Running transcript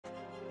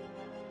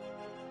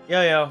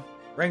Yo yo,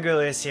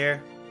 Reng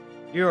here.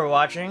 You are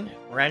watching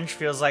Wrench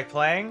Feels Like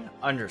Playing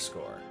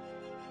Underscore.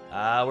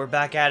 We're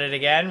back at it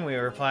again. We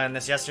were playing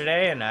this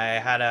yesterday, and I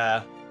had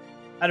a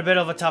bit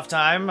of a tough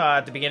time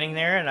at the beginning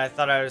there, and I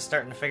thought I was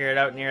starting to figure it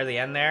out near the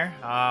end there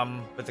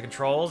with the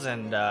controls,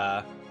 and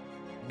I'm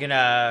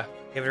gonna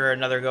give it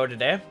another go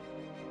today.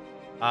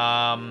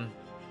 I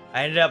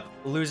ended up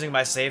losing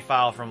my save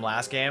file from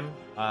last game,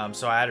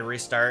 so I had to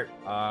restart.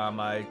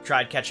 I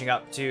tried catching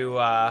up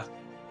to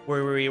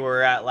where we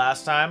were at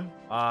last time,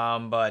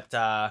 but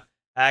I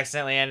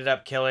accidentally ended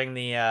up killing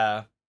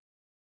the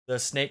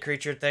snake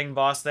creature thing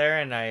boss there,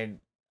 and I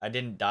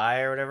didn't die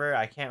or whatever.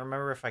 I can't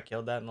remember if I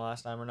killed that in the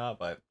last time or not,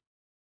 but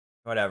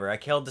whatever. I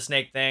killed the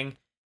snake thing.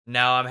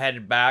 Now I'm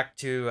headed back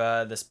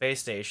to the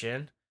space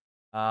station.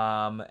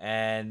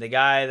 And the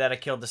guy that I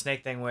killed the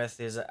snake thing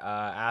with is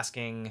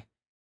asking,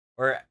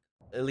 or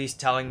at least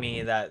telling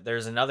me that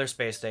there's another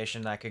space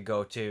station that I could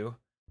go to.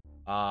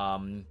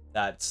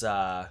 That's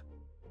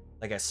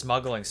like a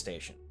smuggling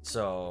station.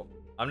 So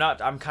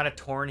I'm kind of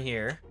torn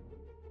here.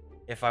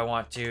 If I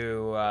want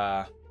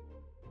to,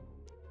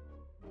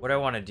 what I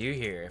want to do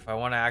here. If I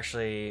want to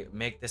actually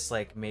make this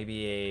like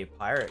maybe a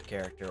pirate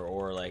character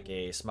or like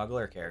a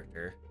smuggler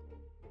character,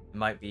 it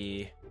might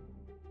be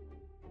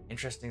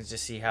interesting to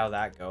see how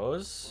that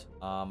goes.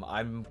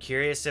 I'm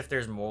curious if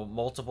there's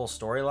multiple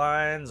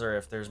storylines, or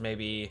if there's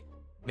maybe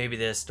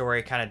the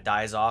story kind of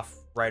dies off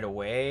right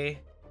away.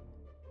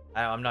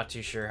 I'm not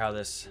too sure how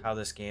this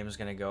game is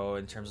gonna go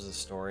in terms of the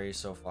story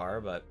so far,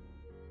 but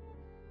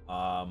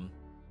I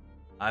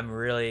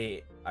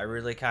really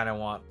kind of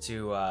want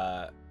to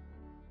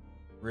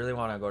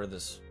go to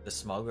this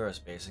smuggler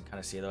space and kind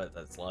of see what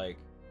that's like.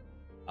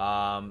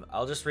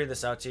 I'll just read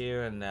this out to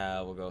you, and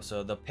we'll go.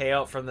 So the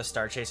payout from the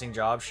star chasing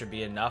job should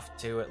be enough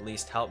to at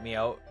least help me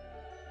out,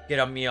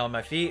 get me on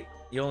my feet.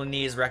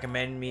 Yolani's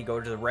recommend me go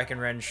to the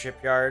Reng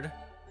shipyard.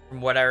 From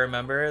what I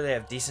remember, they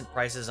have decent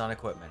prices on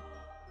equipment.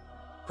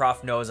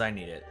 Prof knows I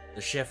need it.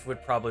 The ship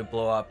would probably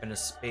blow up and a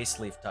space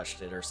leaf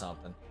touched it or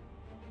something.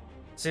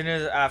 Soon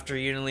after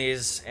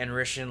Unilise and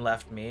Rishin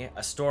left me,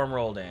 a storm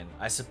rolled in.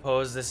 I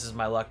suppose this is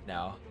my luck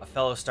now. A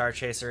fellow star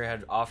chaser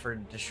had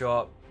offered to show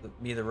up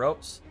me the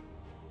ropes.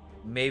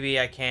 Maybe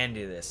I can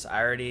do this.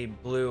 I already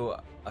blew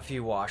a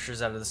few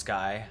washers out of the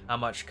sky. How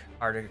much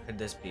harder could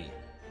this be?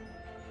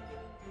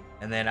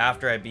 And then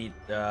after I beat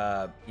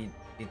the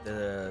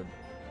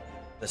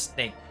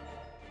snake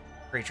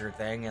creature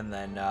thing, and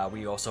then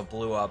we also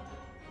blew up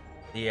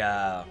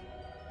the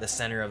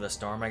center of the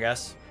storm, I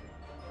guess,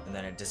 and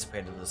then it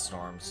dissipated the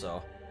storm.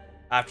 So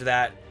after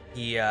that,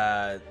 he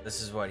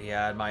this is what he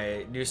had.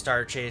 My new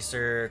star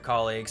chaser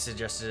colleague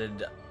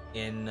suggested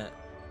in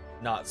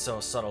not so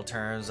subtle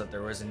terms that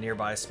there was a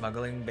nearby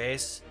smuggling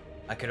base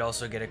I could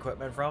also get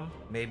equipment from.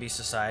 Maybe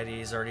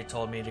society's already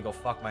told me to go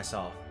fuck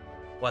myself.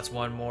 What's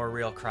one more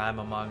real crime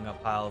among a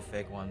pile of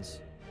fake ones?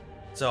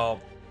 So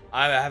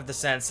I have the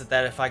sense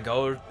that if I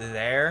go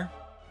there,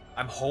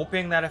 I'm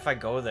hoping that if I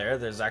go there,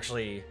 there's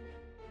actually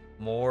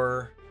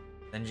more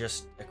than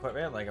just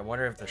equipment. Like, I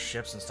wonder if there's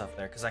ships and stuff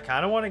there, because I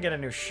kind of want to get a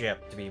new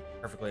ship, to be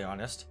perfectly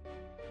honest.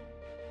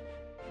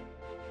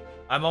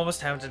 I'm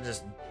almost tempted to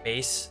just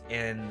base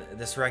in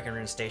this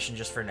Reng station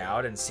just for now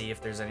and see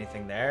if there's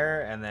anything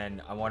there, and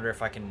then I wonder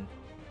if I can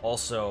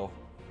also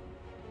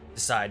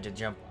decide to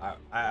jump.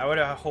 I would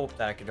have hoped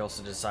that I could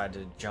also decide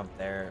to jump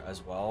there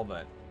as well,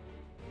 but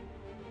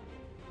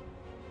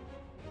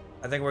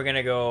I think we're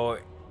gonna go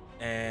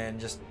and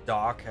just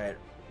dock at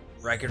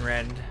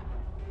Reng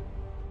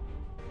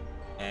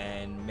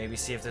and maybe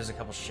see if there's a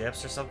couple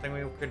ships or something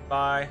we could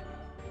buy.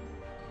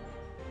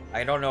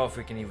 I don't know if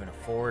we can even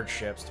afford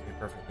ships, to be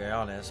perfectly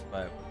honest,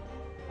 but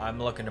I'm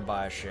looking to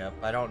buy a ship.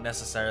 I don't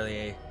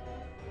necessarily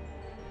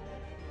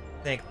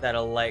think that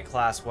a light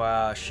class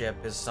ship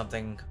is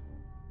something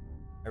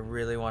I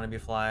really want to be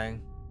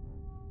flying,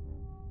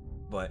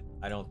 but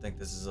I don't think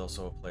this is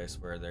also a place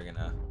where they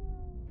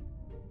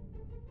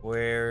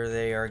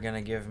are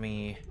gonna give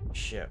me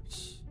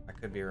ships. I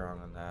could be wrong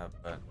on that,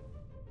 but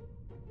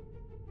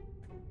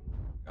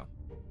go.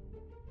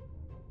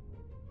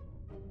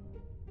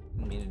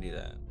 Didn't mean to do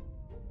that.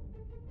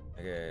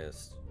 Okay,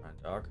 let's try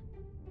and talk.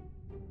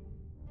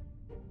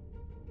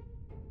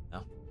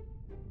 No?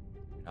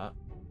 You're not?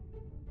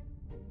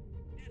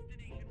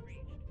 Destination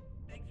reached.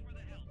 Thanks for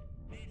the help.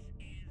 This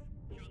is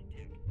Junk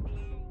Tech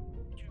Blue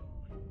 2.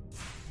 Reng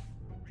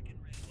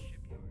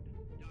shipyard.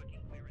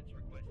 Docking clearance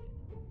requested.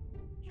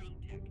 Junk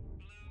Tech Blue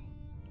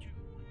 2.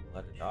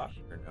 Let it dock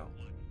or no? 1.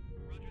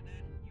 Roger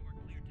that. You are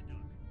cleared to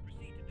dock.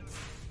 Proceed to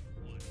docking.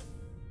 1.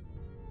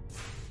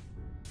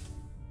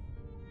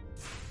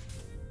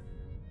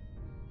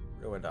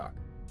 Where do I dock?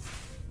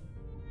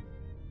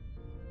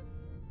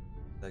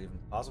 Is that even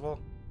possible?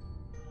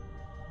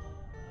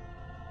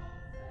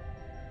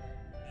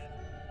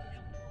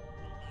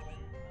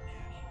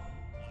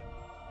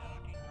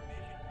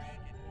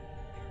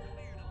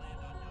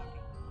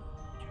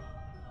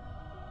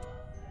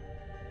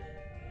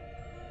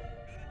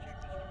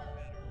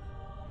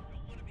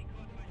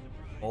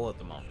 Full at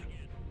the moment.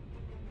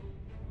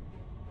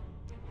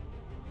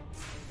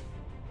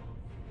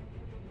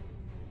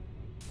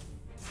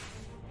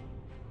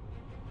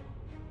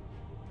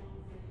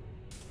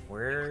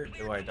 Where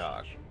do I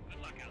dock?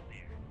 Good luck out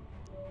there.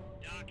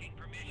 Docking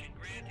permission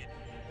granted.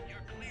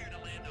 You're clear to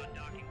land on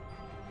docking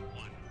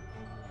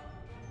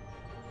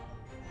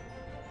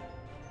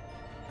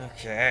 1.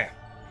 Okay.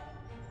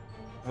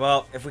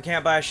 Well, if we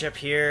can't buy a ship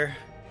here,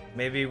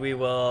 maybe we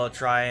will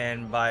try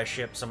and buy a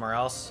ship somewhere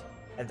else.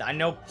 And I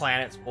know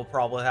planets will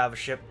probably have a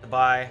ship to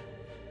buy.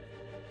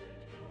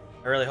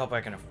 I really hope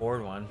I can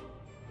afford one.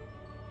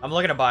 I'm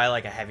looking to buy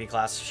like a heavy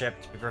class ship,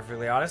 to be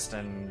perfectly honest,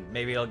 and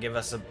maybe it'll give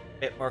us a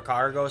bit more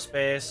cargo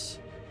space,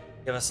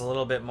 give us a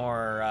little bit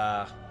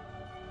more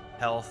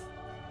health,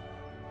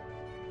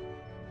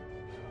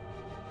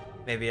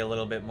 maybe a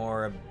little bit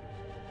more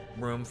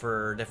room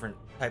for different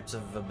types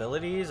of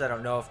abilities. I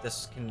don't know if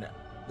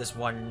this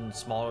one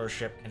smaller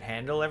ship can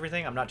handle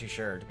everything. I'm not too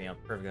sure, to be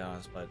perfectly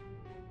honest, but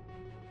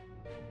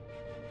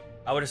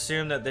I would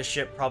assume that this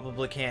ship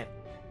probably can't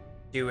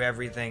do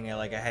everything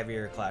like a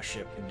heavier class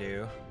ship can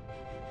do.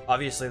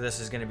 Obviously, this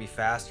is going to be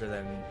faster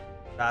than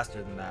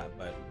that,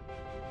 but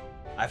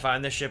I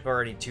find this ship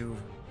already too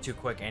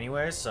quick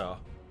anyways, so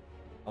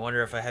I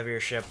wonder if a heavier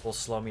ship will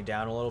slow me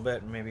down a little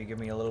bit and maybe give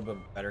me a little bit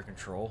better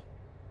control.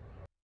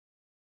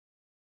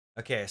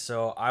 Okay,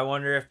 so I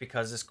wonder if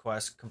because this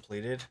quest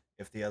completed,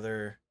 if the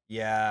other...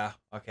 Yeah,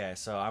 okay,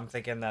 so I'm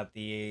thinking that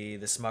the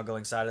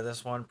smuggling side of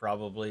this one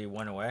probably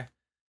went away.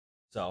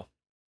 So,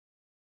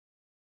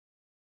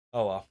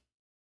 oh well.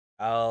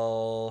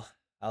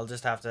 I'll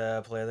just have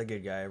to play the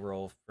good guy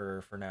role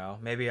for now.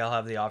 Maybe I'll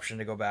have the option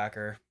to go back,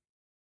 or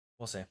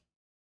we'll see.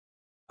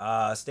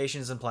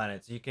 Stations and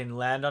planets. You can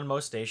land on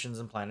most stations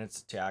and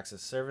planets to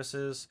access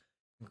services.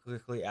 You can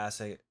quickly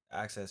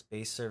access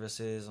base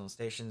services on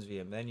stations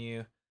via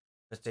menu.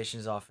 The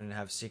stations often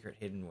have secret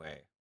hidden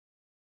way.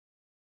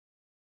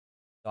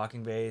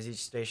 Docking bays. Each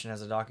station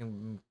has a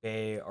docking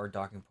bay or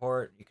docking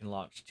port. You can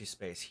launch to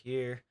space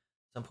here.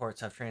 Some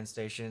ports have train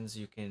stations.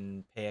 You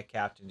can pay a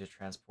captain to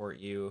transport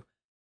you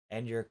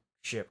and your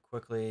ship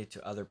quickly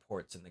to other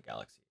ports in the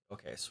galaxy.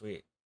 Okay,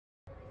 sweet.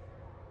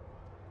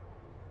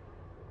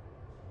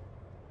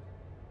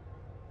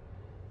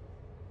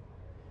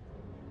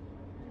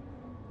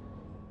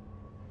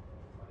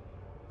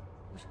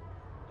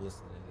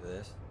 Listening to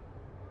this.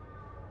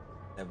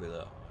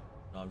 Nebula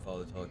on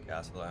non-volatile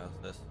castle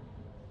analysis.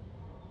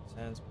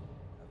 Sense.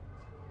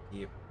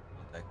 Deep.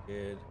 Not that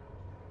good.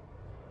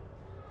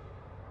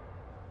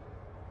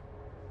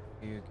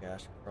 Few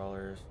cache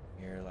crawlers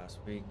here last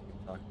week.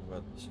 Keep talking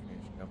about the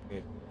strange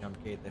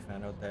jump gate they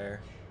found out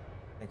there.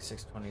 I think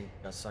 620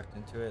 got sucked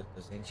into it.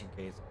 Those ancient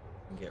gates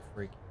can get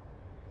freaky.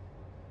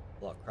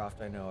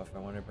 Blockcraft I know. If I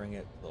want to bring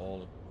it to the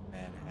old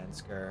man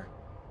Hanskar,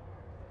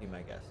 be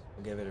my guess.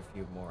 We'll give it a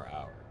few more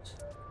hours.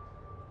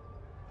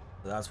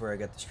 So that's where I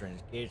get the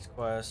strange gates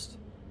quest.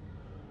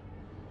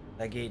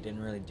 That gate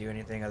didn't really do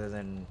anything other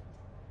than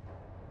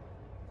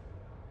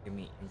give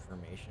me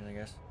information, I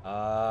guess.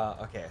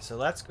 Okay, so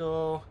let's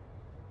go.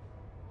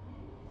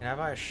 Can I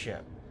buy a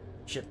ship?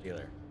 Ship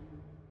dealer.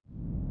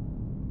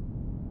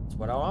 That's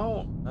what I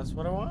want. That's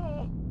what I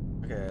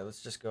want. Okay,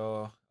 let's just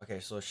go. Okay,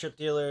 so ship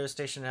dealers.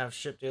 Station have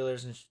ship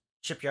dealers and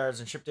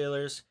shipyards and ship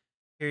dealers.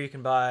 Here you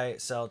can buy,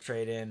 sell,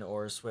 trade in,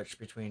 or switch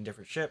between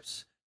different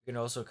ships. You can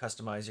also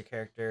customize your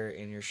character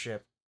in your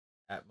ship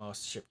at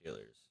most ship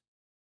dealers.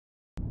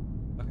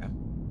 Okay.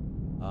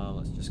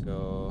 Let's just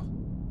go.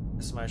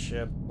 This is my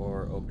ship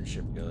or open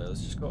ship dealer.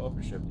 Let's just go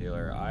open ship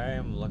dealer. I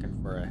am looking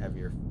for a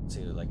heavier,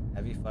 see, like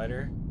heavy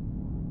fighter.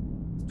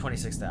 It's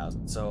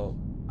 26,000, so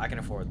I can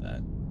afford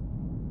that.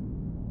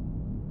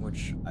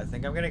 Which I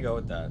think I'm gonna go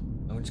with that.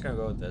 I'm just gonna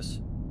go with this.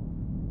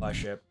 Buy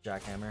ship,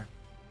 jackhammer.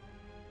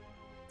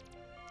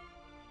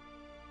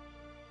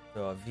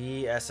 So a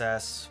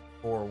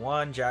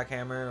VSS-41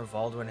 jackhammer,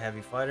 Valdwin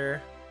heavy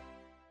fighter.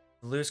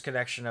 Loose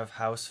connection of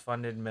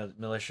house-funded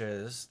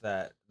militias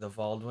that the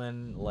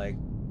Valdwin like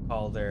to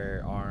call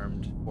their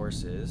armed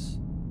forces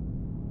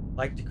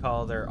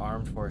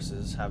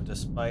have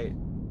despite...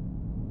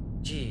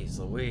 Jeez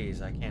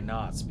Louise, I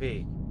cannot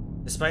speak.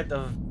 Despite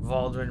the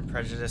Valdwin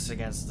prejudice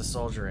against the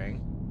soldiering,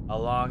 a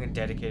long and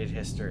dedicated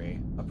history.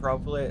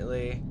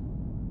 Appropriately,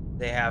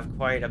 they have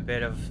quite a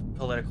bit of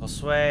political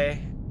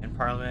sway, and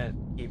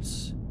Parliament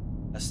keeps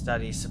a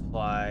steady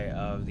supply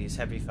of these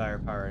heavy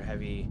firepowered,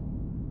 heavy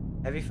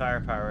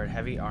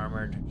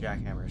armored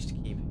jackhammers to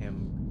keep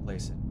him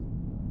complacent.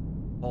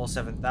 Hull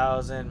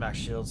 7,000, max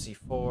shield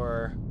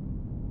C4.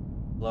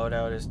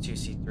 Loadout is 2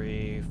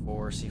 C3,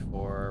 4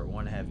 C4,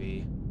 1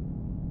 heavy,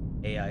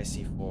 AI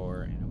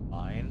C4, and a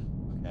mine.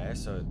 Okay,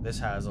 so this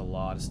has a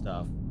lot of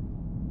stuff.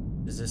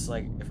 Is this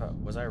like,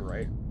 was I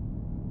right?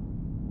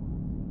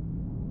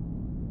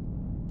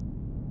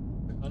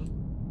 Click on?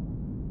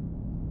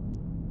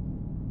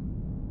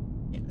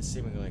 Yeah, I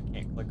seemingly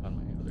can't click on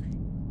my other sheet.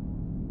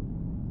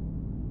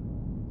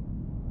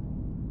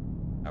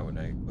 How would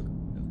I click on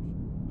the other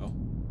sheet? Oh,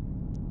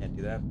 can't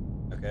do that?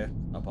 Okay,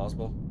 not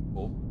possible.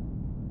 Cool.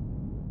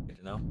 Good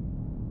to know.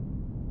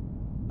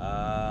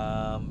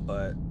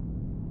 But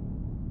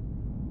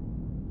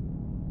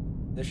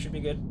this should be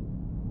good.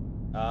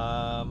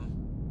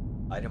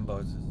 Item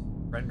bonuses.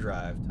 Friend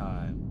drive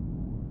time.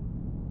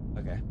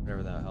 Okay,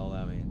 whatever the hell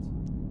that means.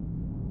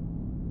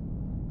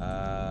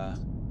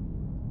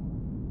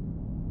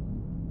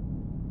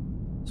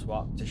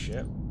 Swap to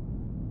ship.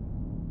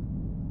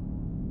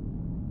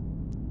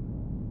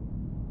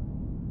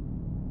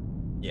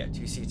 Yeah,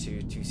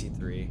 2C2,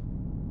 2C3,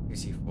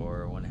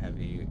 2C4, 1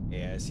 heavy,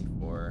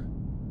 AIC4.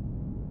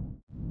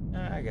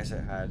 I guess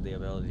it had the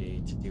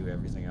ability to do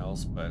everything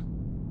else, but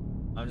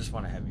I just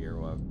want a heavier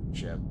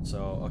ship.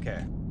 So,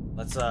 okay.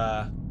 Let's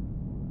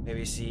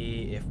maybe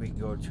see if we can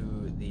go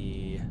to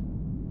the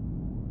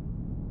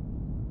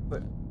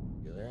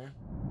dealer.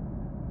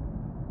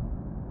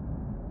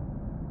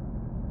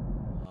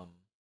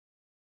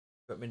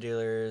 Equipment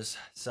dealers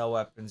sell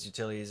weapons,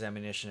 utilities,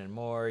 ammunition, and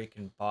more. You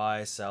can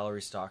buy, sell,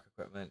 restock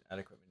equipment at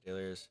equipment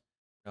dealers.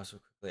 You can also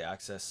quickly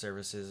access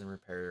services and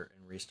repair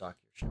and restock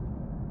your ship.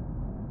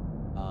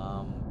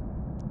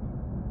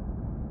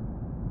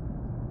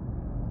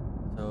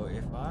 So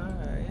if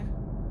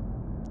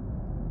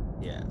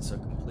yeah, so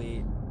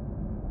complete.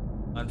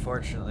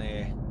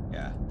 Unfortunately,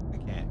 yeah, I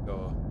can't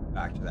go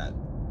back to that.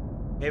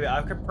 Maybe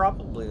I could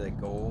probably like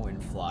go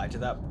and fly to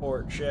that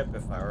port ship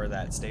if I were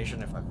that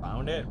station if I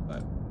found it,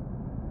 but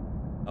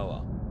oh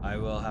well. I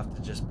will have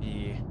to just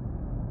be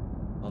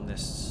on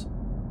this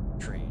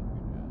train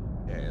right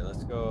now. Okay,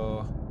 let's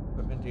go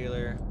equipment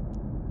dealer.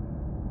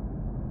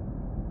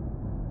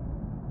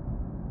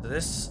 So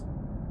this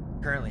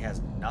currently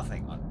has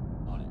nothing on it.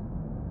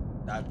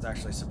 That's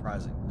actually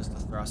surprising. Just a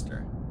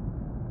thruster.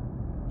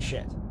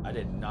 Shit, I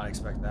did not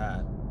expect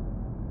that.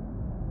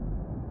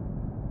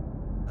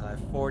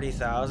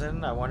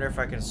 40,000. I wonder if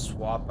I can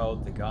swap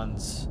out the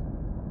guns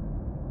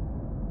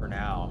for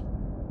now.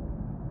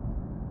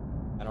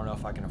 I don't know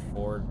if I can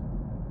afford.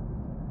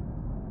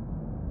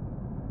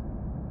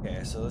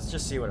 Okay, so let's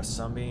just see what a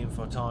sunbeam,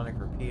 photonic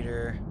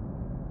repeater,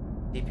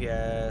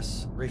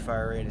 DPS,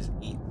 refire rate is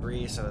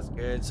 8.3, so that's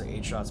good. So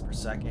 8 shots per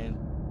second.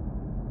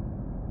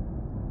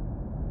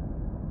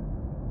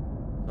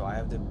 So I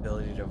have the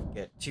ability to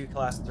get 2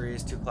 class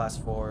 3s, 2 class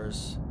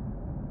 4s.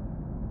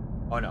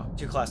 Oh no,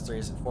 2 class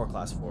 3s and 4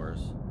 class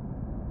 4s.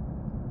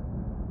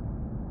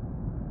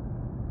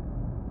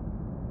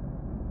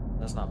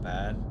 That's not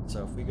bad.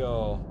 So if we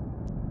go...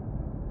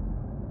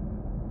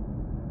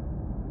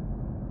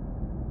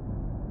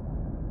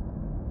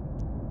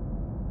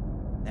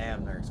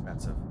 Damn, they're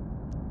expensive.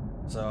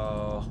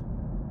 So...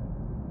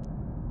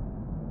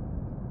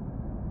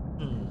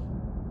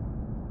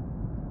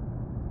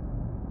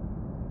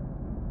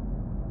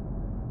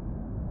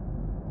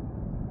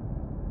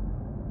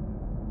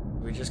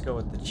 We just go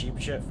with the cheap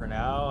shit for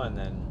now, and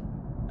then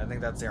I think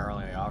that's our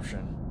only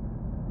option.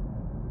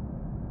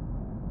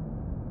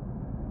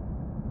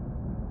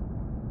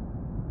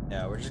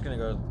 Yeah, we're just gonna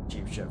go with the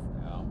cheap shit for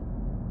now.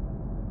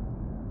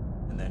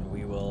 And then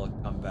we will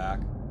come back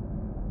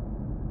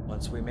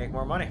once we make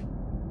more money.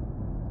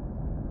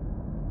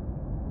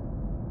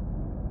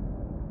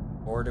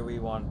 Or do we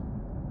want...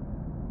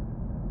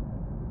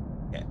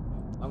 Okay,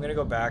 I'm gonna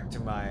go back to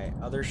my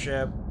other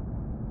ship,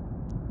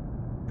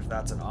 if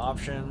that's an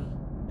option,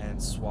 and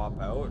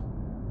swap out.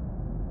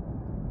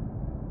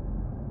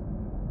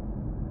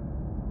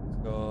 Let's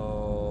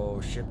go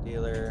ship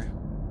dealer.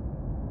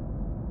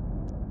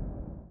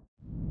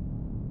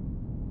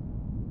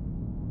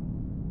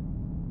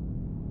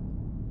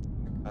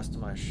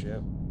 Customize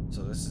ship.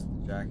 So this is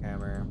the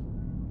jackhammer.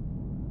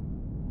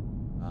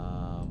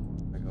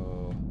 I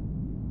go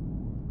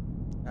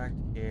back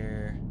to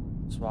here,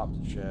 swap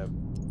to ship,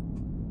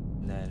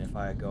 and then if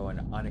I go and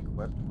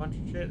unequip a bunch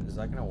of shit, is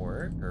that gonna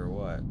work or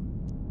what?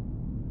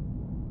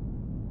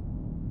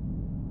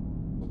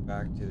 Go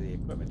back to the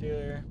equipment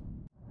dealer.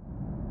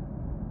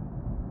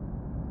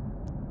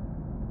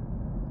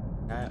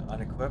 Can I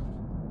unequip?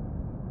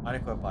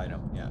 Unequip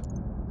item, yeah.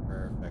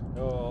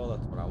 Perfecto,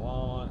 that's what I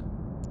want.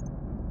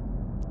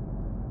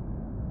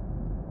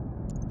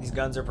 These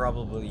guns are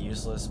probably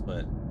useless,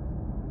 but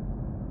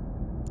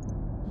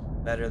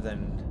better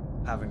than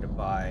having to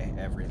buy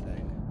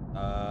everything.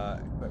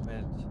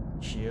 Equipment,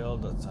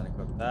 shield, let's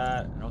unequip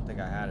that. I don't think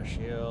I had a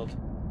shield.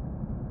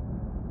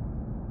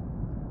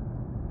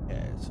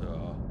 Okay,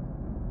 so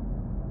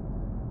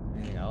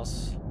anything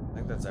else? I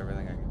think that's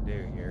everything I can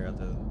do here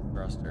other than the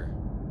thruster.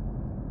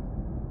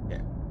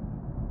 Okay.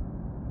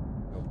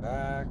 Go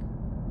back.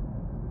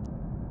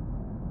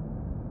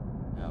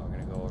 Now we're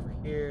gonna go over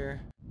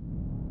here.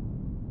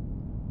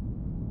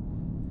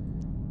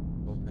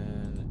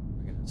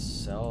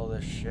 Sell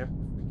this ship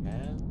if we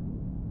can.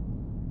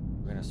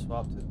 We're gonna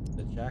swap to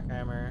the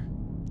jackhammer,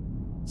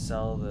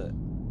 sell the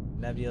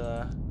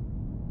nebula,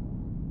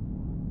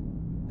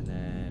 and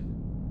then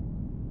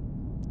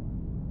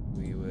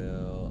we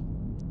will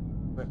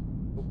equip.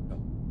 Oh, no.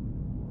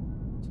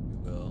 So we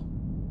will.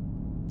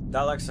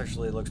 That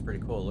actually looks pretty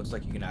cool. It looks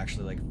like you can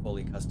actually like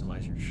fully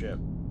customize your ship.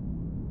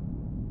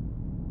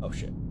 Oh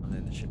shit! I'm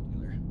in the ship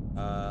dealer.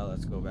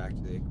 Let's go back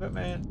to the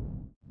equipment.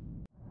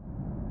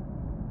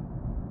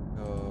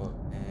 Go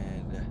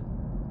and...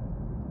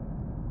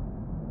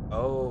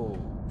 Oh,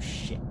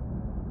 shit.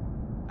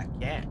 I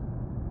can't.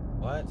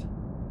 What?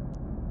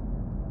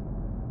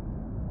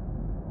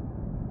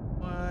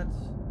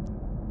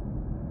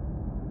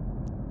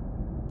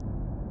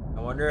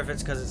 wonder if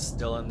it's because it's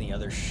still in the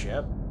other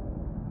ship.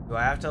 Do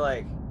I have to,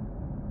 like,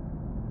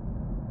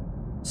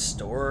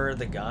 store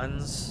the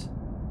guns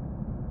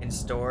in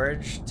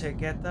storage to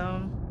get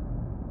them?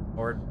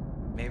 Or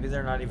maybe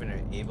they're not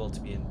even able to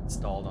be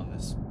installed on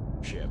this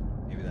ship.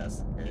 Maybe that's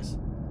the case.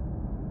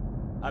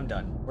 I'm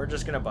done. We're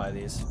just gonna buy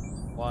these.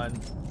 1,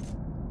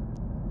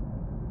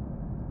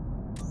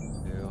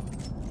 2.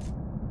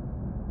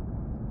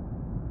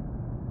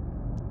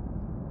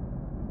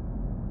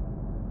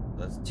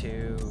 That's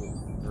 2,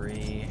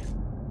 3.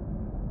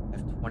 I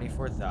have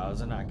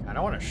 24,000. I kind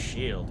of want a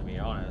shield, to be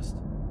honest.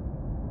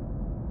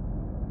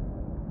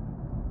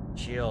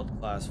 Shield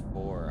class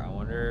 4. I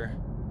wonder.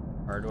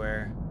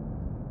 Hardware.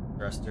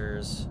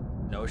 Thrusters.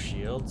 No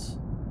shields.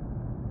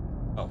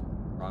 Oh,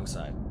 wrong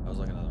side. I was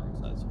looking at the wrong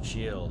side. So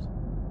shield.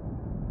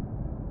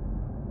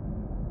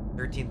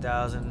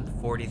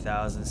 13,000,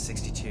 40,000,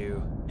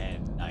 62,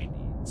 and 90.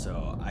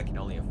 So I can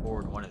only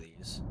afford one of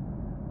these.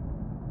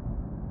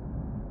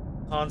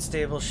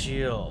 Unstable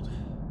shield.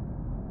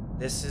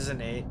 This is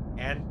an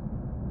okay.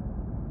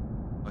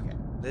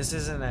 This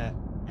is an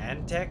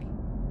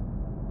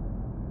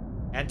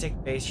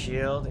Antec base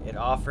shield. It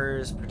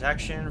offers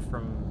protection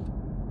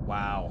from,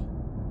 wow,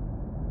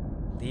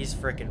 these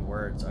freaking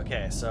words.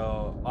 Okay,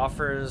 so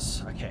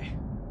offers, okay.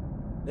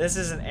 This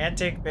is an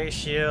Antec base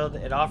shield.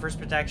 It offers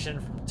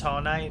protection from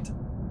tonite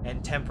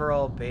and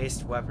temporal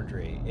based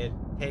weaponry. It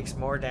takes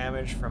more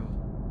damage from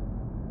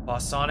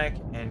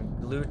bosonic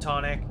and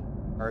gluonic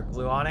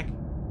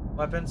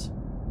weapons.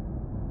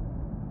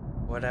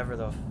 Whatever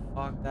the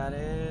fuck that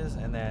is.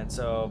 And then,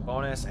 so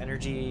bonus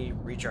energy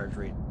recharge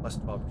rate plus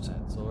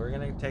 12%. So we're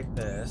gonna take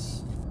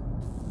this.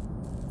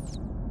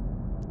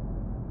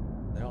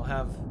 They don't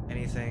have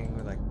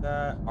anything like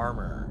that.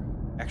 Armor.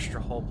 Extra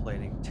hull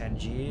plating, 10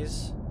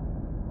 Gs.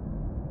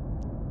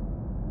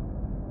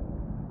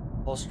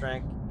 Hull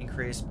strength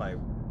increased by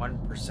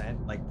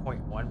 1%, like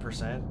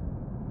 0.1%.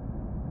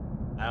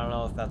 I don't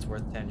know if that's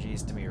worth 10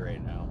 Gs to me right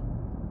now.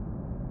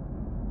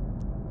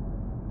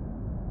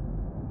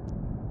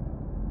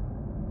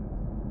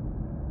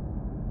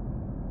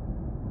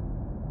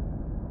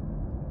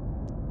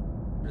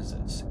 What is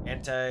this?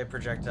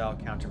 Anti-projectile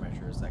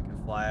countermeasures that can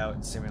fly out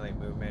and simulate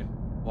movement.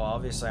 Well,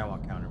 obviously I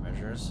want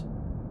countermeasures.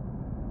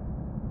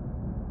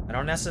 I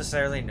don't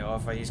necessarily know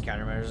if I use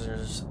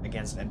countermeasures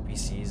against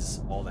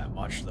NPCs all that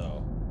much,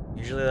 though.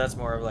 Usually that's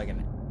more of like a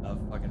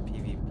fucking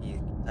PvP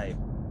type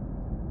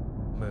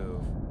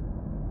move.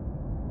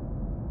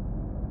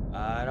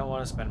 I don't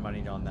want to spend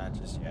money on that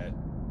just yet.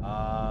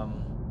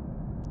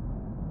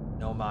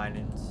 No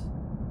minings.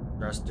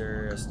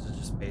 Thruster, it's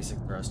just basic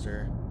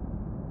thruster.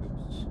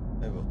 Oops.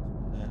 I will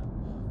turn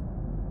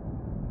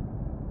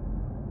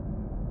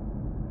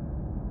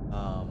that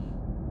off.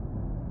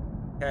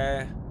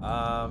 Okay.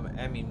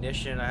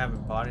 Ammunition. I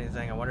haven't bought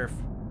anything. I wonder if,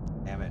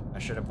 damn it, I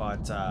should have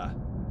bought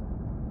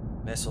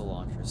missile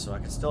launchers. So I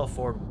can still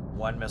afford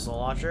one missile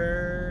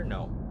launcher.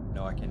 No,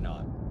 I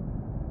cannot.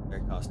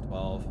 It costs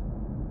 12.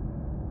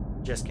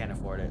 Just can't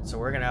afford it. So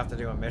we're gonna have to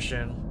do a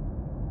mission.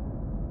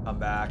 Come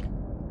back.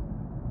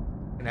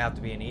 Gonna have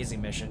to be an easy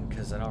mission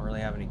because I don't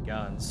really have any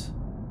guns.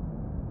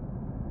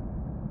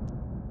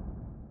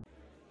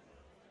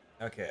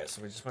 Okay,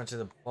 so we just went to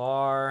the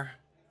bar.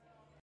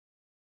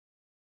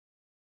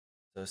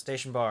 So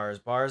station bars.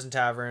 Bars and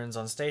taverns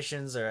on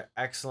stations are an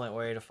excellent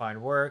way to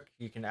find work.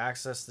 You can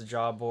access the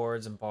job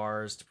boards and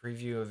bars to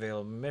preview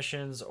available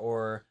missions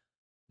or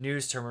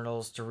news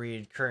terminals to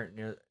read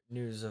current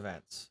news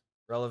events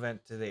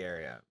relevant to the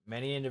area.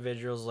 Many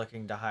individuals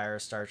looking to hire a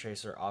Star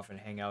Chaser often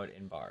hang out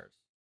in bars.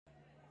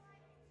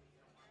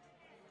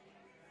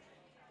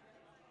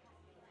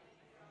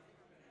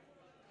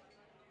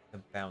 The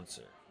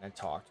bouncer. Can I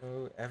talk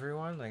to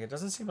everyone? Like, it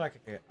doesn't seem like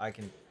I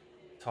can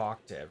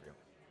talk to everyone.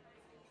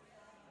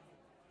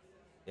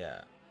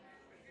 Yeah.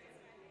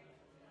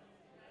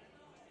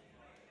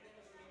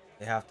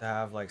 They have to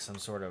have, like, some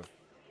sort of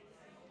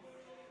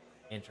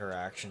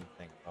interaction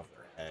thing above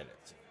their head,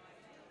 it seems.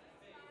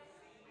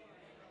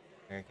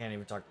 I can't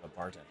even talk to the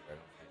bartender,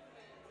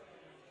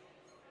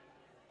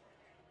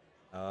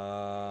 I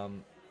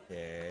don't think.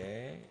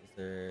 Okay. Is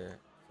there...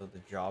 So the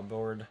job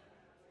board...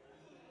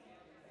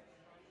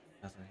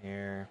 Nothing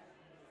here.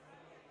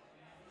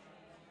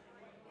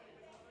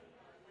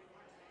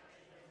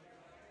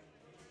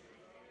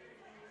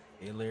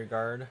 Alien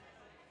guard.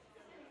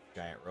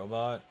 Giant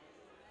robot.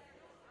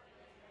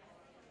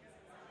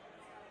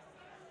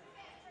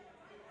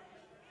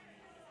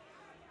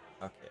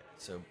 Okay,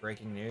 so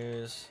breaking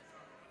news.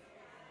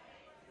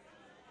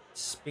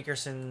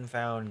 Speakerson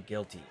found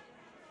guilty.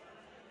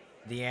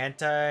 The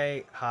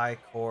anti-high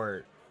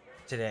court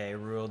today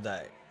ruled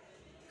that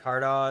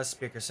Kardas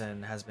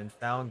Speakerson has been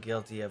found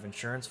guilty of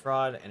insurance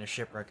fraud and a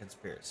shipwreck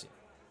conspiracy.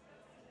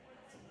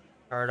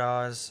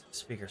 Kardas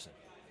Speakerson.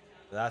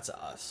 So that's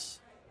us.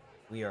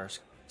 We are.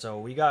 So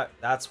we got.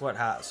 That's what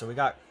happened. So we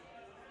got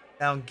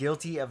found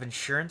guilty of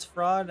insurance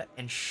fraud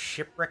and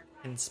shipwreck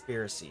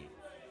conspiracy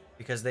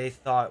because they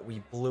thought we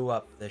blew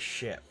up the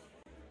ship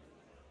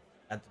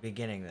at the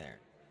beginning there.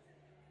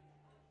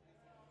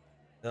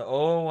 The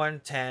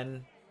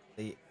 0110,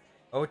 the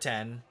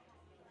 010,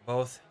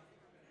 both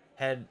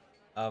head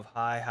of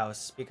High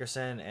House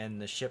Speakerson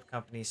and the ship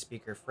company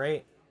Speaker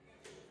Freight,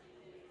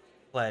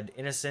 pled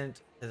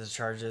innocent to the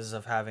charges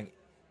of having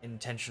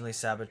intentionally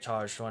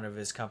sabotaged one of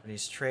his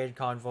company's trade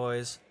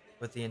convoys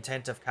with the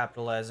intent of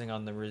capitalizing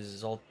on the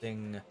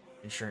resulting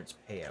insurance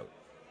payout.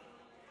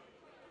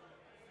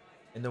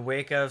 In the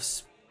wake of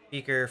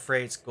Speaker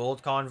Freight's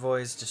gold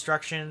convoy's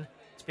destruction,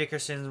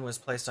 Speakerson was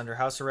placed under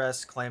house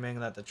arrest,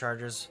 claiming that the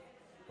charges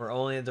were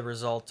only the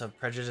result of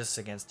prejudice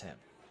against him.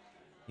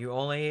 You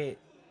only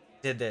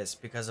did this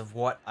because of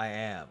what I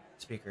am,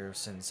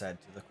 Speakerson said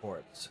to the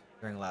courts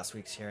during last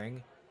week's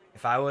hearing.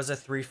 If I was a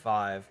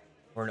 3-5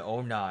 or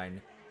an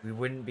 09, we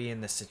wouldn't be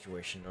in this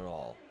situation at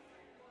all.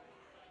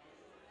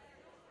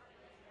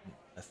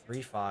 A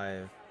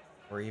 3-5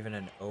 or even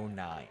an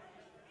 09.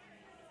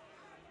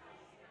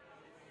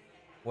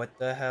 What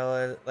the hell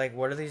is, like,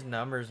 what do these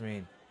numbers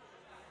mean?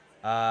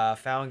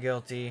 Found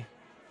guilty.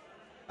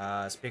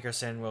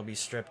 Speakerson will be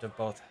stripped of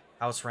both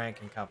house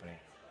rank and company.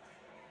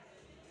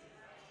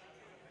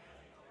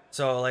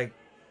 So, like,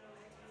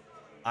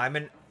 I'm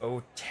an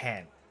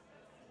 010.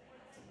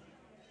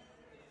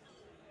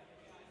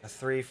 A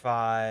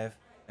 3-5,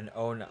 an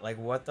 09. Like,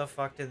 what the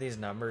fuck did these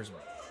numbers mean?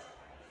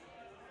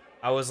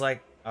 I was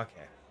like,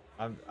 okay,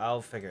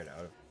 I'll figure it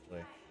out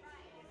eventually.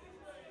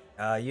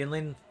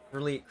 Yunlin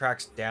Fleet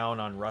cracks down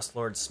on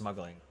Rustlord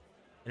smuggling.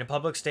 In a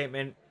public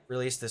statement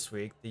released this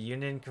week, the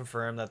Union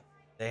confirmed that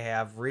they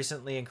have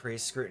recently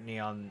increased scrutiny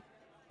on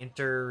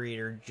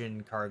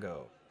interregional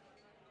cargo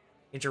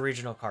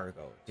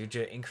due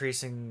to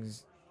increased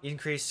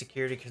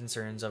security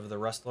concerns of the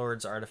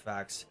Rustlord's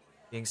artifacts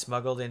being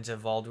smuggled into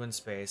Valdwin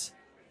space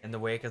in the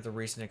wake of the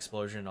recent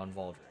explosion on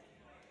Valdrin.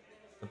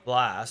 The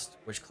blast,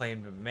 which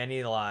claimed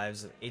many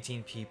lives of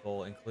 18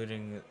 people,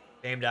 including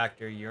famed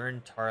actor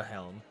Jörn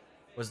Tarhelm,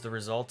 was the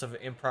result of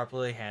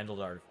improperly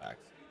handled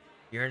artifacts.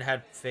 Jörn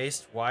had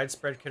faced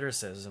widespread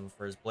criticism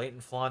for his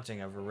blatant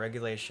flaunting of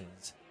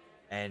regulations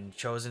and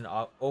chosen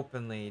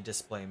openly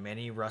display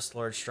many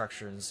Rustlord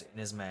structures in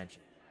his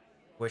mansion,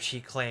 which he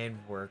claimed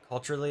were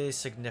culturally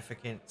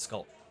significant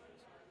sculptures.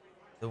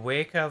 The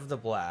wake of the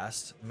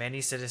blast, many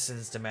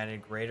citizens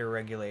demanded greater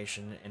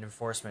regulation and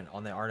enforcement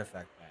on the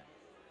artifact ban,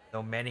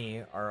 though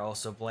many are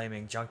also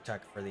blaming junk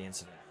tech for the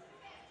incident.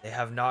 They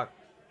have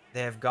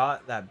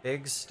got that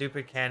big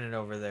stupid cannon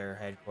over their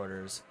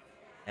headquarters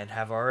and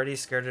have already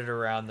skirted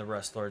around the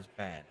Rustlord's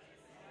ban.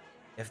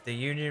 If the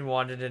Union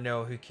wanted to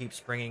know who keeps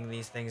bringing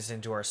these things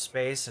into our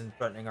space and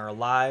threatening our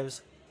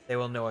lives, they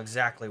will know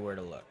exactly where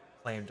to look,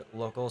 claimed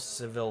local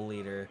civil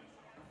leader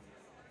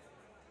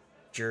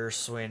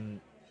Jerswin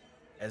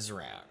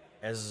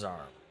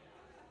Ezarm.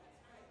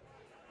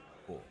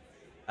 Cool.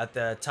 At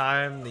the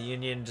time, the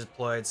Union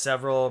deployed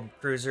several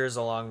cruisers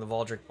along the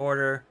Valdric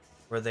border,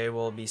 where they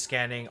will be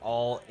scanning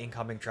all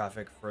incoming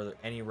traffic for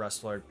any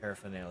Rustlord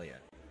paraphernalia.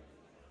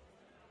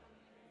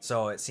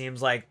 So it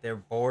seems like their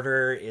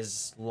border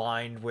is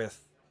lined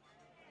with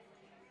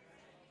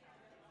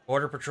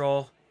border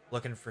patrol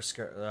looking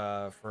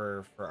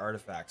for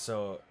artifacts.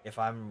 So if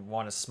I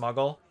want to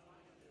smuggle,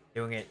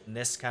 doing it in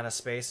this kind of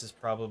space is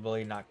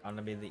probably not going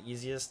to be the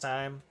easiest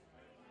time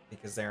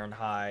because they're on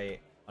high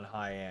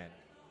end.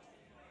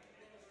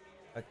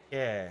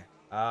 Okay.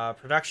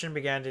 Production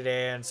began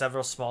today on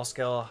several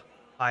small-scale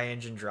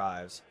high-engine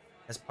drives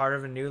as part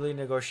of a newly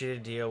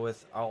negotiated deal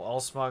with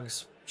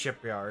Allsmug's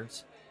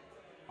shipyards.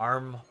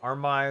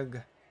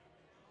 Armagal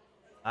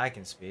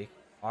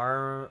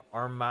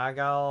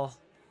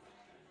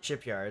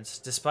shipyards.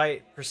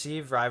 Despite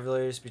perceived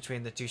rivalries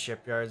between the two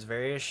shipyards,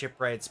 various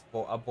shipwrights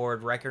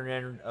aboard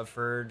Reckon have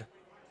heard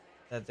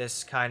that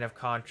this kind of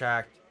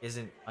contract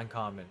isn't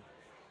uncommon.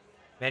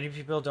 Many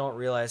people don't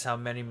realize how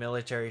many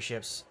military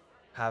ships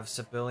have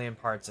civilian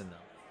parts in them,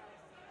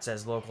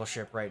 says local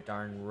shipwright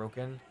Darn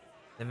Roken.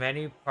 There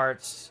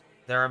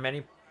are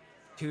many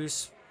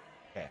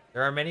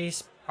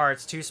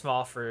parts too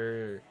small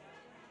for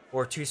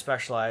or too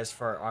specialized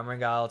for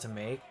Armagal to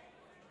make,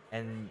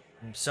 and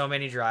so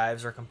many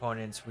drives or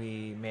components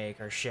we make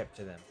are shipped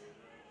to them.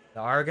 The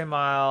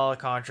Argyle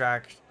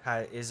contract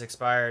is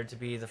expired to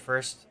be the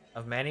first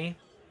of many.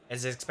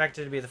 Is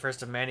expected to be the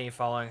first of many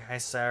following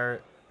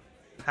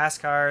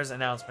Haskar's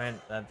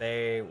announcement that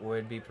they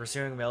would be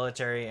pursuing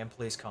military and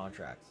police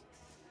contracts.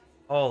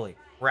 Holy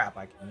crap,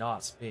 I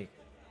cannot speak.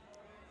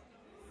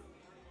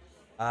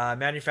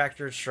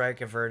 Manufacturer strike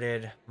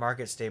averted,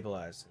 market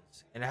stabilizes.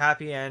 In a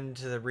happy end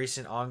to the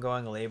recent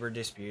ongoing labor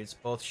disputes,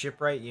 both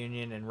Shipwright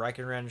Union and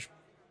Reichenrench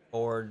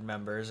board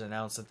members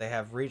announced that they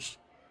have reached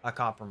a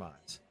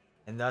compromise,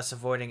 and thus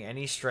avoiding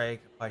any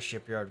strike by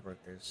shipyard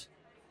workers.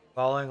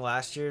 Following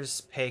last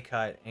year's pay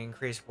cut and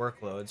increased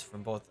workloads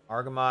from both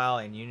Argyle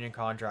and union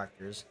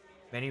contractors,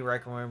 many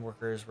Reichenrench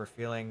workers were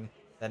feeling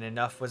that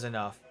enough was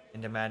enough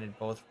and demanded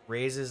both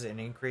raises and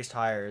increased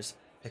hires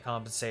to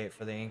compensate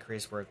for the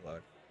increased workload.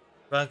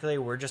 Frankly,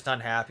 we're just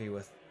unhappy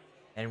with,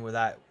 and with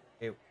that,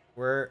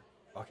 we're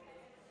okay.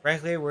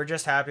 Frankly, we're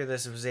just happy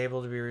this was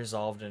able to be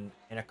resolved in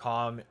a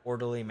calm,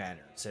 orderly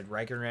manner, said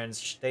Reikenren's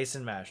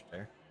station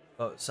master,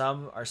 but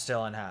some are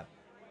still unhappy.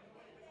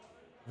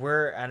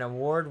 We're an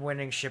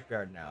award-winning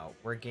shipyard now.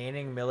 We're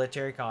gaining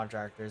military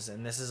contractors,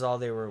 and this is all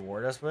they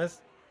reward us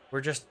with?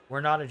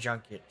 We're not a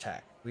junket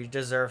tech. We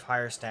deserve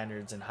higher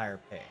standards and higher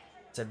pay,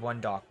 said one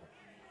dockworker,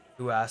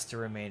 who asked to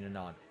remain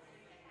anonymous.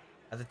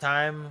 At the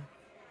time,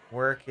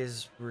 work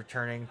is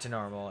returning to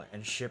normal,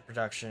 and ship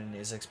production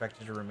is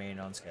expected to remain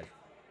on schedule.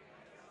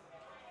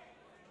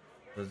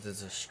 So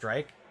there's a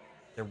strike?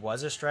 There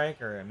was a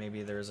strike, or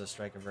maybe there was a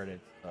strike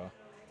averted, so...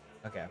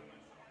 Okay.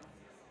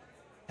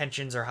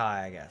 Tensions are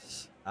high, I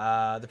guess.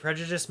 The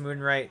Prejudiced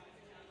Moonlight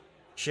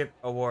Ship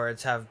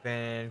Awards have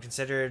been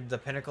considered the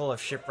pinnacle of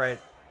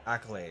shipwright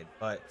accolade,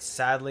 but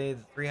sadly,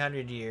 the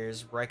 300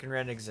 years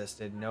Reichenred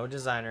existed, no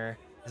designer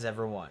has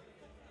ever won.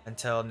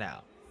 Until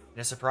now.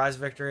 In a surprise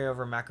victory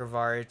over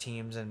Macrovari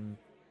teams and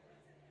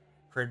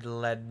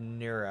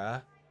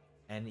Pridlednira,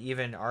 and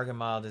even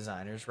Argamile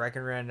designers,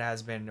 Reichenred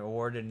has been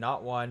awarded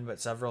not one,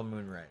 but several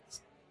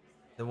Moonrights.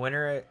 The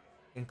winner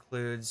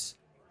includes...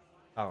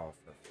 Oh,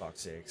 for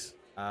fuck's sakes.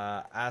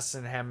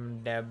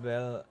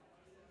 Asenhemdebel...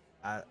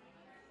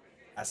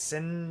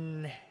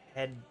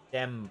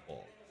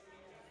 Asenhedembel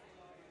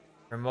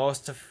for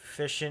most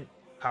efficient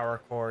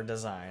power core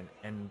design,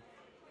 and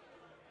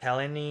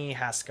Telini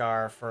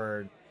Haskar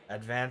for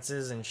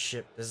advances in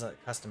ship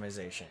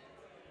customization.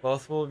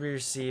 Both will be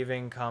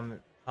receiving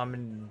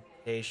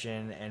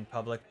commendation and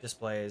public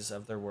displays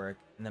of their work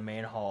in the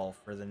main hall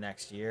for the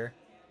next year,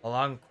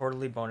 along with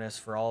quarterly bonus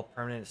for all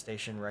permanent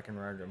station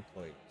Reckonroad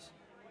employees.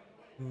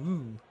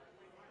 Ooh.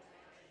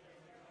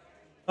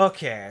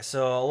 Okay,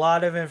 so a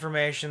lot of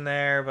information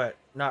there, but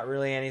not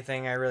really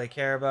anything I really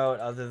care about,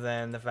 other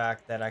than the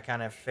fact that I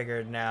kind of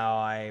figured now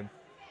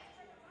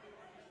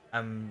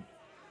I'm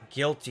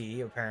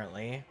guilty,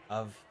 apparently,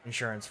 of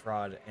insurance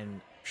fraud and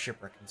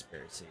shipwreck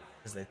conspiracy,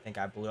 because they think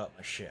I blew up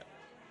my ship.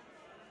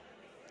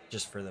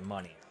 Just for the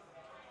money.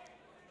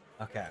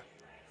 Okay.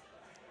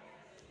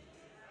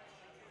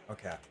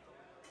 Okay.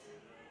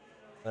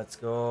 Let's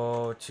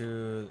go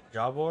to the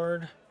job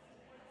board.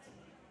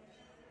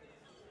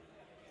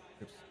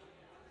 Oops.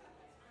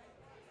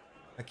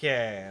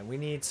 Okay, we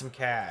need some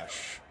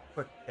cash.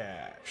 Quick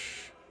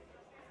cash.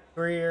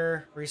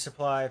 Courier,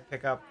 resupply,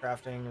 pickup,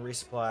 crafting,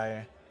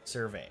 resupply,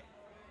 survey.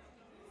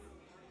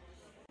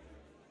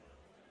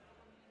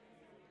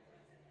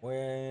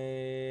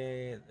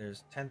 Wait,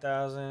 there's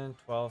 10,000,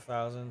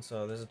 12,000,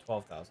 so there's a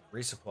 12,000.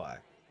 Resupply.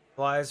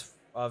 Supplies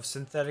of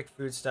synthetic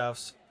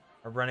foodstuffs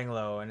are running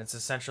low, and it's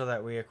essential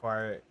that we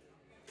acquire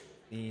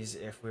these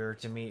if we were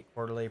to meet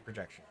quarterly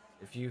projections.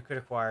 If you could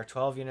acquire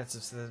 12 units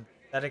of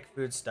synthetic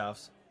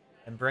foodstuffs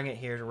and bring it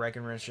here to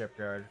Reichenrand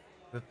Shipyard,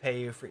 we would pay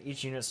you for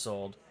each unit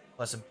sold,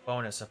 plus a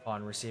bonus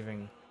upon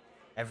receiving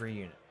every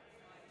unit.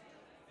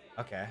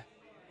 Okay.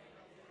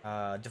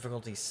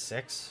 Difficulty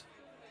 6.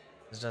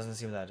 This doesn't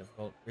seem that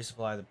difficult.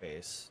 Resupply the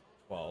base.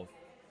 12.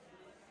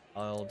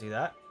 I'll do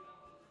that.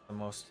 The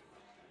most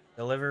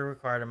deliver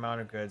required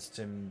amount of goods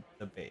to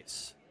the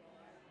base.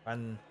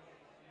 Run.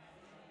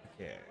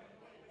 Okay.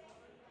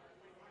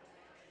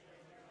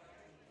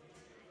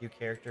 View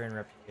character and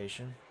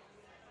reputation.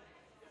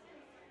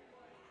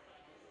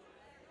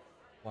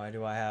 Why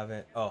do I have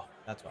it? Oh,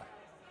 that's why.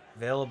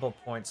 Available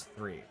points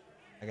 3.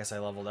 I guess I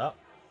leveled up.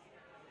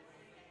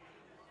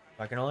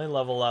 I can only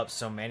level up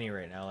so many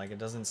right now. Like, it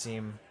doesn't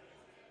seem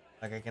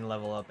like I can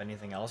level up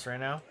anything else right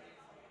now.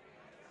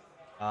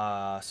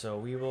 So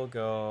we will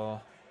go...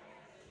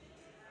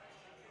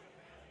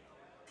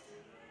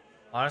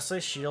 Honestly,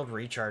 shield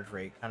recharge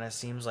rate kind of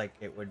seems like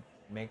it would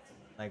make...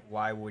 Like,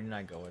 why wouldn't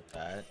I go with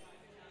that?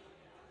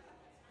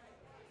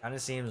 Kind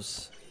of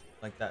seems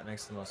like that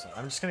makes the most sense.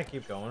 I'm just going to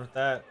keep going with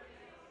that.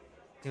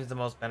 Seems the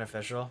most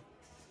beneficial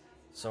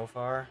so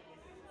far.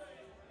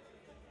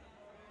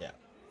 Yeah.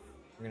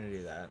 We're going to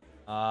do that.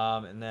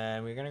 And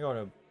then we're going to go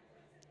to...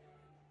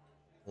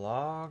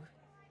 Log.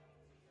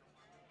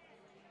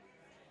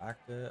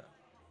 Active.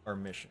 Or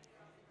mission.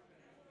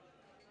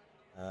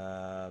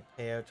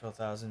 Payout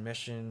 12,000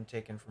 mission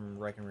taken from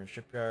Reichenrand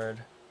Shipyard.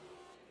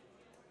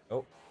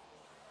 Oh.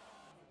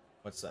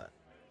 What's that?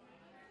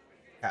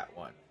 Cat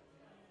 1.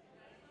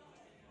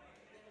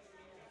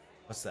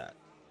 What's that?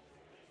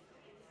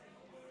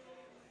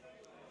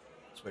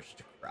 Switch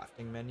to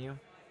crafting menu.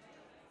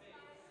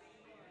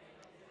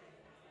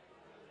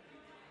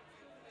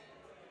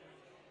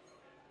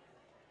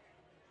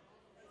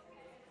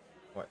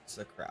 What's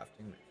the crafting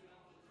menu?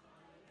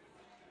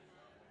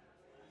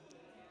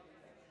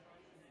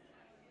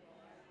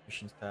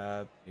 Missions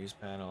tab, news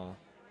panel.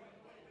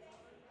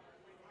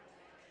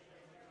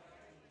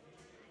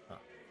 Huh.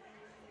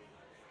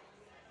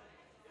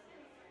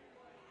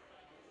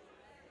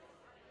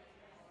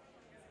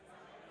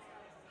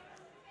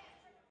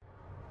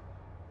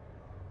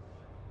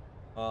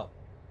 Well,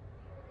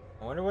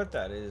 I wonder what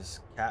that is.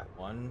 Cat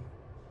 1.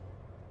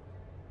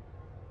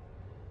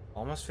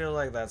 Almost feel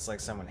like that's like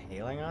someone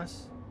hailing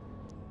us.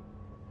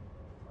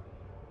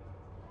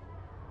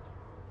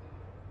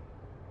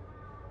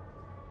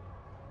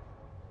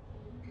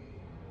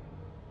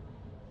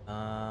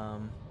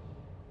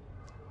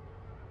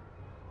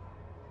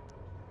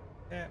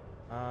 Okay.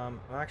 I'm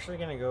actually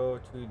gonna go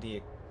to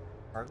the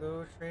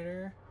cargo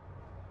trader.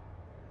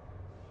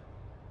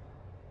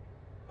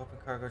 Open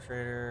cargo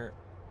trader.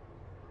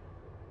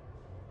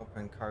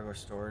 Open cargo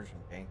storage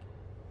and banking.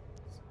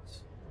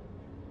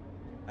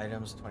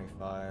 Items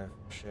 25.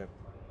 Ship.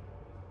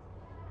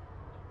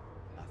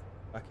 Nothing.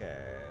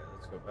 Okay,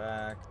 let's go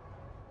back.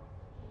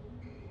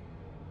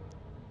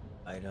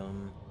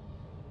 Item.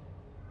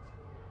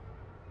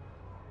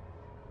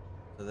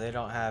 So they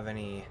don't have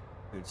any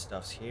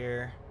foodstuffs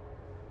here.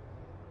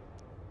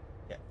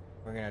 Yeah,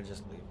 we're gonna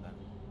just leave them.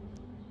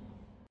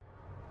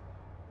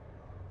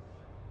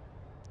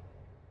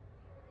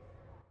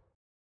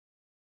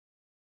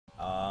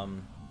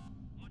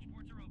 Launch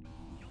ports are open.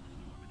 Kill the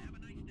storm and have a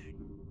nice day.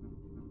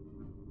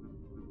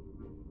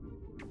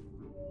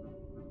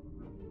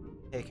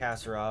 Hey,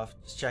 Kasserov,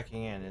 just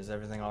checking in. Is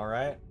everything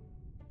alright?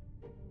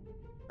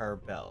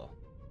 Carbell.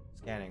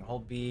 Scanning.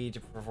 Hold B to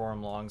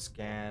perform long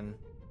scan.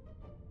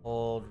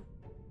 Hold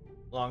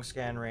long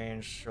scan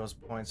range shows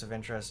points of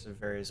interest in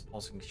various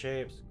pulsing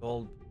shapes.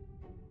 Gold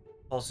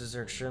pulses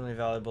are extremely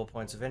valuable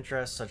points of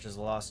interest, such as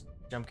lost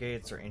jump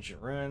gates or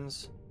ancient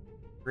ruins.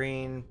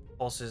 Green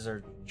pulses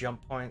are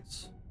jump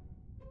points.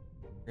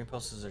 Green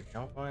pulses are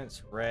jump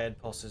points. Red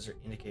pulses are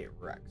indicate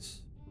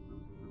wrecks.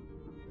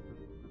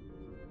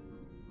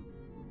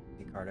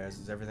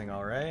 Cardas, is everything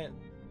alright?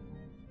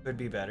 Could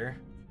be better.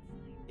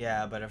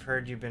 Yeah, but I've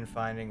heard you've been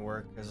finding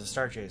work as a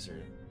star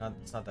chaser.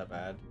 It's not that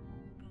bad.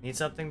 Need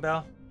something,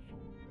 Belle?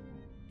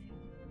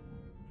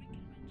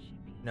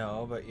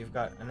 No, but you've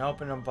got an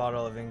open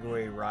bottle of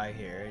Ingui rye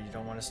here. You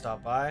don't want to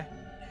stop by?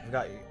 I've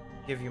got you,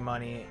 give you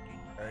money,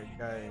 or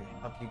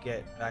help you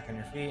get back on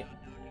your feet.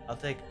 I'll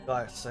take a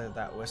glass of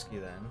that whiskey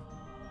then.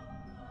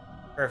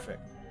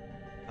 Perfect.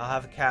 I'll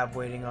have a cab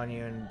waiting on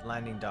you in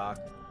landing dock.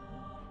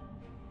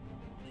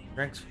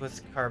 Drinks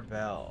with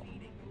Carbell.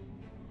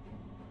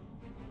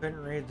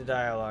 Couldn't read the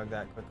dialogue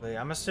that quickly.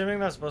 I'm assuming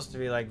that's supposed to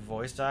be like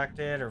voice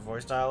acted or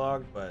voice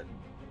dialogue, but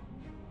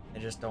they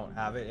just don't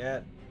have it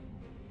yet.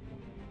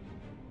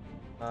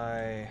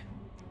 Is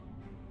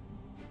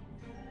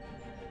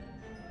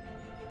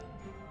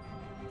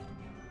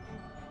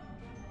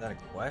that a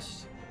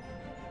quest?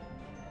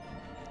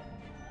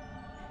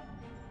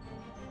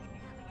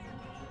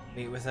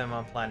 Meet with him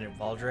on planet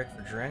Valdric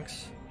for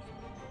drinks.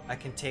 I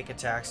can take a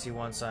taxi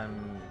once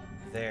I'm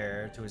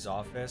there to his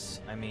office.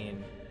 I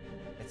mean,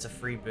 it's a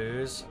free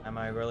booze. Am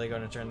I really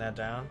going to turn that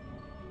down?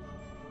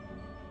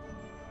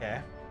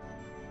 Okay.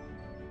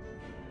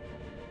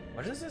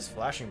 What is this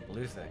flashing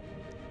blue thing?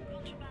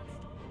 Contraband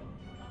store.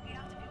 I'll be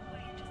out of your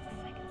way in just a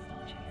second,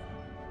 Star Chaser.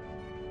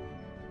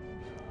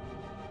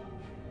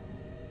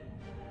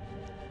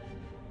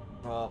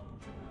 Well,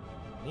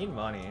 need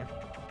money.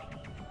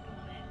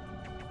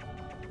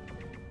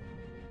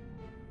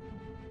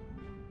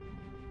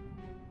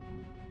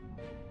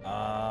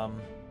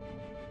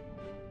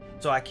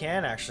 So I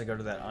can actually go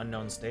to that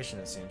unknown station,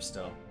 it seems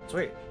still.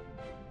 Sweet.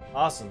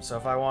 Awesome. So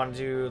if I want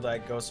to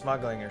like go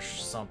smuggling or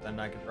something,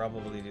 I could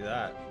probably do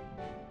that.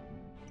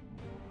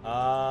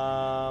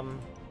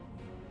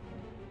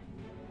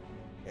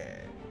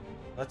 Okay.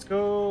 Let's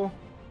go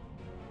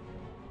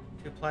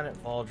to planet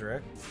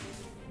Valdric.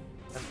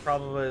 That's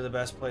probably the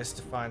best place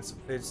to find some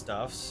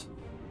foodstuffs.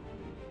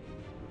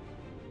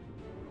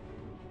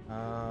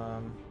 I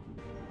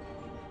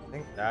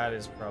think that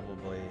is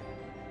probably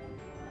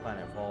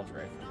planet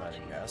Valdric, if I had to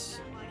guess.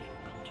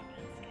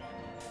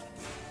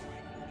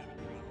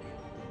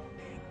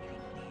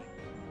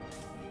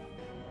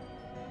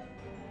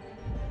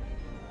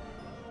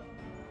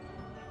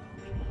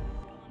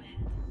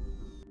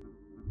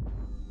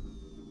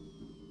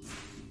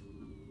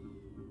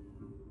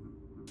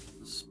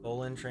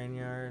 Spolin train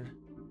yard.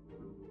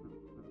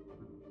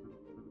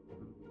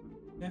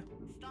 Yeah.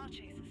 Star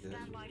Chaser,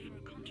 stand by for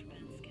a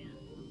contraband scan.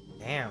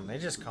 Damn, they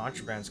just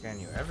contraband scan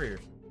you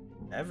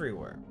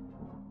everywhere.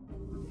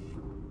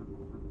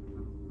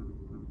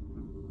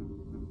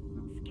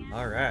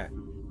 Alright.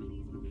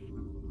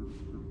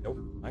 Nope.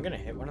 Am I gonna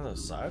hit one of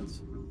those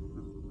sides?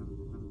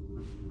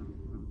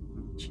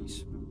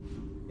 Jeez.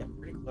 Yeah,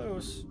 pretty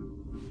close.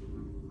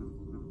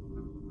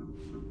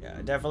 Yeah,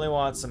 I definitely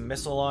want some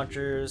missile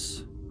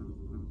launchers.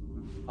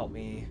 Help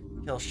me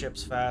kill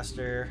ships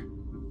faster.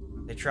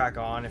 They track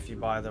on if you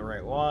buy the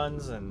right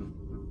ones, and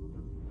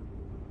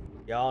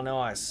y'all know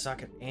I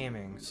suck at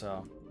aiming,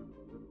 so.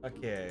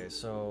 Okay,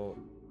 so.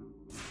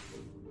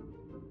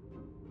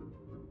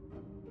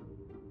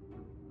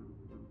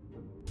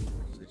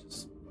 Actually,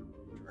 just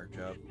charge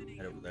up,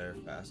 head over there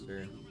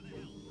faster.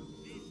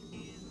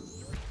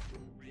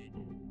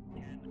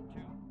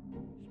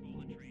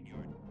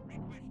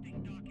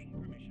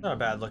 Not a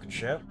bad looking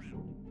ship.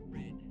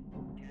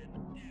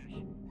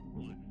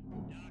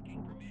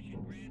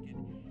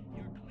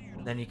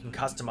 Then you can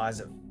customize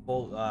it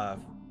full,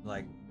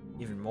 like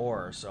even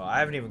more. So I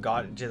haven't even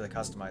gotten into the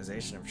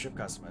customization of ship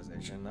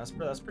customization.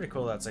 That's pretty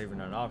cool. That's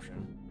even an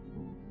option.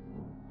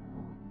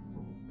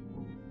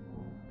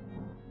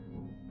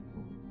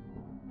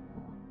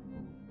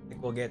 I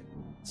think we'll get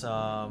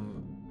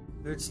some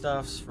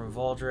foodstuffs from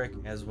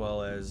Voldrick, as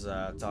well as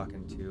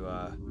talking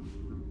to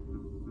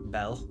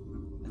Belle,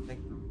 I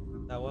think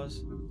that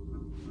was.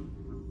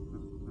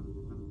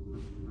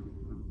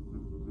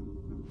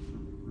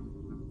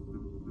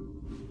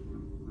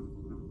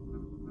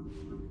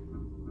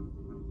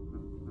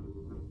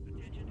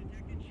 Attention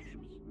detected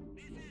ships.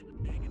 This is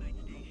Paganite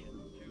Station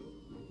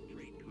 2.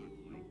 Trade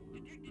convoy.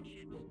 Detected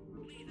ships,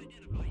 please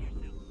identify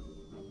yourself.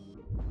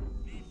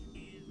 This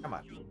is Come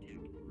on. Jump Tech.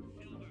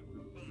 Silver 5.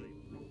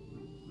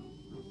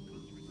 Codes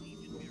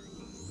received and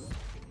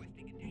verified.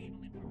 Requesting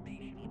additional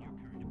information on your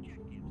current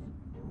objectives.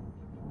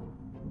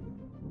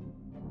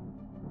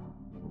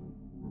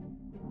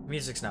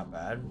 Music's not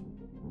bad.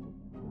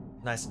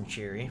 Nice and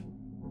cheery.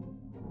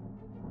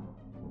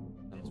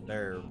 Sounds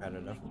very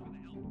repetitive. For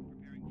the help.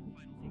 Preparing for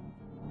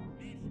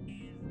final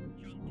sequence. This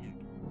is Jump Tech.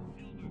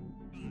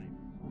 Silver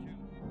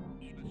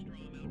 5-2. Eva Strom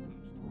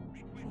Outpost.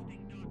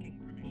 Requesting docking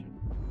permission.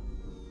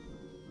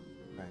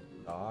 Right,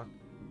 dock.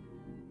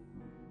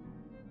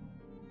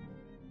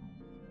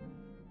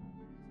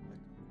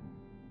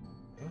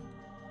 Okay.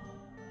 Codes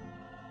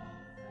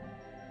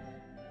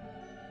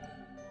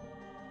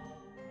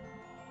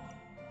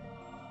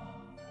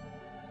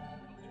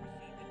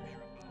received and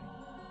verified.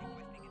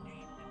 Requesting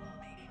additional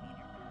information on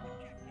your current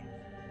objectives.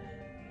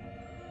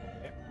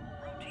 Okay.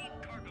 Routine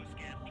cargo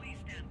scan, please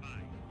stand by.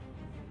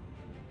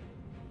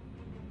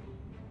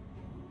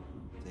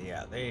 So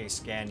yeah, they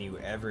scan you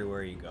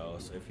everywhere you go.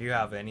 So if you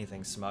have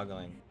anything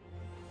smuggling,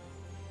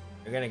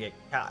 you're gonna get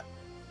caught.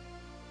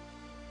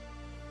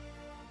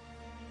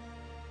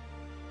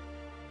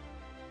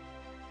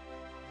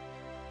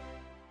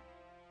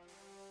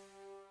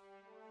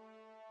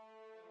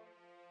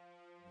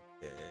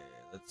 Okay,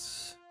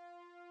 let's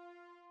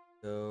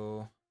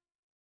go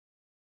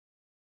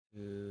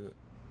to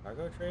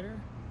cargo trader.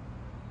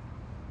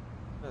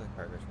 Where's the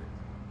cargo trader?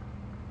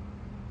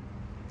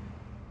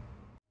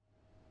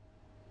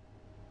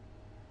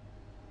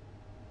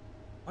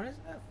 What is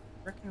that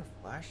freaking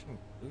flashing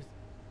blue thing?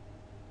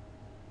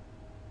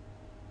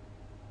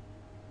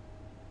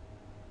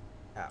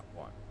 Cat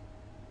one.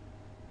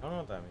 I don't know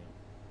what that means.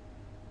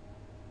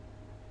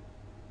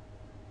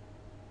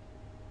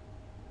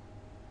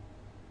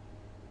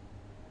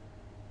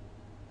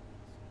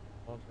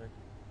 Project.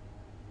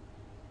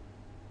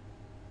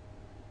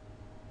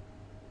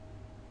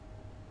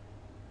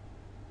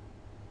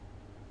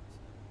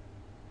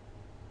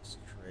 Let's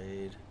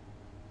trade.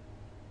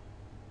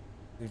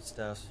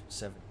 Foodstuffs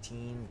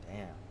 17.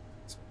 Damn.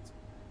 Expensive.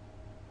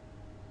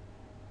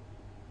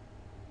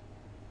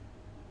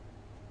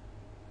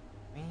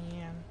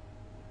 Man.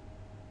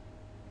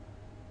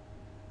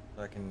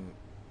 So I can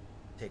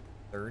take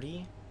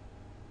 30.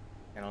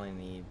 I can only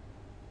need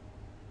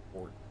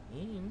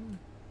 14.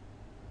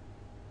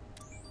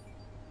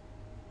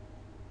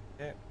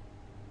 Okay.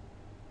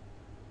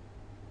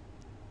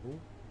 Ooh.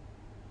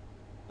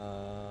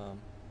 I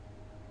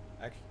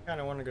actually kind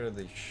of want to go to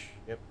the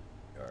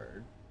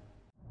shipyard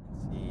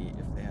and see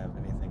if they have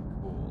anything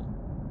cool.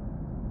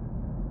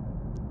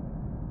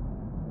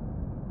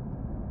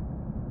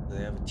 So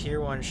they have a tier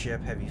 1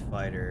 ship, heavy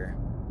fighter,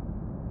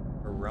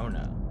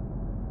 Verona.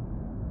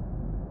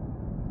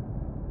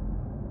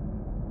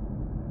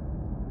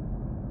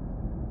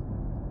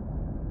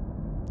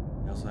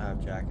 They also have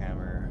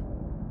jackhammer,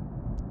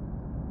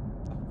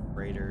 a couple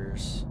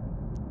freighters,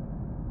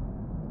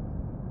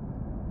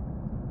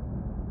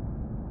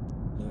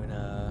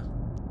 Luna.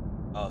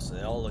 Oh, so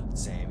they all look the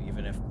same,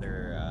 even if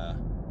they're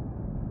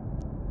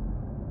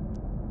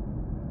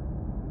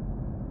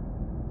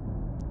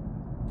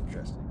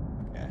interesting.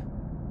 Okay.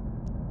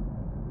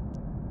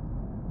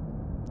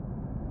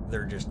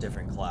 They're just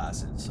different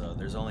classes, so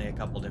there's only a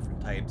couple different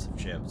types of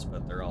ships,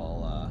 but they're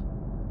all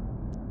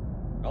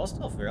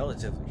still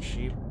relatively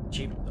cheap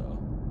though.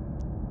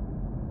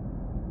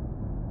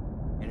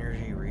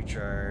 Energy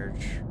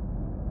recharge.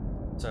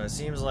 So it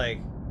seems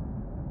like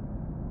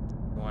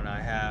the one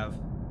I have,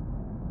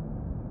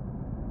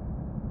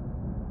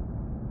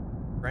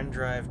 friend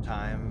drive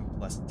time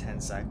plus 10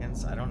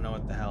 seconds. I don't know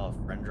what the hell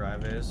a friend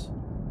drive is.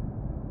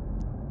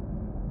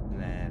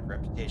 And then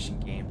reputation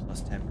gain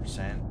plus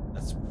 10%.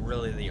 That's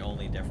really the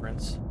only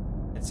difference,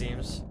 it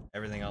seems.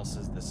 Everything else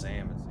is the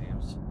same, it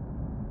seems.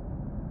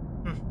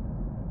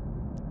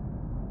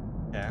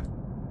 Okay.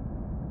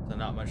 So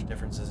not much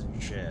differences in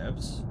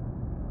ships.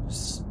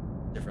 Just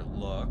different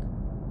look.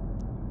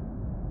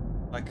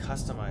 I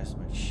customize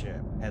my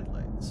ship.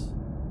 Headlights. You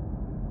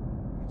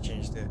can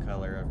change the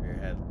color of your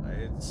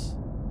headlights.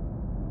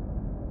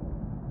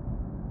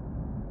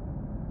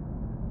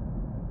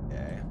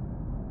 Okay.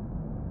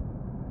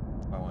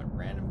 I want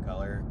random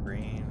color,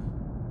 green.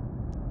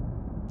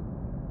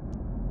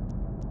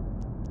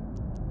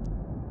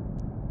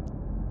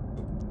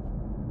 Oop.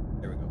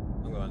 There we go.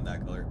 I'm going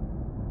that color.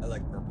 I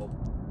like purple.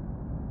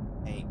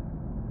 Paint.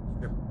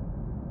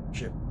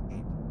 Ship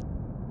paint.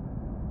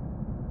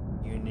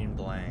 Union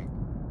blank.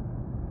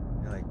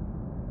 I like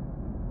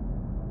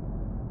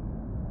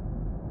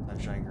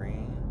sunshine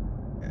green.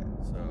 Okay,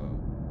 so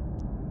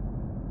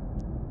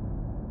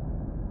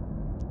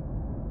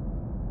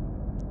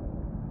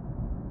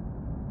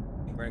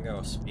We're gonna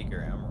go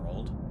speaker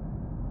emerald.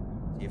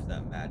 See if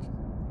that matches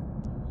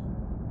anything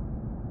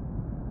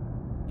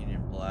cool.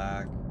 Union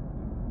black.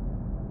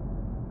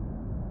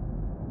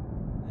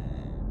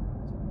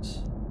 And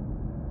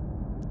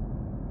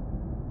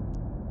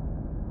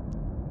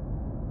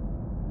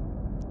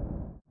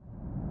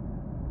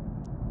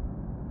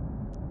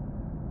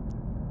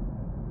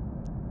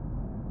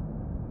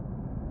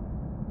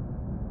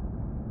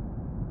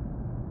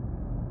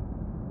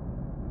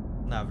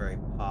not very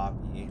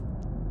poppy.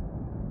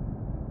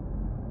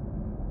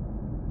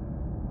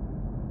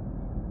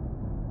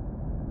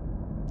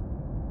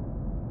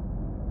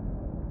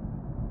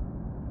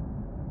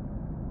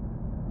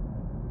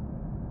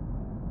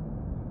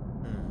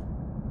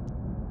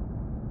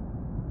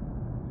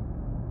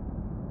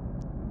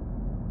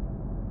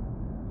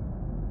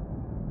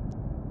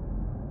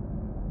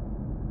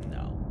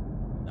 No,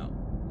 no,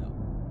 no.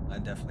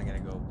 I'm definitely gonna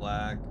go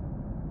black.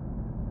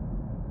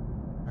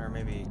 Or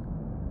maybe,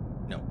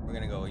 no, we're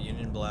gonna go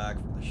Union Black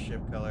for the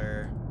ship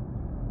color.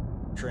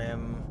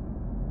 Trim.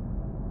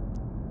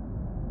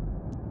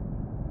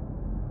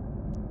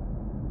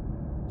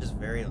 Just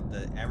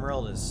the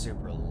emerald is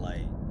super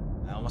light.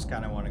 I almost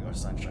kind of want to go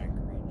sunshine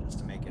green just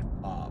to make it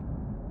pop.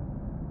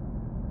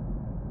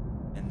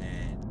 And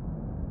then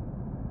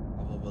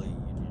probably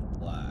Union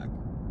Black.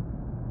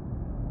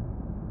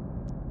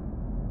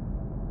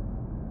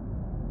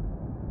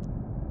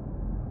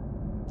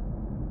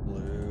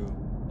 Blue,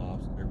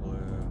 lobster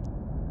blue.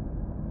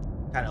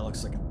 Kind of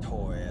looks like a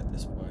toy at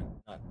this point.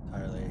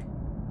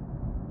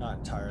 Not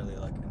entirely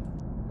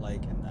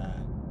liking that.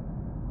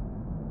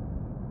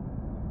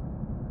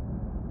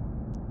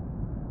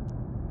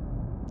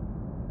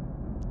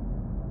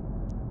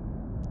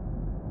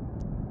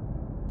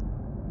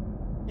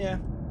 Yeah,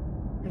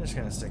 I'm just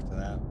gonna stick to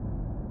that.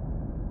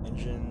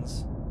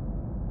 Engines.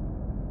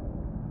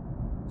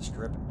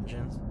 Strip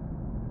engines.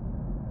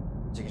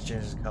 So you can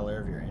change the color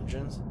of your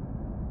engines.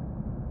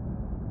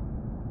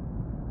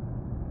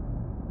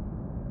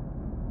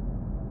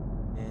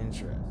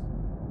 Interesting.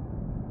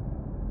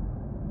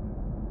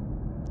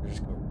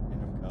 Just go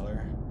random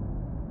color.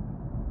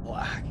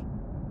 Black.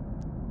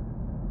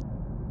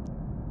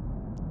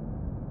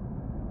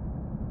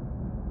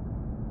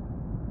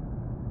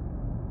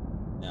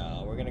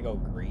 No, we're gonna go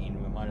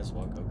green. We might as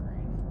well go green.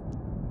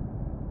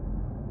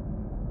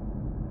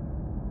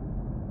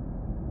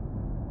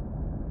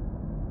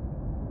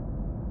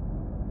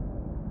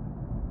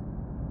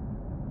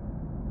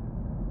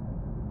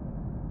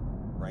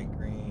 Bright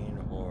green,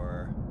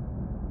 or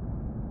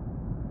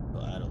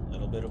we'll add a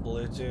little bit of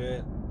blue to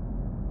it.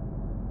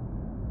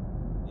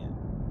 Yeah,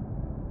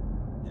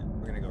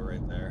 we're gonna go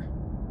right there.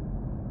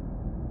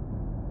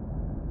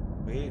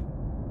 Wait.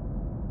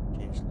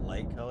 Change the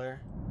light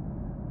color.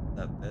 Is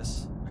that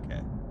this?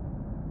 Okay.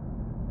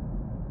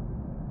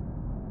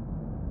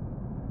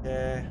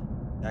 Okay.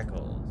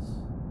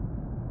 Decals.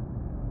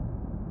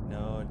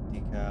 No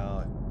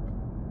decal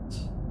equipment.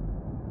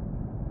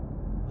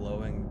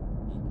 Glowing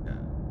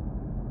decal.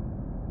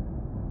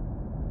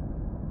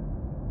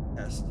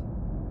 Test.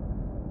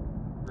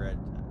 Red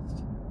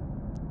test.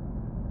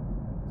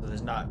 So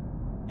there's not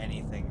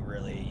anything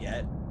really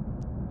yet.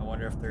 I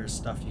wonder if there's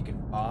stuff you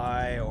can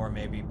buy, or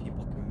maybe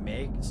people can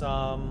make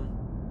some.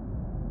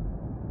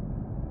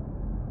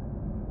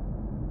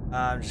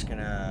 I'm just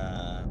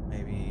gonna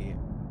maybe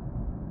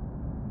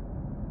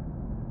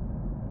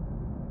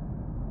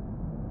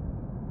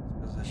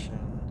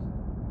position,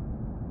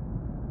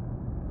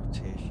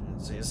 rotation.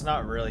 See, it's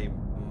not really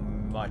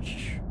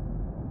much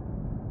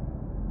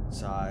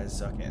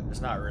size. Okay,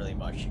 there's not really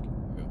much you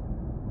can do.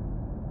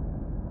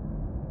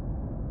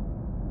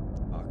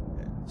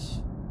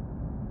 Cockpits.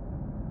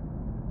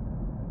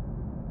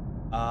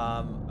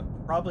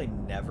 I'm probably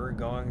never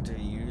going to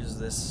use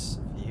this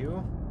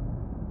view.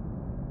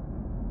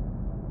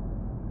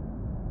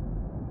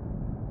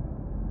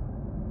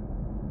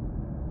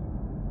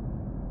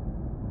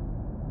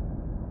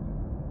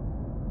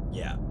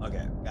 Yeah,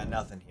 okay, got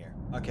nothing here.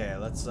 Okay,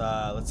 let's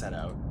head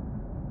out.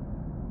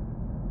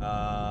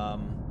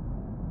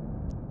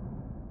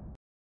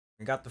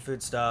 We got the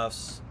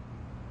foodstuffs.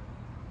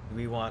 Do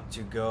we want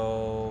to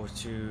go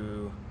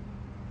to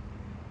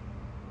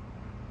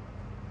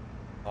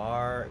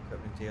bar,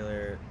 equipment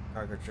dealer,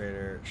 cargo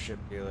trader, ship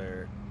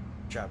dealer,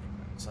 chapter?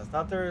 So I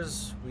thought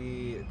there's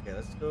okay,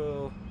 let's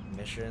go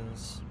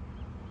missions.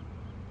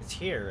 It's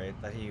here,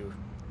 right? That he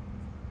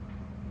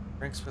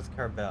drinks with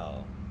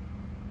Carbell.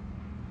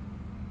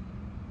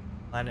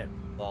 Planet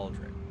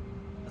Baldric.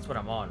 That's what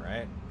I'm on,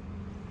 right?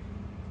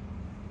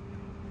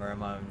 Or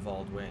am I in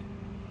Valdwin?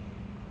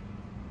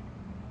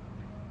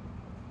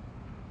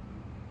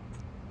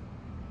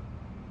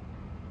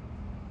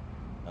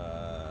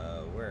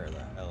 Where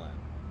the hell am I?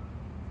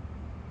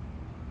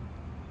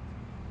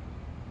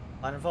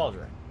 Planet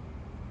Valdric.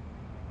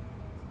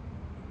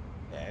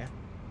 Okay.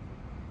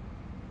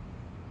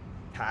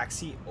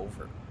 Taxi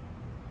over.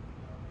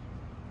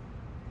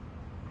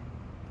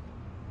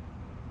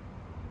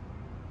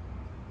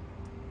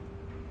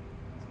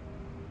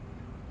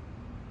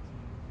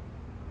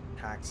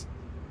 Taxi.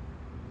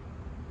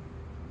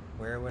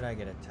 Where would I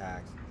get a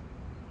taxi?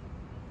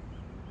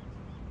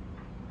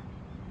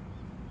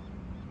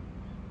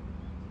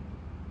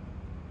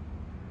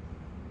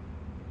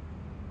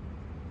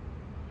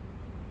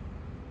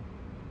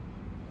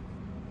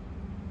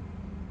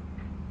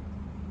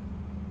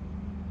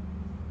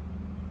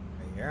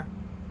 Right here.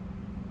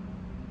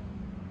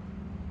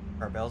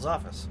 Carbell's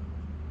office.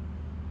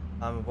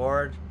 I'm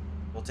aboard.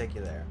 We'll take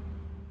you there.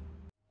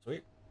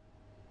 Sweet.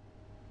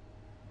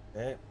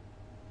 Okay.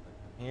 Click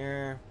on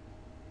here.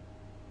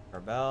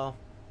 Carbell.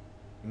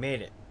 You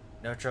made it.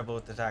 No trouble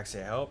with the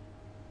taxi, I hope.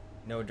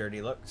 No dirty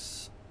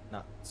looks.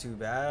 Not too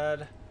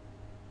bad.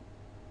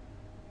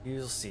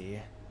 You'll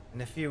see.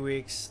 In a few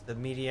weeks, the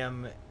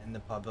medium and the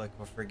public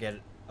will forget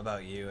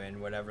about you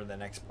and whatever the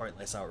next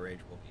pointless outrage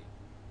will be.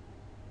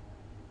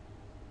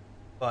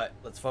 But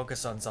let's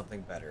focus on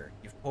something better.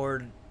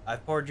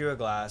 I've poured you a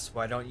glass.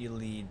 Why don't you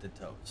lead the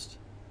toast?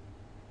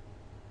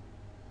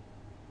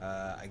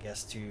 I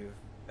guess to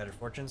better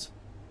fortunes.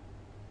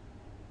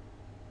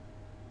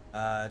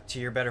 To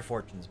your better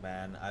fortunes,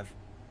 man.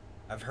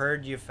 I've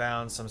heard you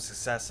found some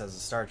success as a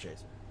star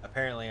chaser.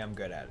 Apparently, I'm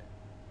good at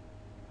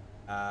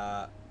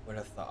it. Would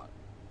have thought.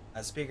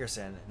 As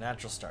Speakerson, a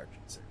natural star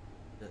chaser.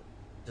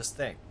 Just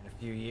think, in a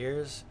few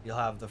years, you'll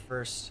be the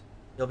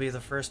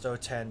first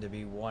O10 to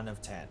be one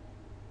of 10.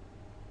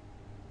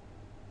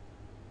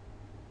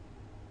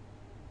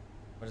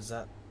 What does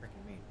that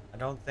freaking mean? I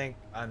don't think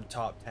I'm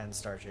top 10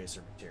 Star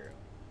Chaser material.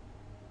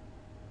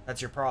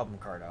 That's your problem,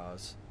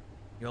 Cardoz.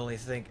 You only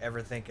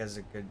ever think as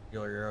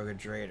you're a good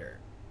trader.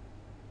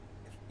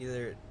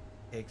 It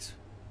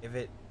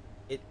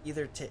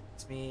either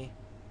takes me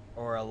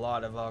or a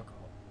lot of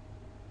alcohol.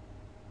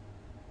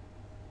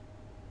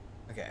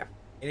 Okay.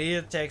 It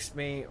either takes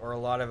me or a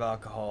lot of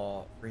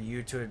alcohol for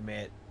you to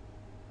admit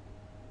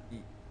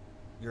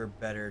your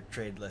better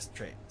tradeless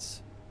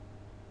traits.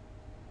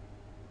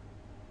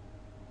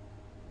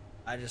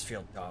 I just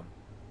feel dumb.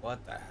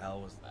 What the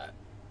hell was that?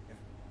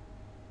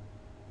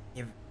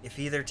 If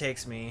either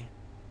takes me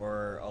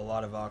or a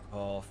lot of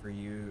alcohol for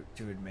you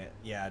to admit,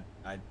 yeah,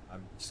 I'm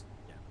just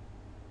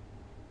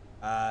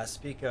yeah.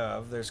 Speak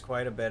of, there's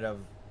quite a bit of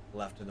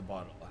left in the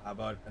bottle. How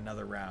about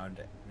another round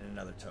and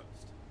another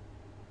toast?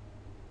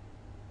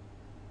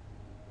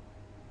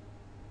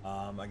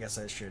 I guess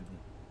I shouldn't.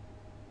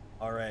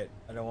 All right,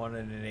 I don't want to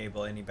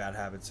enable any bad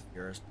habits of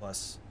yours.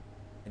 Plus,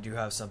 I do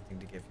have something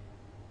to give you.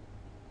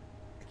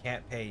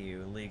 Can't pay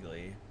you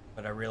legally,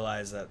 but I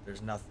realize that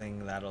there's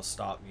nothing that'll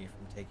stop me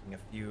from taking a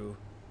few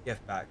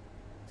gift back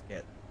to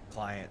get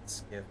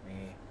clients give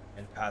me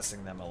and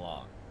passing them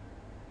along.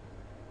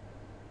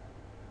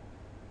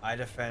 I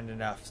defend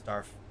enough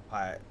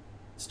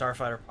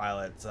starfighter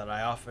pilots that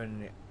I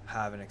often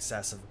have an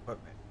excess of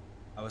equipment.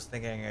 I was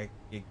thinking I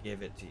could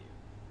give it to you.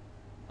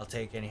 I'll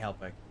take any help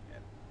I can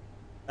get.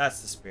 That's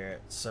the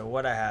spirit. So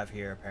what I have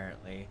here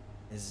apparently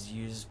is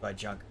used by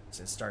junkers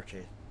and Star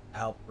Chasers to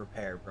help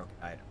repair broken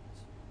items.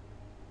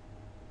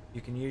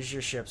 You can use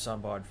your ship's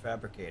onboard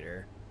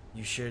fabricator.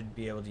 You should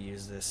be able to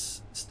use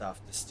this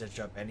stuff to stitch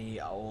up any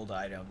old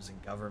items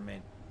and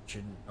government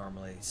shouldn't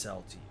normally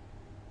sell to you.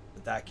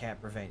 But that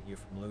can't prevent you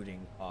from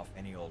looting off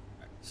any old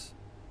wrecks.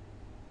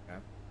 Okay?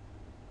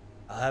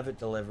 I'll have it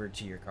delivered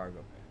to your cargo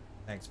bay.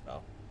 Thanks,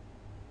 Belle.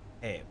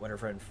 Hey, what are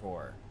friend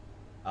for?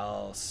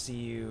 I'll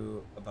see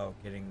about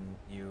getting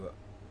you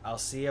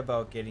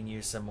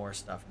some more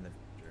stuff in the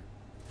future.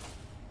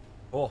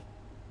 Cool.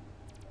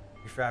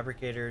 Your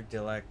fabricator,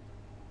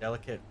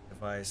 delicate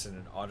device, and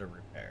an auto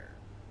repair.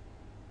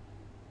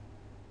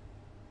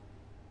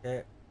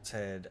 Okay, let's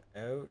head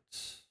out.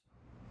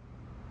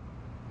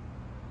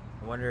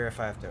 I wonder if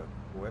I have to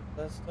equip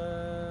that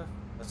stuff.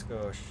 Let's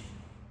go.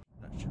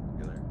 Not ship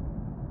dealer.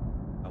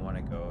 I want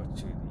to go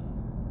to the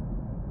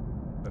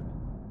equipment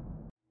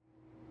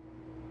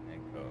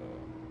and go.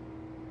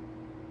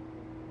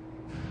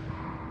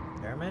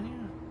 Repair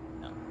menu?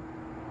 No.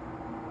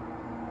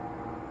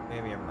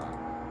 Maybe I'm wrong.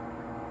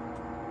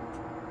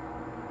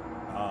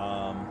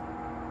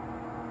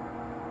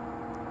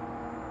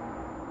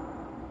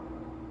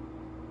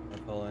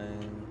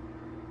 Pulling.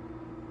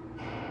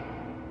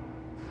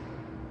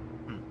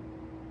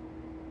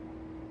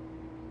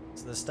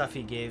 So the stuff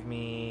he gave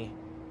me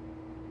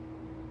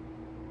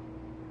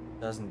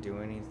doesn't do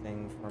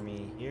anything for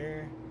me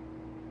here.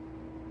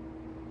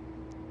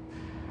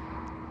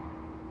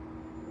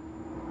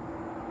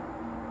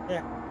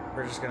 Yeah,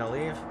 we're just gonna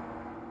leave.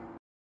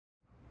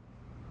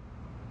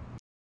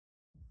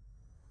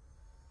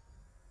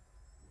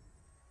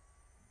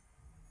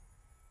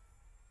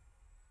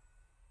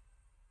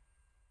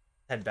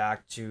 Head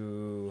back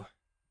to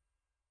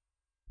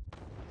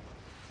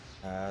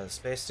the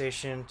space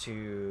station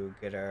to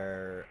get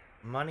our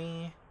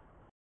money.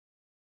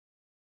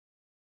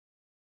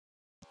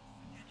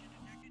 Attention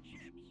detected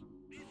ships.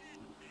 This is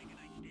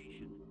Magonite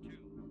Station 2.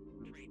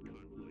 Trade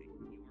convoy.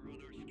 You are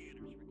on our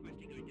scanners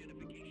requesting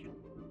identification.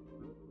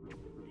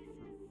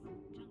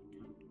 This is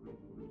Junktek.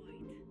 White.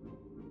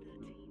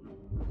 13.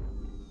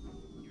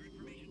 Your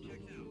information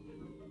checks out.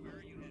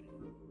 Where are you headed?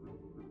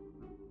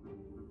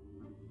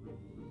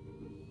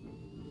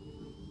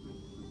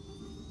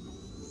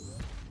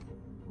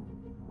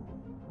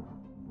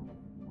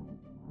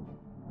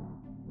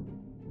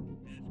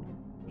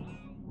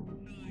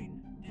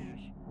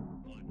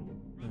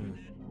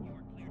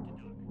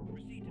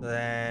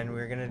 Then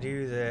we're gonna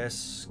do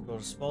this, go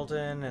to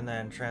Spolton, and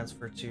then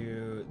transfer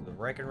to the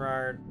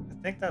Reichenrad. I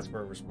think that's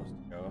where we're supposed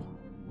to go.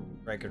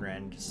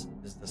 Reichenrad is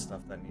the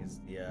stuff that needs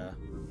the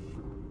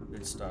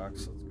food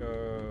stocks. Let's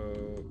go.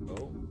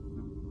 Oh.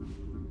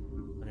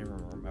 I don't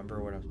even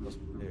remember what I'm supposed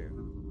to do.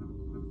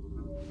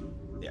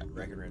 Yeah,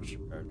 Reichenrad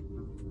shipyard.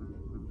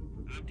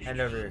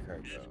 Hand over your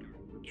cargo.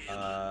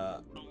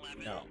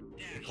 No.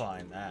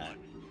 Decline that.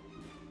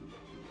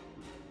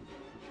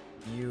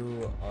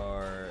 You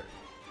are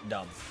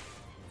dumb.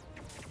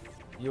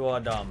 You are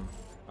dumb.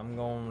 I'm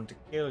going to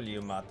kill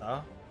you,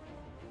 Mata.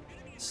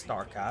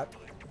 Starcat.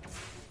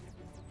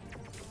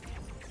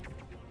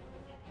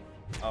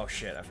 Oh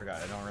shit, I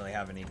forgot. I don't really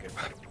have any good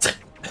weapons.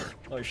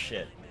 Oh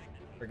shit.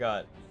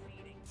 Forgot.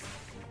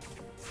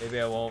 Maybe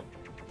I won't.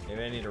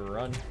 Maybe I need to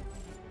run.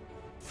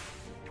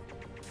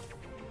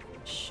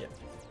 Shit.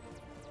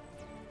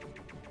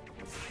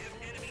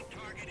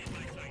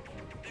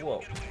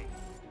 Whoa.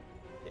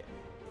 Yeah.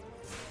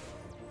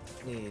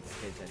 Need to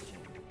pay attention.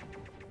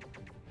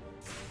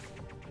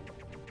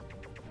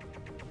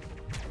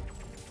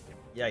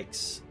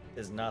 Yikes.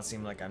 Does not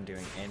seem like I'm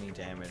doing any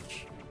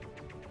damage.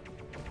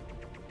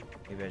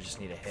 Maybe I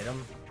just need to hit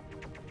him.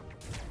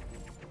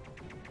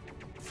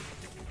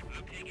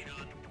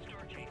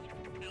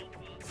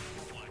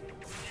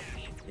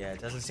 Yeah, it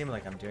doesn't seem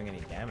like I'm doing any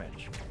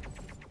damage.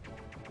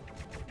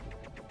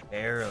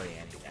 Barely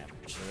any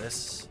damage. So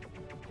this...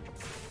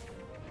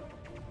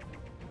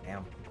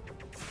 Damn.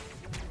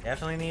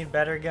 Definitely need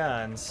better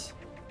guns.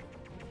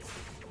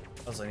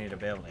 Also need to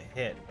be able to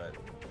hit, but...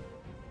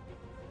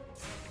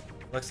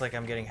 Looks like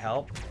I'm getting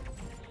help,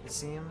 it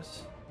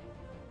seems.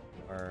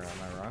 Or am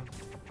I wrong?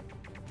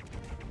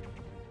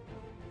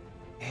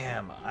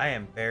 Damn, I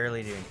am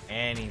barely doing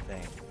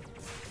anything.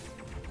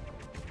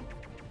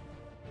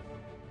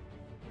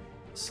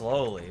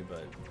 Slowly,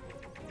 but...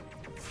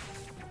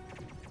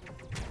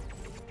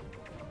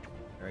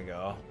 There we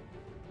go.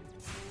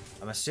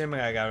 I'm assuming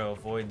I gotta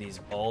avoid these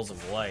balls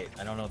of light.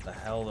 I don't know what the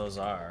hell those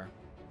are.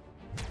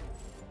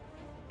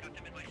 Got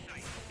them in my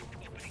sight.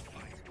 Opening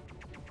fire.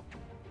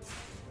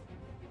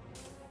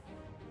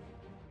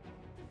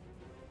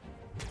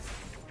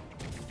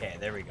 Okay,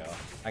 there we go.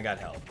 I got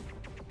help.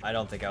 I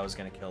don't think I was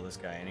gonna kill this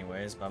guy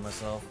anyways by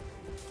myself.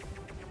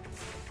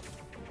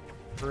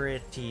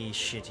 Pretty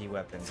shitty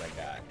weapons I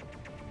got.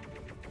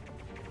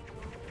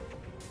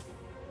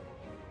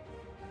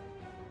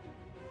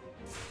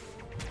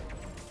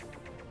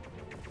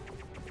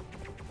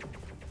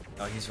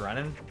 Oh, he's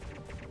running?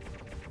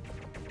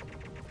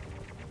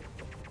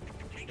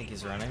 I think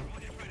he's running.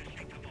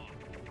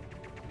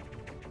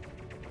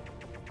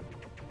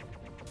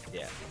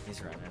 Yeah,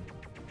 he's running.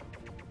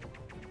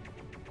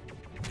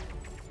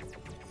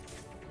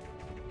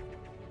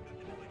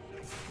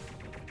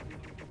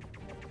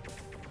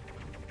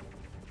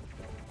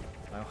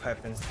 My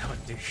weapons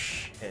don't do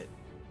shit.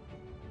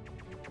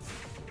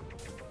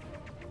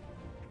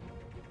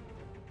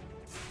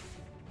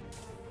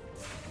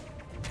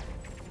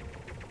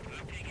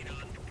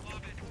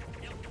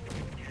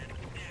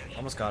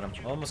 Almost got him.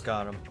 Almost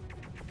got him.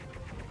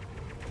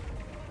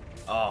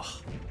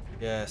 Oh,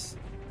 yes.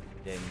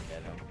 Didn't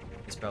get him.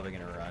 He's probably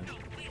gonna run.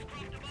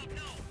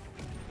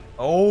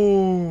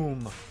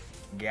 Boom!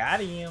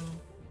 Got him.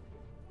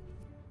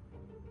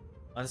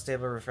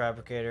 Unstable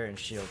refabricator and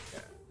shield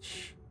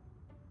catch.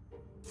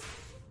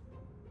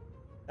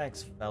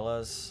 Thanks,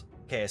 fellas.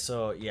 Okay,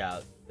 so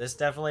yeah, this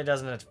definitely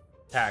doesn't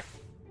attack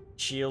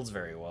shields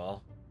very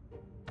well.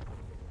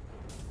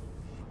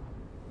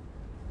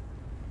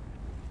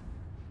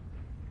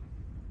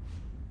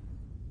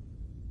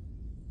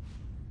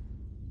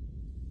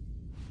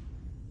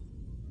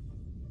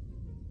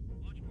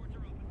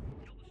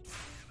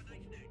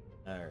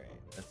 Alright,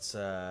 let's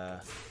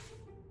hell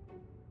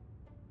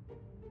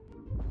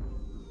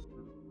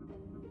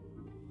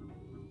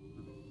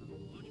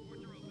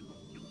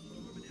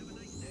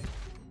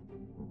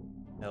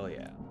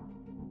yeah.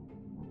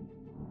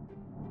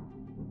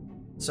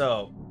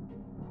 So,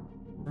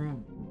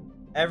 from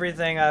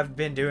everything I've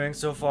been doing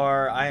so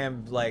far, I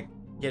am like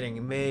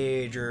getting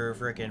major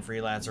freaking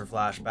freelancer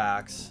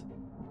flashbacks.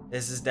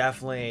 This is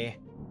definitely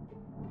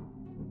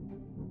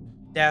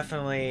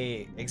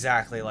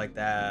exactly like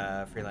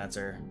the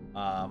freelancer.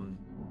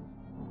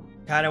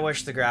 Kind of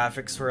wish the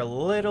graphics were a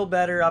little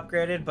better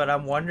upgraded, but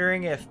I'm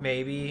wondering if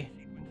maybe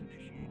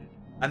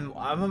I'm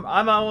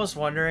almost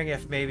wondering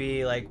if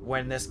maybe like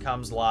when this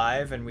comes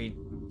live and we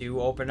do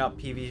open up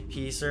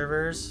PvP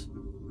servers,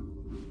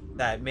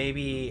 that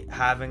maybe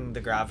having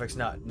the graphics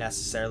not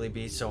necessarily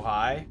be so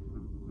high,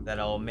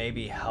 that'll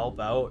maybe help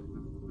out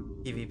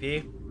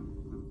PvP,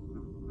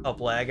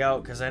 help lag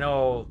out, because I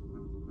know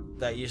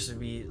that used to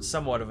be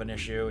somewhat of an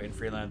issue in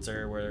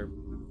Freelancer where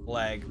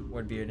lag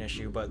would be an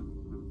issue, but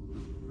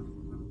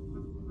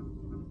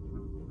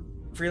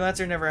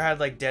Freelancer never had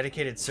like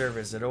dedicated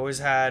servers. It always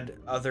had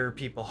other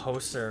people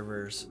host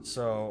servers,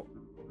 so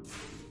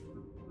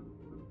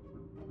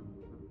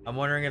I'm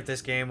wondering if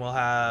this game will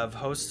have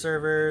host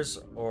servers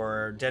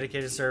or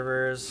dedicated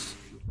servers,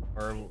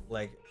 or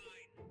like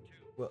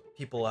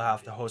people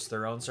have to host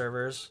their own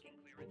servers.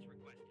 Clearance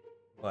requested.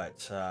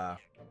 But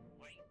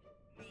White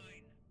 9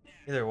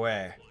 either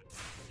way,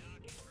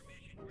 docking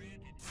permission granted.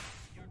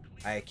 You're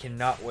clear. I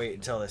cannot wait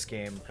until this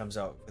game comes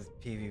out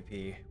with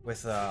PvP,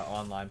 with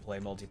online play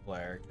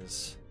multiplayer,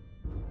 because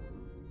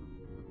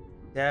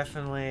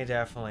definitely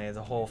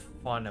the whole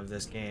fun of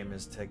this game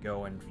is to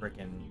go and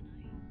frickin'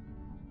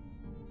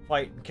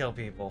 fight and kill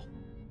people.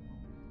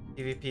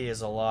 PvP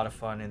is a lot of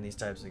fun in these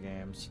types of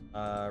games.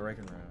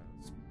 Reng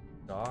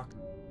dock.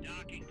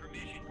 Docking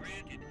permission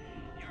granted.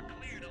 You're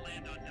clear to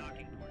land on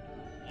docking port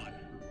 1.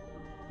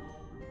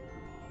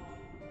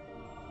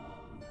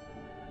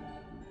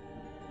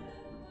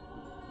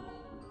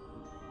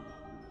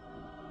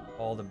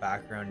 All the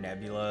background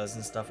nebulas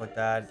and stuff like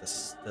that.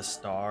 The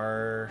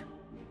star,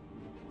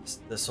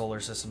 the solar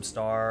system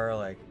star,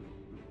 like,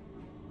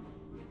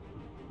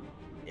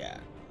 yeah,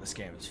 this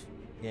game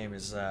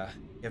is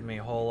giving me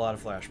a whole lot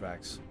of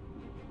flashbacks.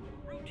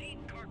 Routine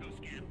cargo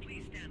scan,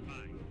 please stand by.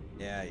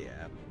 Yeah.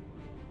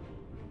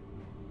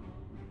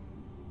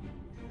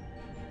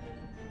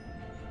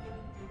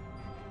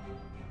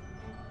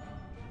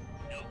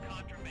 No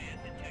contraband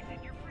detected.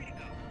 You're free to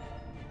go.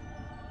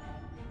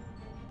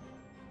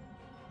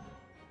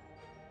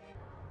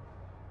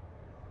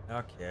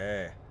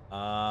 Okay.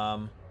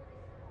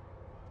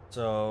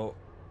 So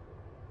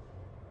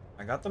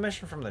I got the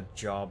mission from the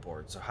job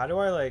board. So how do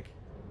I like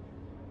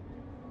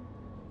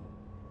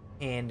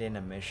hand in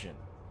a mission?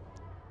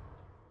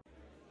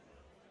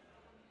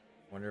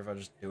 Wonder if I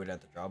just do it at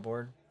the job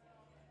board.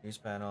 News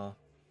panel,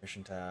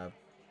 mission tab.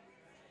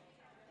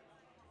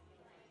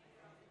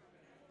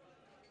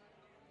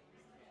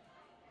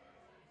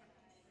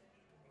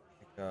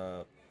 Pick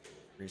up,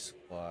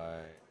 resupply.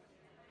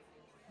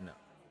 No.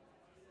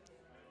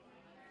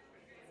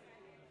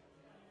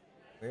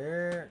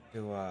 Where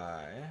do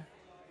I?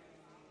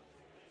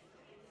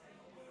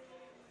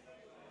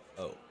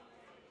 Oh.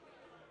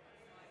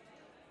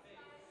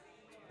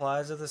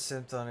 Supplies of the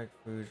synthetic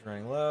foods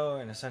running low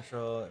and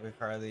essential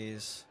require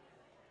these.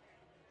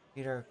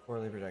 Meet our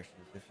quarterly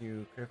projections. If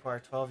you could acquire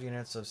 12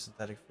 units of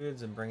synthetic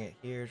foods and bring it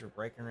here to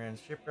Reng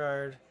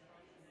shipyard,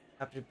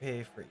 happy to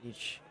pay for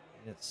each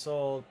unit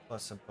sold,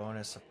 plus a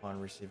bonus upon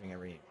receiving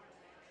every unit.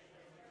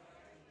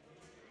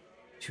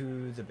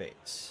 To the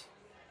base.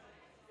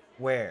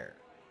 Where?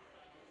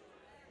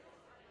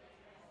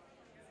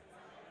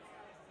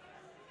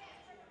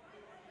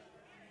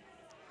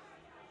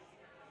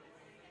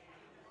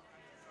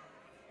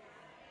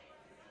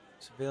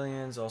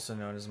 Civilians, also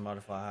known as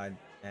modified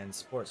and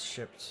sports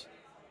ships,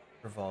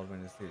 revolve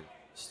when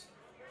enthusiasts.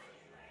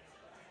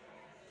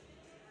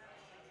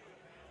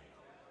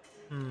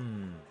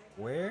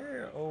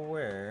 Where, oh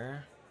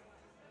where?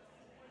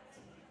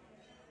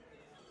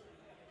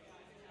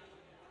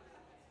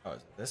 Oh,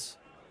 is it this?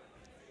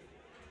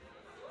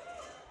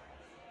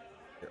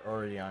 You're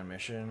already on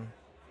mission.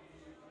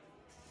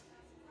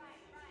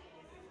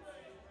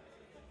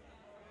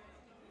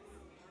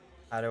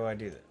 How do I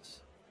do this?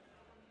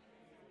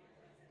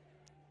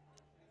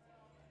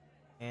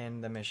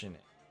 And the mission.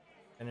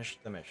 Finish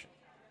the mission.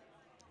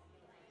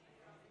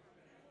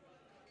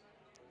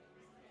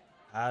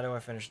 How do I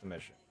finish the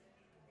mission?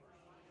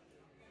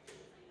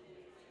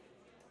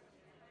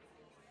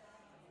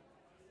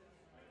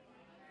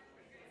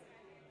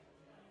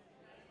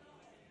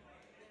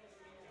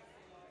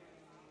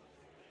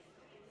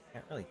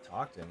 Can't really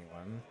talk to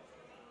anyone.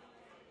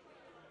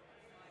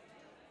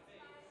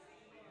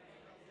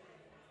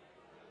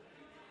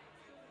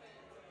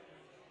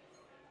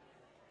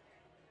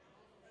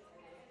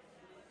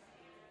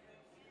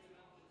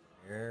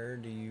 Where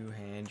do you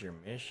hand your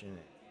mission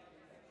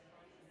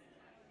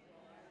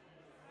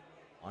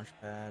in?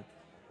 Launchpad,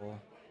 trouble.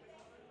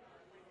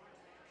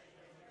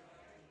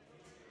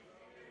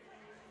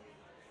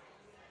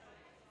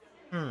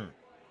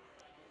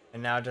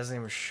 And now it doesn't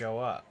even show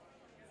up.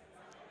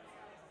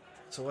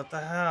 So what the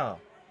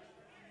hell?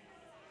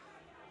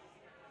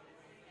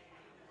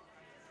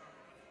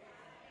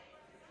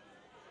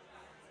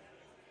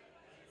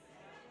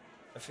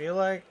 I feel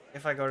like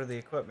if I go to the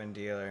equipment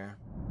dealer,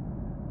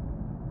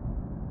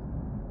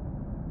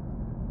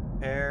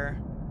 repair,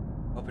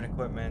 open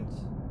equipment,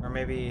 or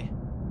maybe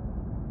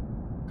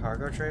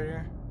cargo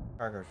trader?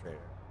 Cargo trader.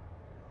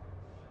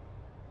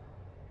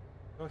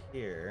 Go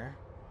here.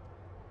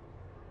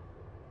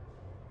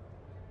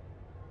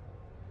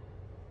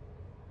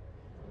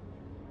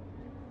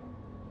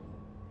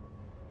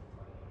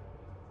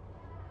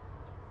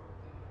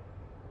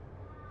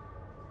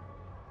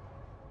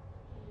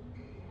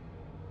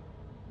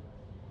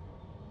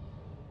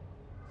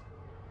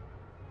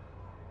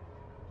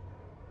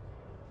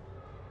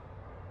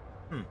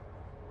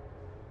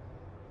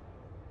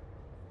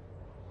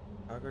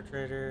 Cargo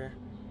trader.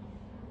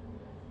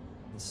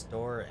 And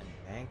store and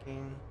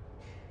banking.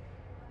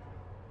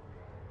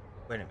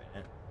 Wait a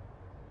minute.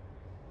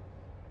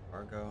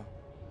 Cargo.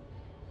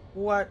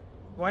 What?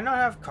 Do I not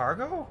have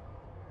cargo?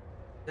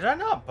 Did I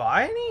not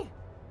buy any?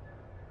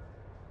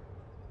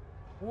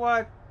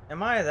 What?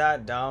 Am I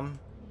that dumb?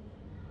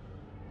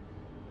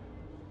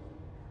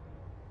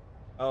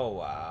 Oh,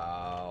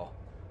 wow.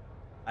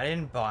 I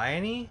didn't buy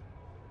any?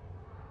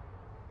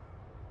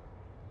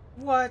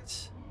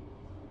 What?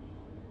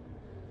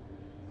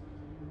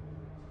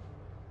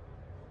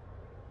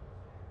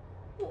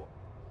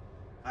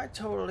 I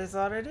totally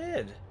thought I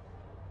did.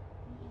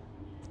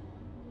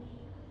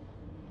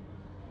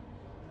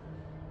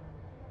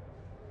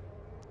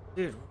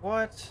 Dude,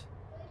 what?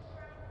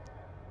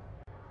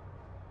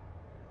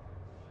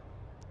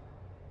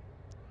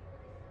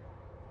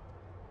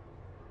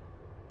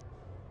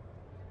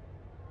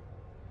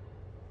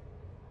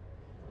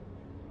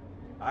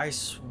 I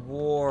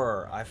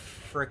swore I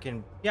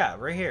freaking... Yeah,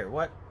 right here.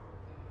 What?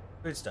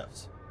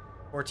 Foodstuffs.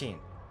 14.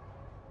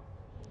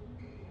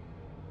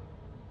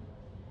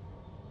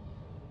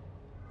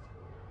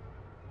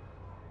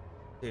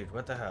 Dude,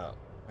 what the hell?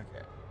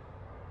 Okay.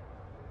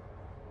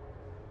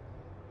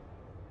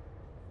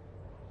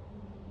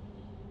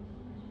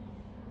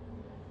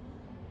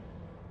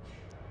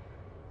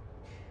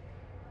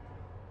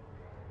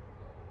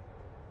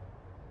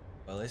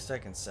 Well, at least I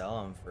can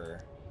sell them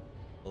for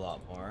a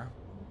lot more.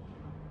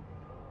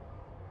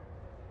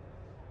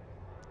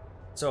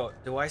 So,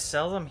 do I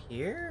sell them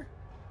here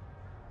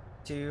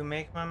to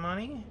make my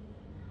money?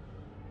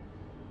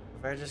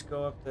 If I just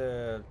go up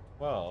to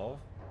 12,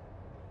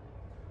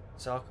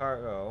 sell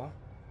cargo.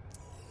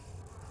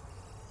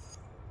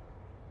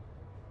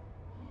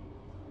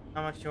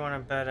 How much do you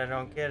want to bet I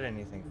don't get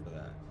anything for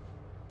that?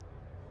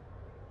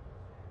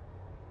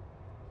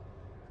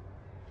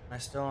 Am I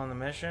still on the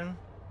mission?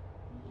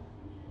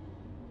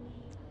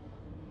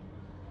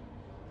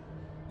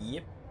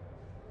 Yep.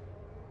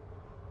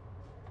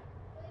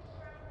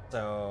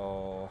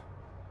 So...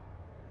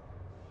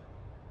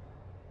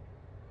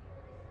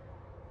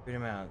 good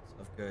amounts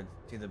of goods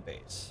to the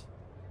base.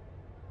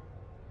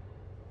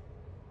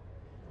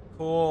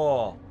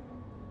 Cool.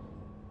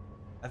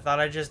 I thought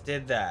I just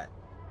did that.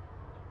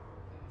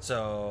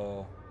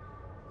 So...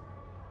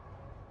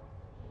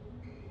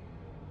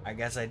 I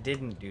guess I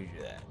didn't do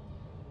that.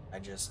 I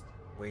just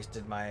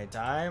wasted my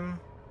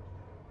time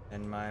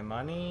and my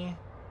money.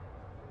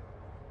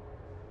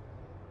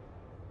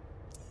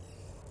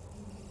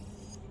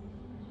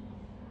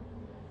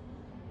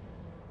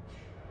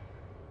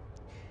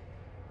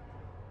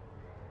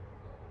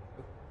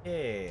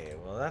 Okay,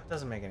 well that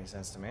doesn't make any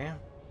sense to me.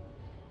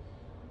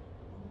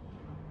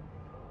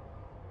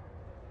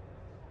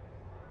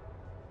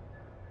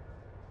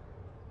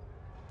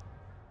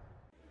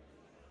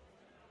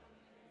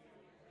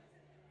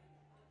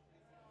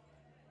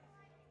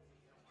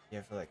 You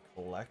have to like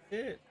collect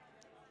it?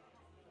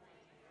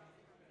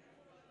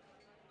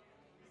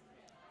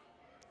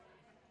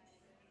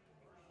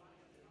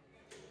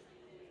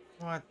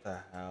 What the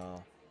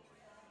hell?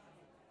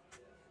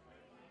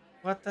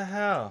 What the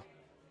hell?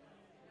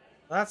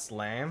 That's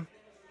lame.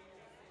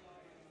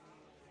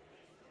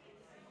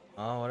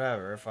 Oh,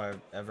 whatever. If I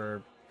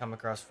ever come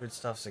across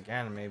foodstuffs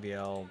again, maybe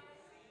I'll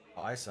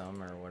buy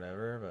some or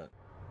whatever, but...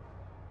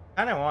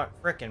 I kinda want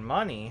frickin'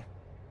 money.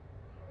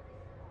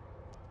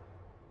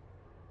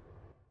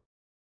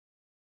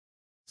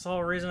 That's the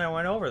whole reason I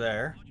went over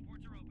there. Launch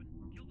ports are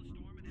open. Kill the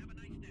storm and have a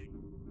nice day.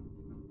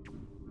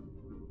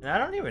 And I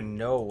don't even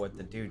know what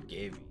the dude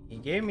gave me. He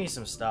gave me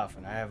some stuff,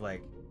 and I have,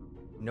 like,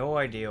 no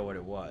idea what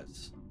it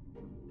was.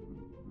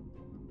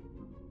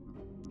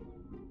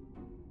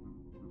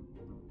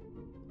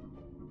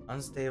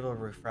 Unstable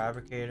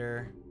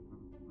refabricator.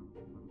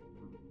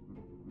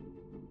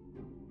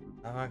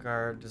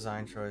 Avant-garde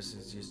design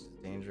choices used as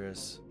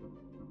dangerous,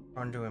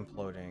 prone to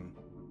imploding,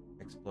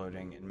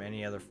 exploding, and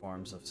many other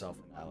forms of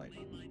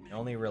self-annihilation. The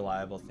only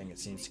reliable thing it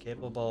seems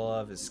capable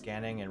of is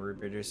scanning and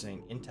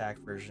reproducing intact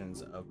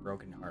versions of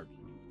broken hardware.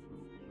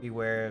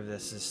 Beware of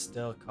this is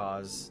still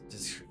cause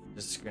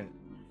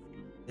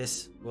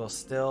this will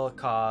still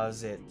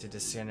cause it to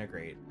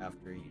disintegrate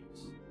after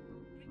use.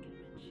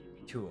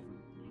 2 of them.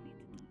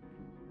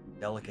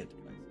 Delicate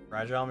device.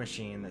 Fragile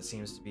machine that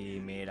seems to be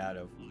made out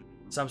of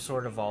some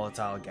sort of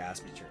volatile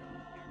gas material.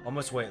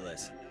 Almost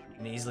weightless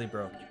and easily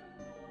broken.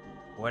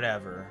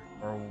 Whatever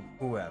or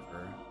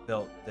whoever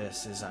built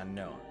this is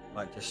unknown,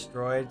 but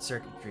destroyed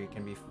circuitry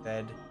can be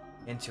fed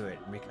into it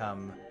and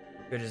become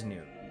good as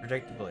new.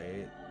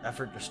 Predictably,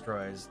 effort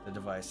destroys the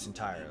device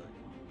entirely.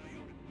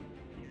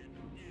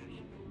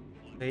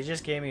 So he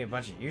just gave me a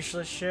bunch of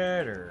useless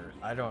shit, or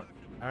I don't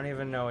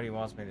even know what he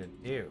wants me to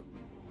do.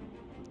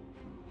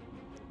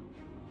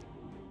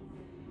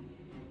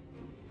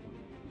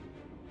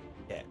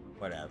 Okay,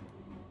 whatever.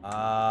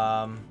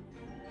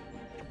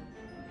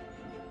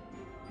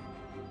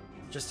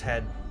 Just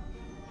head.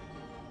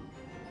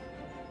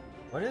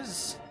 What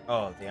is...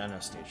 oh, the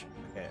unknown station.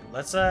 Okay,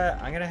 let's,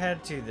 I'm gonna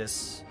head to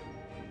this...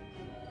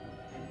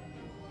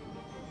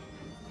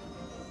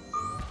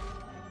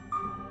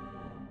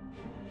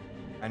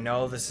 I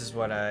know this is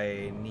what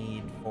I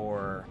need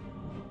for...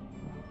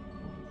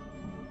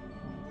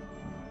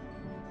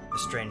 the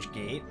strange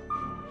gate.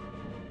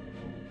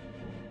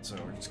 So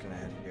we're just gonna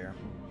head here.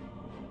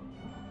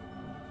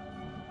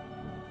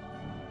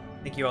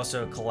 I think you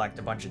also collect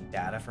a bunch of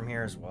data from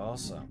here as well,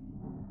 so...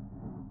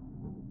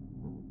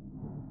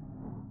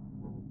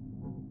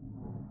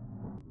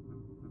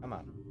 Come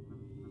on.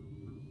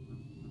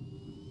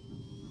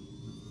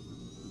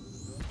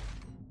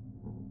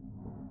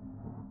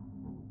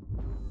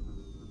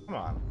 Come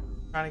on.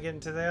 I'm trying to get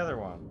into the other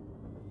one.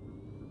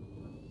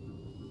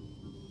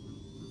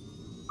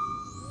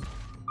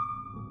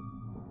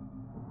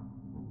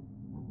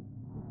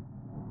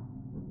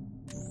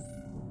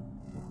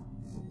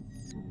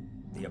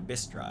 The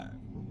Abyss Drive.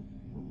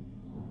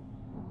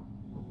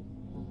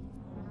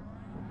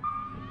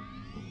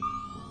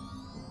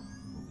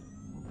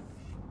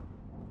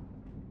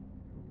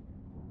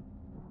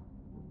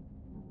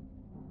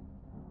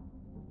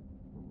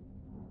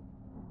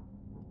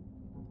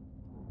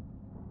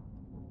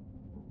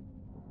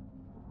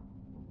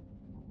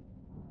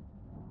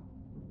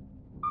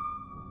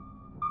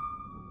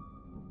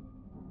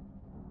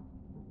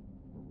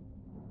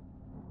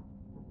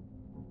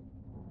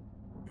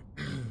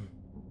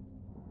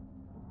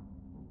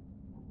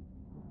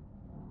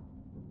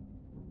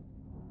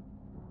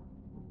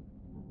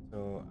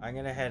 So I'm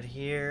gonna head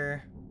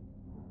here.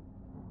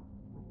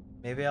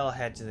 Maybe I'll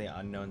head to the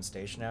unknown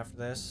station after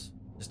this,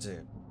 just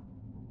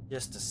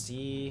to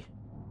see.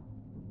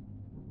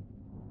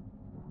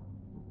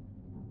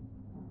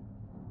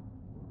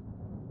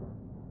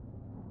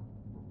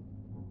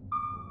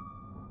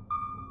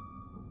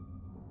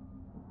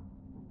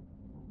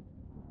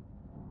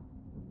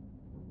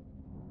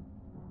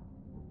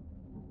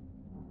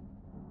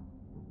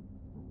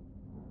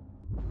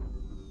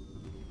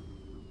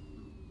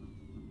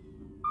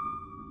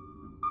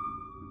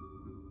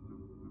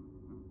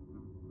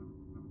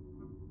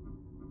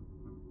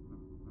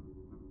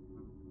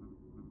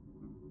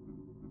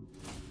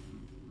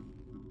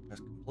 That's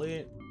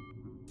complete.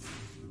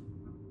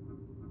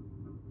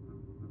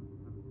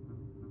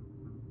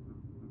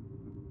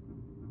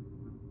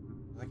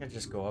 I think I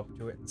just go up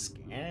to it and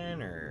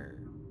scan, or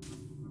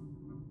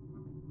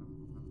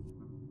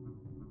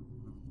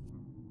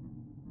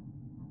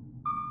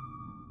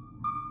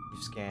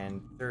you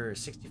scan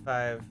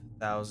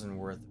 65,000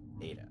 worth of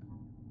data.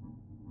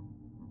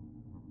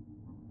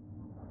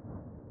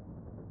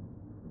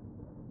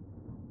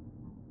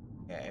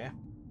 Okay.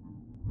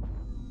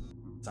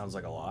 Sounds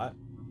like a lot.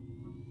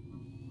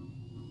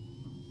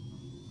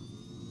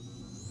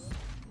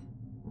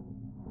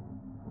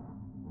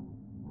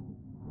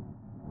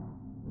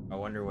 I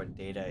wonder what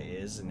data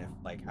is and if,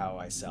 like, how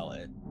I sell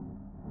it.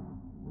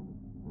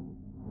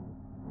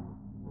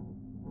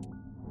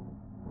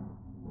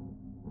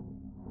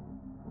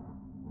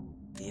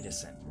 Data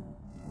center.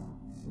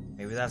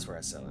 Maybe that's where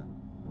I sell it.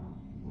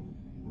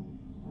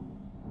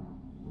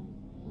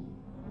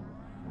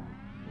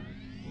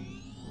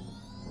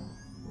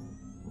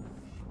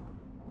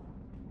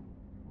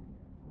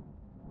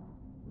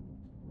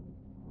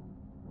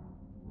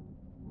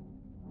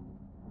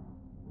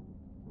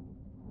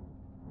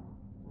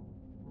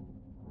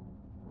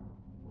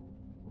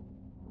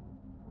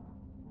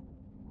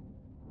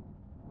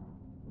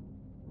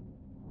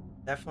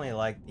 Definitely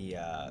like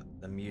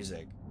the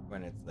music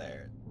when it's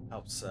there. It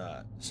helps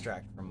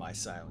distract from my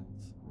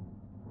silence.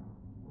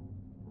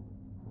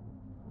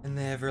 In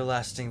the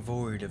everlasting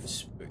void of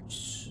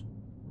space.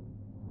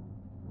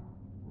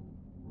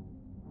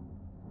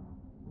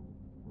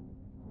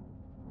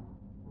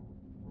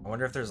 I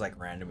wonder if there's like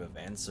random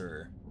events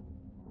or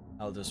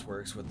how this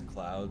works with the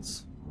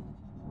clouds.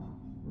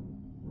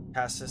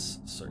 Cassis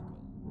Circle.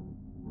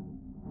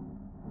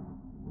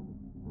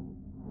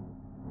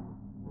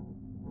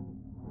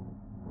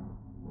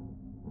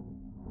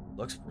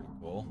 Looks pretty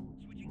cool.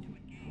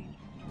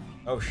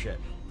 Oh shit.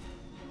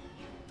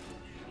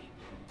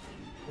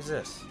 Who's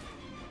this?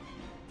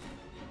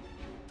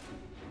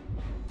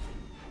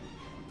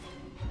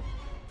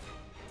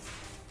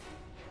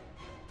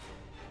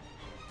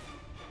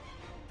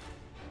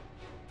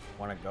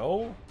 Wanna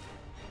go?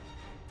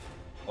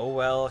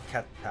 Owel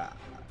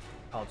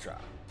Kaltra.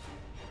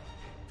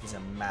 He's a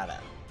Mata.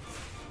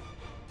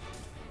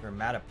 They're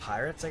Mata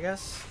pirates, I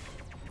guess?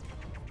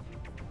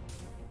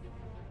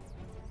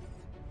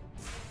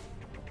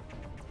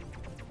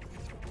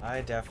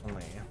 I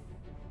definitely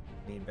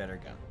need better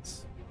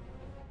guns.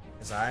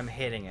 Because I'm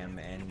hitting him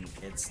and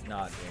it's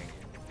not doing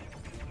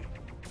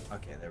it.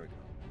 Okay, there we go.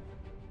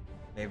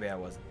 Maybe I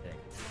wasn't hitting.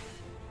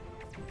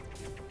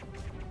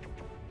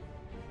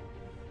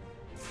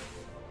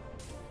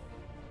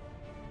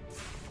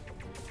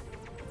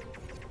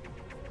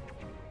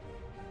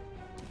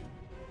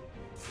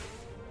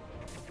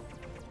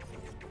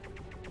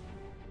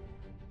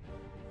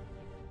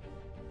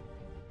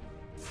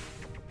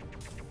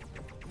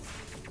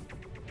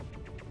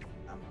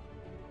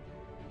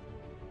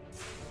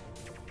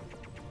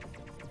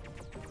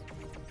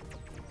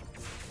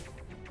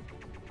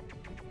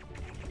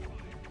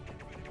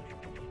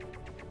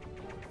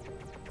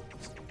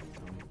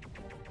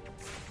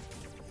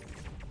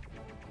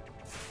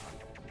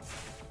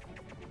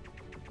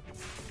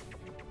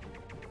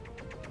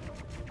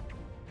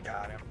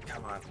 Got him.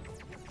 Come on.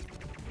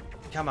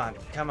 Come on.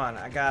 Come on.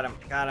 I got him.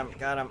 Got him.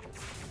 Got him.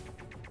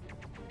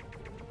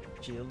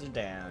 Shield her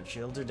down.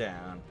 Shield her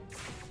down.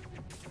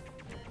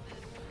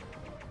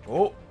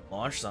 Oh!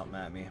 Launch something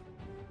at me.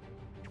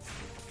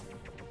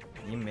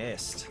 You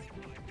missed.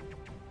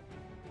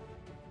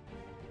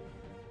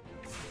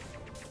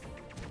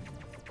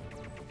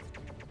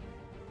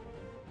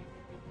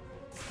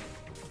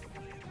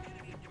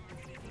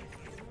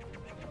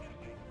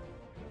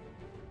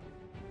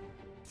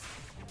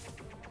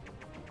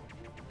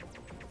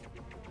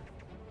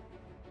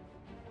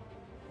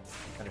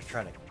 Gotta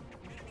try to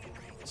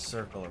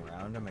circle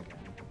around him again.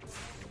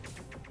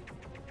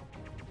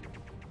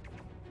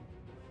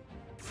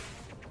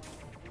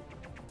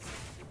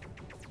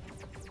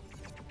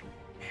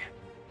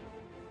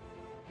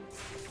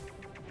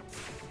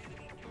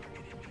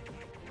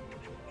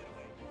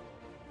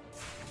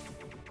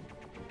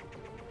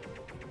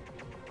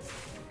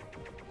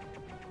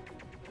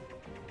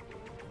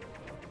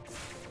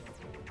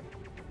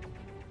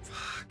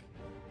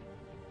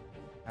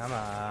 Come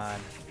on.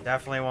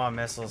 Definitely want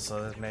missiles,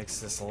 so this makes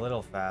this a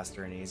little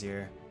faster and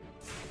easier.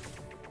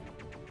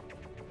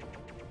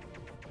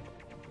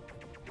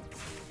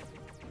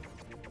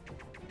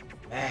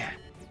 Man.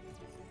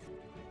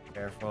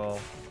 Careful.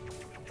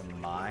 The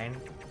mine.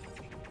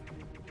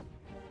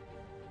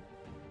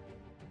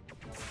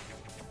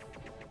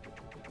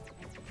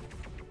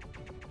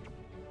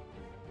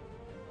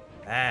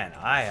 Man,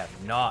 I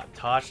have not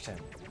touched him.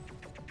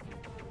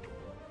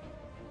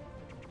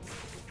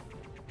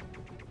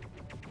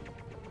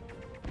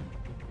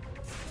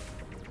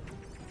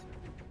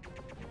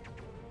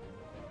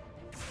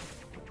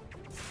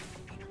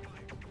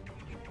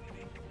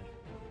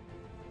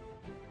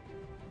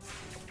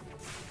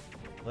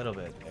 A little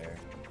bit there.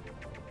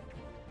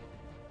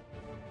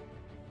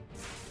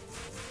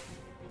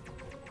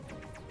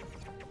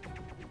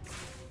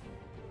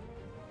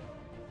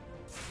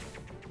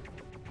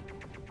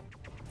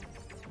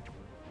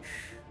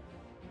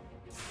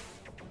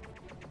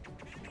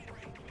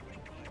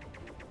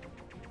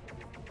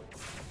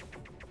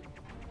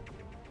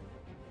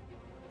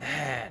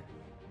 Man,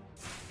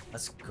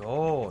 let's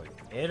go.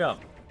 Hit him.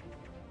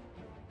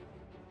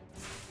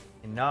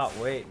 Cannot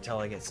wait until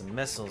I get some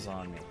missiles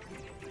on me.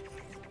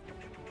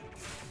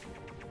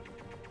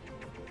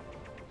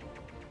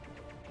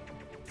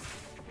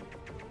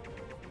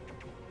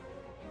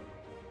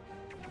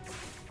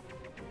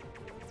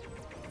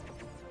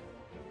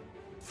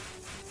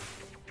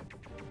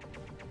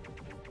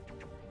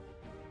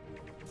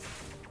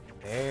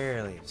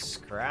 Barely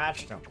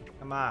scratched him.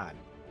 Come on.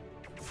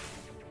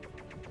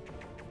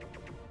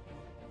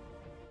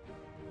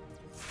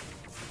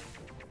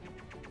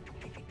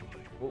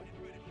 Ooh.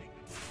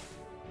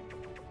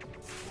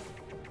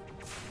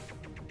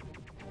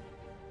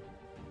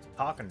 He's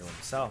talking to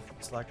himself,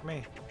 just like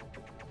me.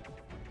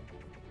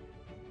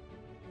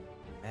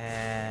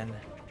 And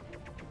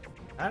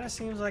kind of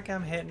seems like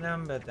I'm hitting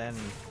him, but then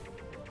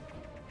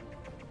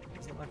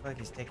doesn't look like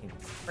he's taking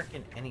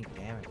freaking any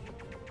damage.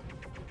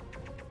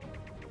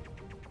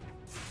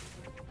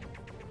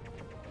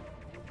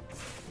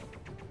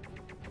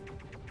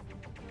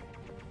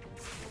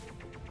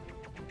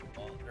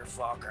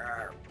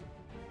 Motherfucker.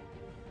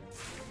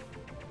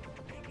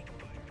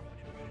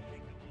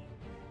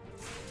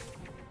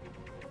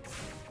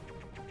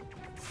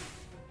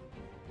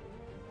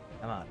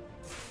 Come on.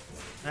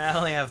 I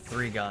only have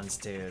 3 guns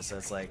too, so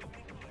it's like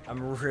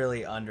I'm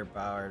really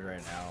underpowered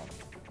right now.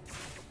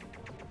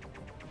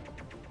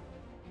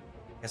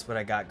 Guess what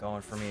I got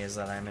going for me is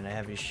that I'm in a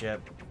heavy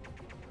ship.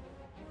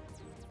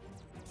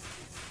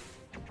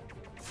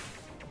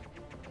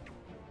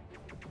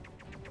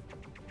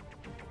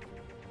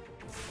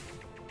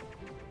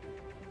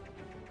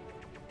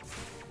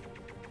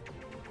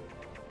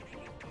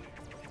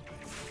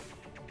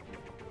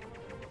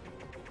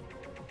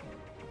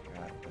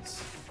 Got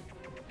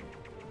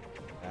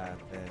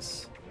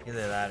this.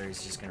 Either that or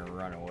he's just gonna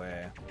run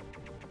away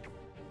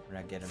when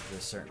I get him to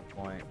a certain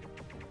point.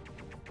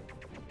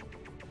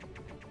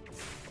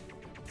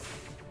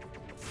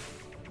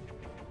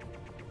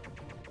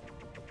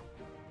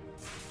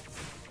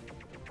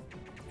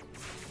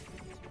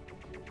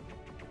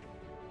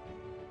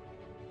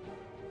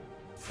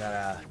 Is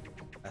that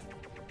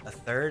a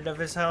third of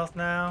his health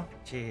now?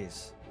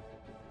 Jeez.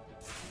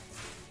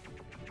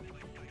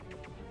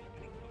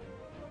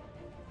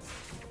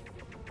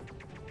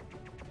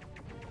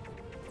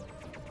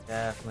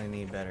 Definitely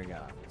need better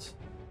guns.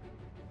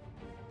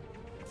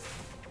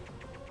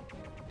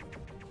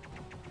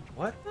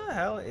 What the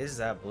hell is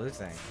that blue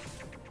thing?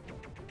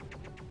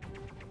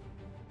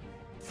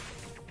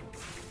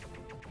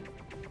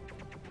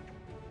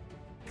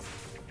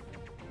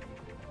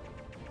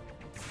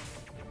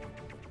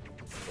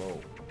 Whoa.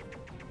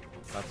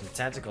 Got some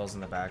tentacles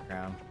in the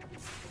background.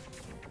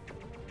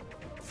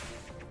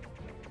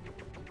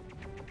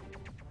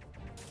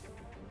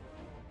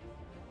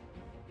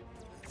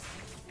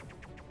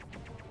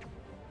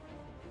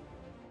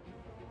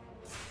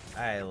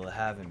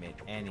 I haven't made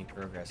any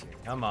progress here.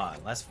 Come on,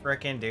 let's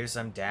frickin' do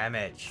some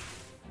damage.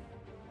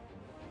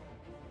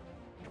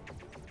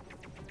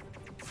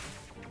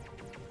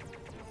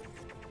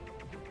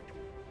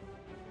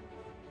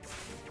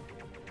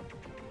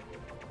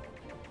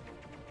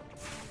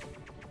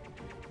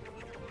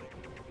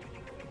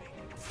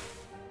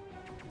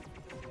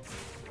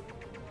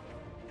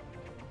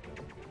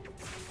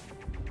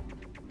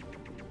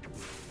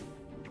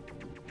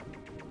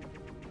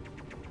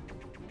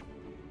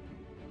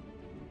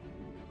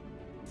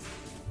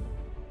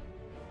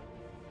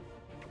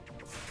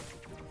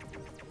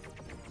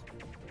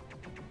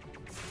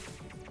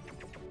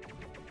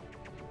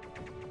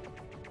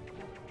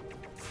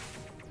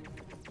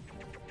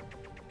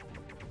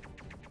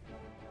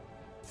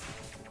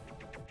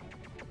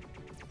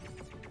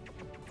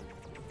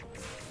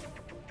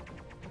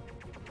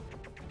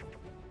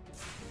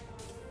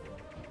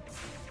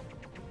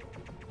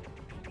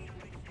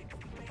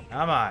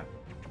 Come on.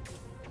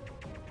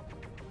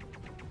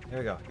 Here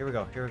we go. Here we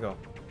go. Here we go.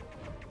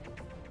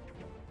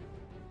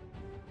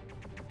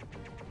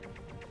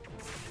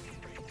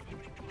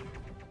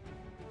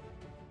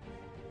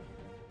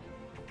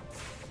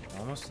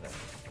 Almost there.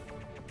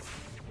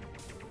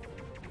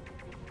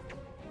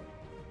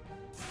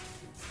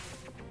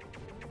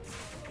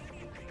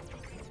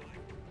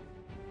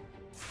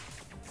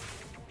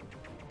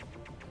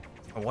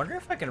 I wonder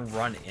if I can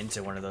run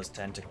into one of those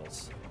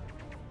tentacles.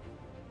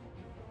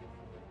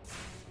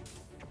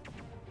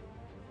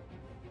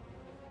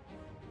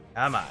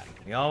 Come on.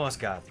 We almost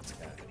got this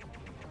guy.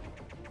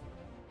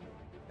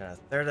 Got a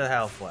third of the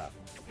health left.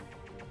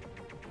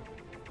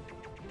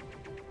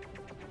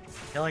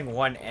 Killing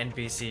one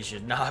NPC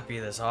should not be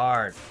this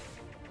hard.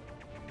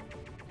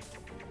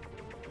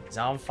 He's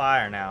on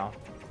fire now.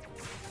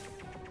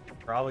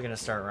 Probably gonna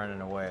start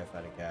running away if I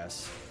had to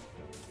guess.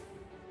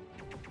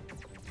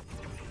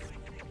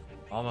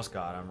 Almost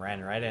got him.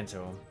 Ran right into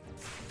him.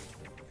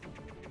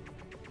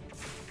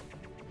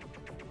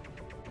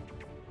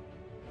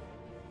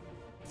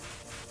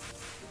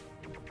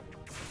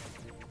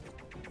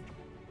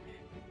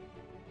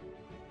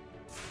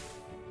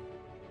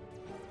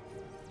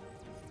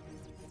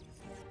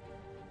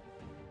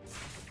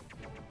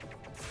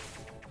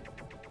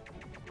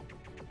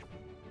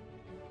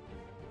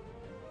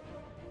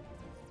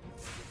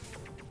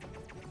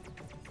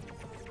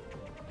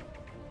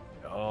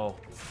 Oh.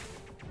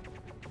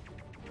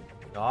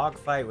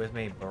 Dogfight with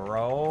me,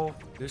 bro.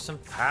 Do some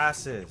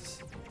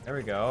passes. There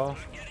we go.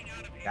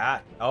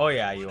 Got. Oh,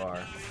 yeah, you are.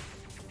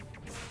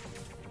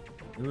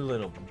 You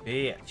little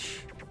bitch.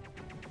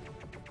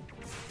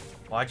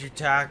 Why'd you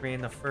attack me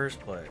in the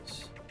first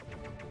place?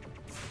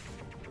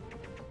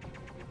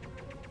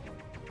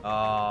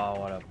 Oh,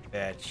 what a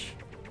bitch.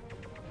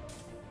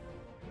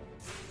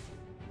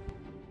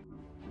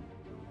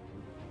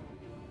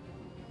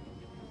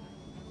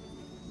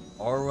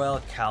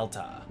 Orwell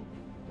Kalta.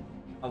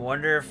 I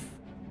wonder if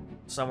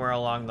somewhere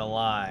along the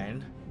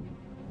line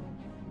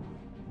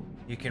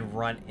you can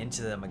run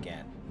into them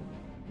again.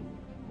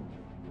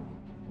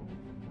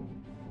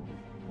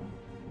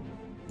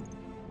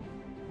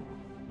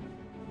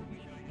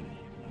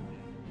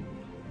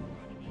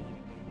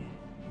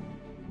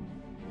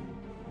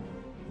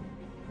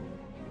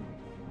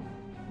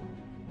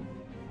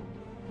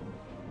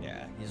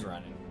 Yeah, he's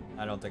running.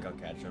 I don't think I'll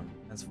catch him.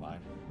 That's fine.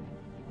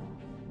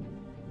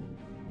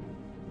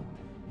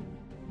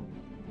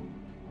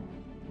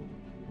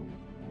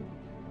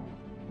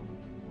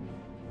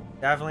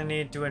 Definitely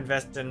need to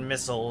invest in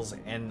missiles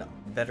and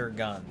better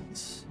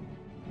guns.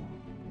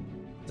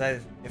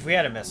 If we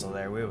had a missile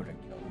there, we would have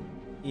killed him.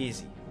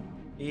 Easy.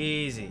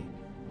 Easy.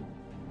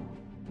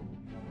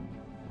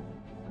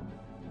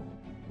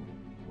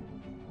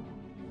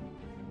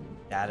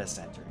 Data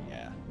center,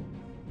 yeah.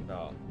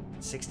 So,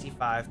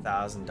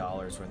 $65,000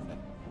 worth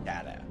of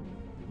data.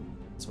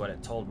 That's what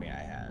it told me I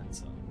had,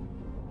 so.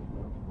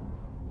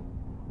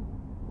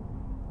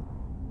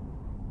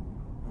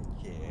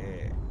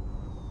 Okay.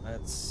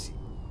 Let's see.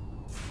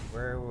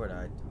 Where would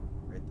I do?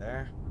 Right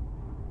there?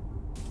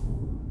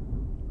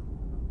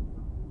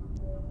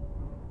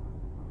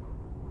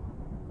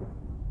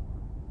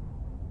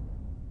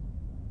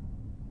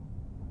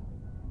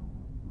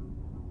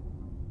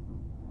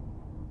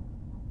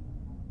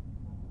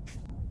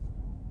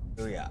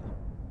 Oh yeah.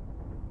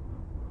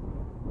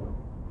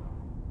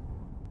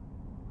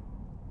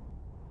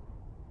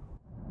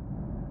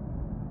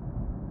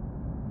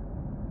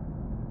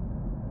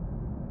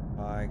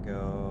 I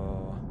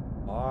go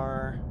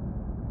bar,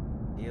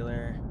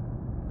 dealer,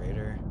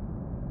 trader,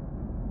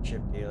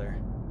 ship dealer,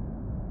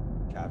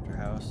 chapter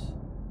house.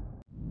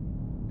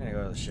 I'm gonna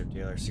go to the ship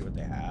dealer, see what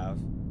they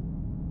have.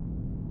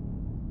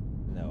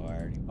 No, I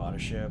already bought a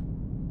ship.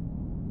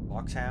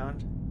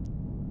 Foxhound.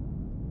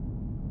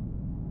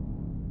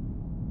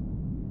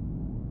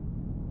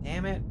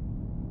 Damn it.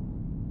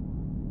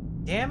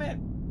 Damn it.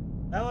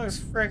 That looks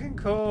freaking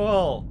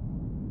cool.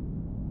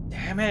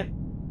 Damn it.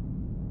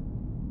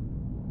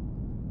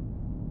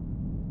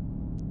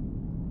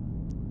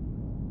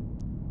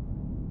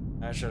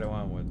 I should have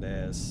went with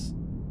this.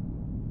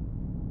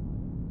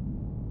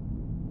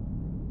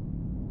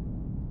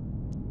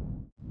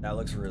 That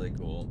looks really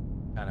cool.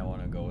 Kind of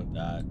want to go with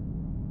that.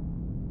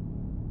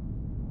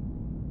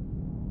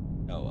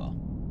 Oh well.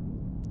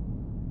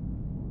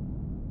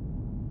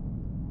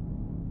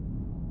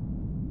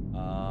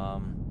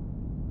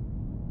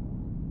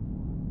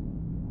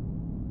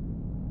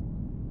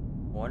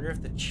 I wonder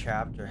if the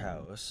chapter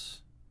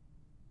house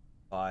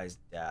buys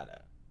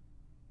data.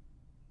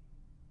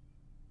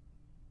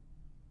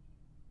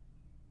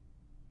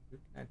 Who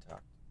can I talk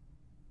to?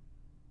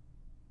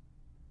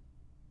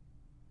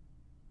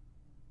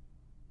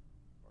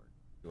 Or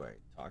do I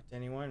talk to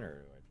anyone,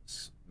 or do I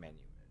just menu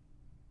it?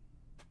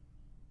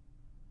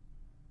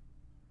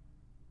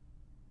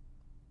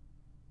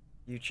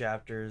 View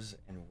chapters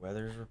and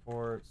weather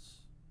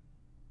reports.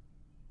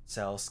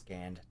 Sell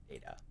scanned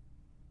data.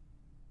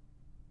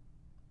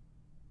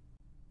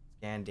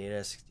 Scanned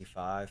data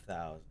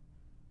 65,000.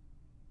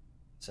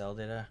 Cell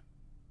data.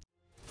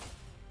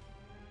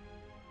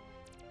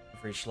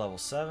 We've reached level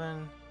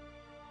 7.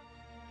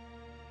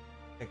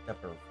 Picked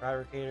up a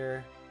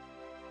fabricator.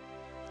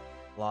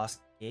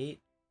 Lost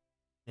gate.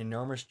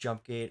 Enormous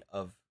jump gate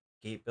of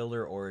gate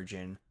builder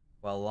origin.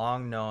 While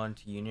long known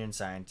to Union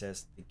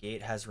scientists, the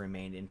gate has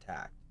remained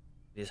intact.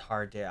 It is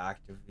hard to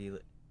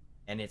actively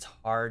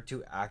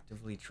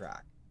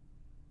track.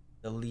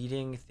 The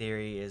leading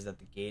theory is that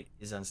the gate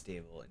is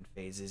unstable and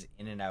phases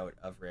in and out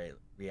of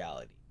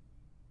reality.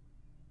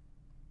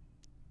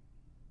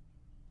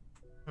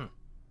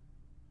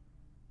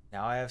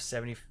 Now I have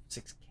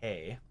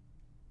 76k.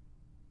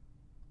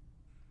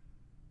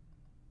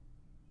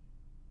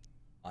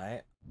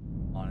 I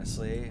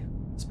honestly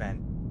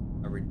spent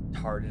a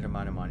retarded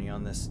amount of money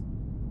on this,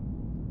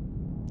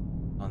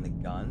 on the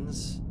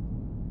guns.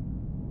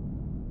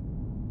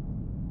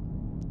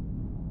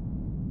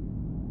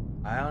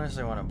 I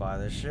honestly want to buy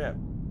this ship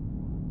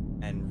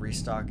and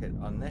restock it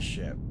on this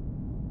ship.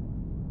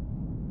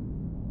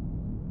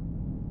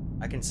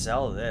 I can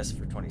sell this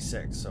for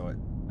 26, so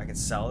I can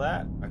sell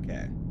that?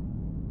 Okay.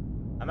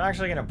 I'm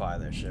actually gonna buy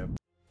this ship.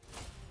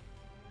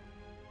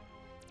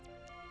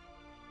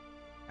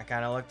 I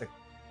kind of like the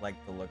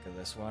look of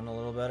this one a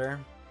little better.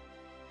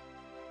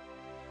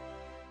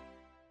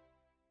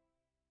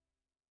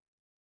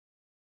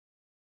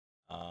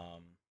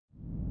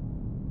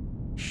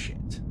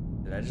 Shit.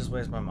 Did I just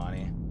waste my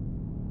money?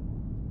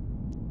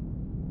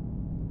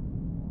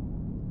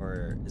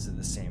 Or is it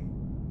the same?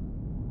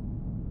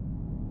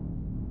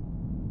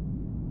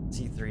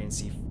 C3 and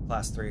C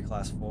class 3,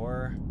 class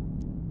 4?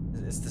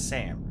 It's the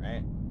same,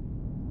 right?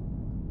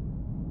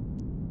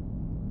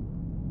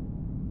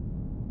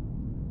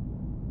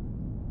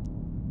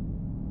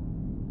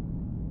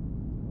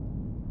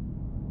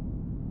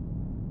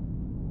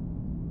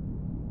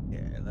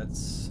 Okay,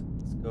 let's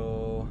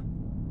go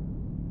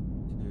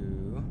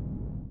to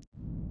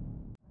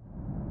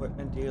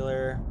equipment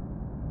dealer.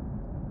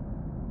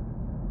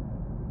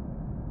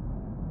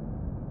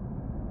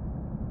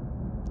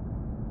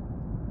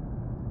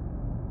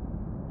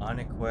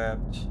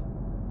 Unequipped.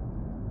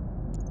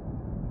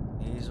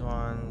 These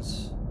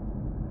ones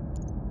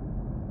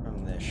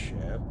from this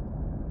ship.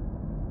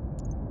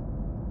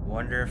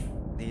 Wonder if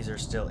these are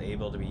still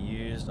able to be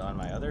used on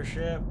my other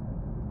ship.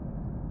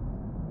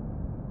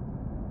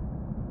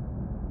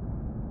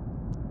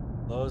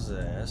 Close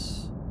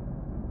this.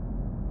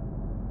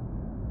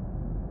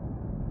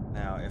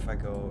 Now if I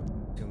go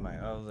to my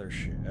other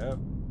ship,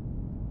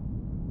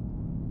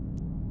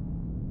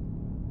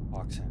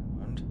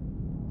 Foxhound,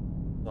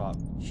 swap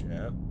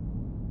ship,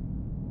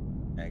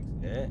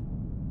 exit,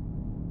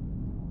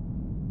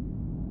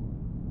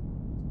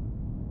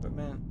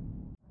 equipment.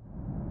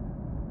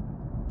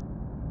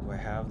 Do I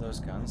have those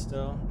guns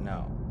still?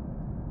 No.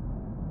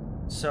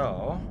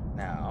 So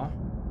now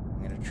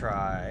I'm gonna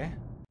try.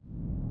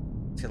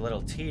 It's a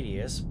little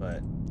tedious,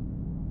 but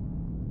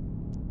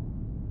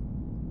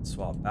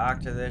swap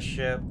back to this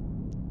ship.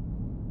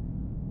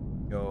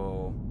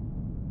 Go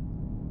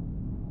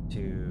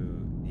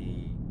to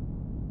the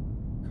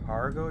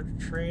cargo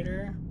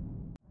trader.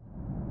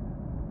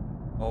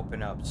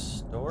 Open up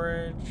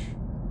storage.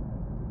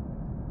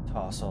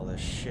 Toss all this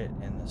shit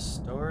in the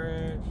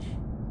storage.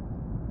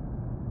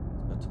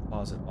 Let's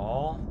deposit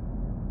all.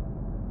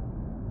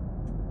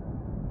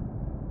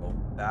 Go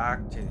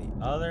back to the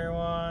other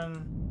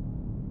one.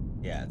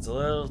 Yeah, it's a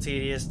little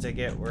tedious to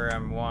get where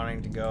I'm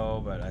wanting to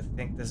go, but I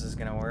think this is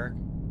gonna work.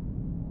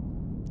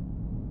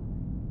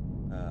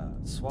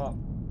 Swap.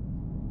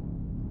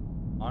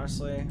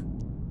 Honestly,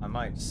 I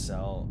might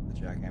sell the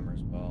jackhammer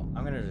as well.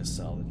 I'm gonna just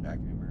sell the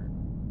jackhammer.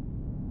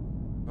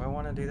 Do I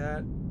want to do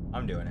that?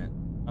 I'm doing it.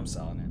 I'm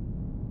selling it.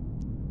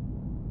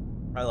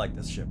 I like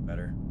this ship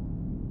better.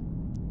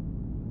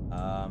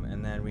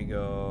 And then we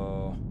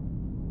go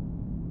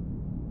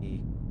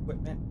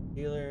equipment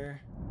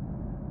dealer.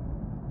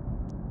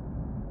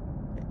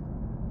 Okay.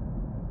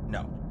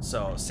 No.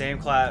 So same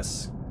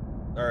class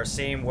or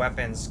same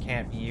weapons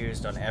can't be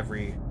used on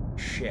every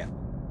ship,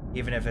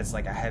 even if it's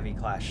like a heavy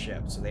class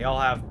ship. So they all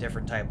have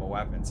different type of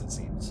weapons, it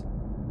seems.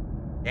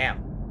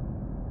 Damn.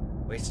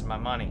 Wasted my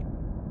money.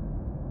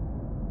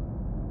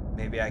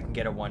 Maybe I can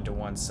get a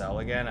 1-to-1 sell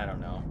again. I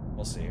don't know.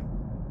 We'll see.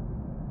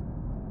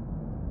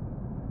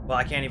 Well,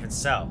 I can't even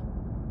sell.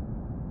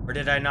 Or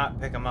did I not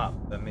pick them up?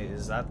 I mean,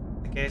 is that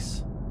the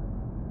case?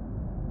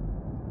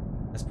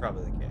 That's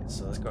probably the case.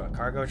 So let's go to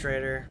cargo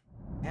trader.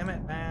 Damn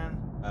it, man.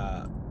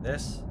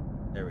 This.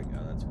 There we go.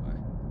 That's why.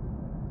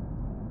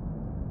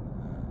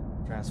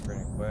 Transfer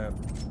and equip.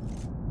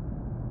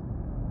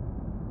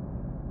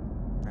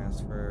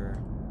 Transfer.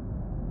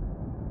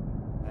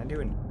 Can I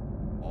do an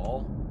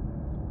all?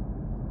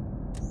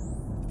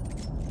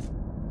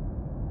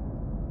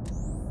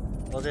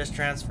 We'll just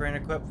transfer and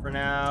equip for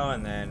now,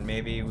 and then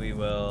maybe we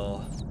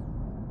will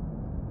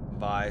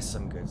buy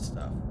some good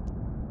stuff.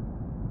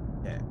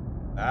 Okay,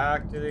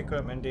 back to the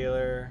equipment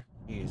dealer.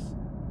 Jeez,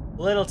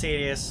 a little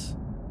tedious.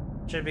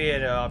 Should be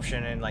an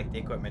option in like the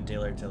equipment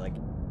dealer to like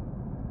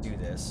do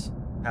this,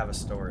 have a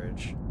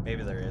storage.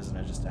 Maybe there is, and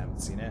I just haven't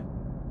seen it.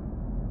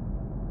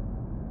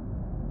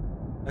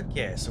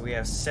 Okay, so we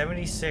have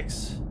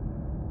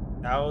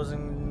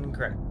 76,000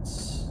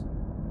 credits.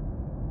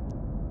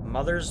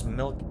 Mother's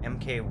Milk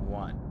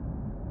MK1.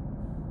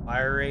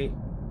 Fire rate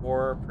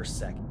 4 per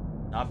second.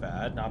 Not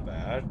bad, not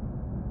bad.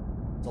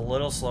 It's a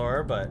little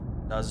slower, but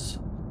does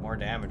more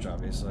damage,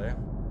 obviously.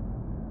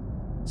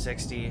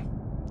 60,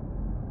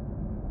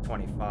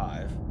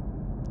 25.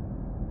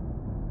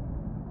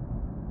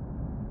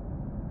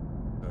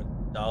 So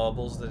it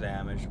doubles the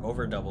damage,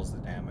 over doubles the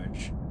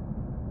damage,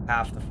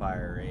 half the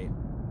fire rate.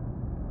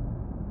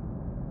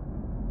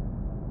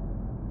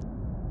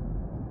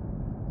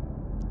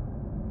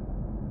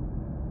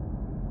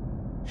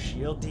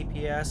 Shield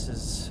DPS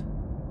is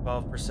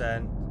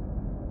 12%.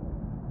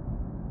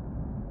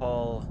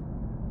 Hull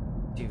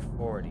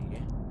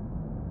 240.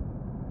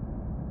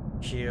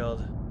 Shield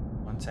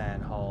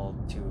 110, hull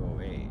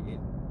 208.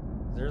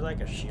 Is there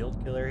like a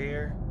shield killer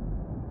here?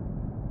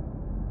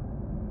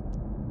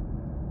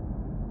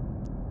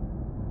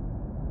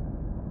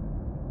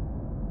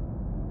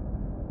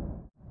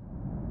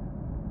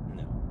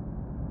 No.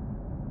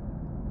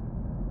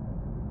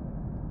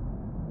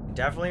 We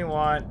definitely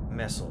want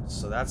missiles,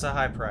 so that's a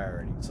high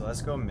priority. So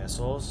let's go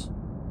missiles.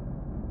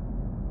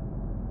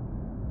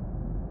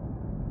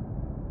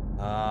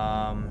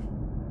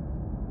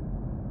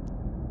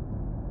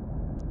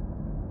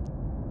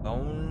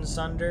 Bone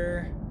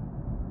Sunder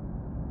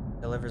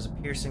delivers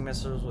piercing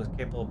missiles with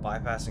capable of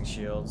bypassing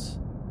shields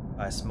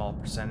by a small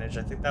percentage.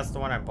 I think that's the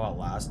one I bought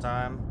last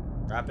time.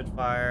 Rapid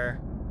fire,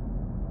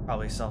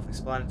 probably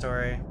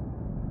self-explanatory.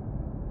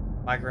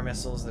 Micro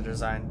missiles that are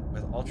designed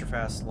with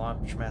ultra-fast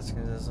launch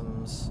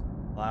mechanisms,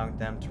 allowing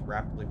them to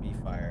rapidly be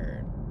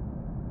fired.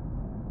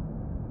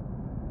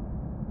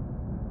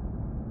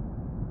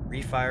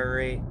 Refire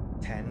rate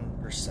 10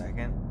 per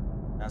second.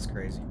 That's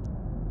crazy.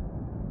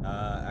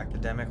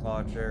 Academic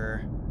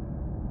launcher.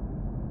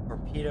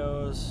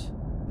 Torpedoes.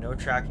 No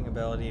tracking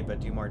ability, but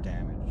do more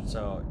damage.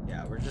 So,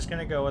 yeah, we're just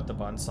gonna go with the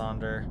Bone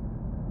Sunder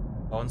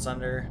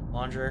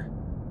launcher.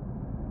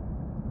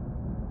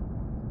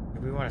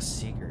 Maybe we want a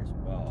Seeker as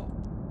well.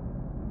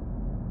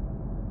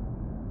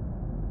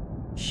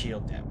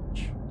 Shield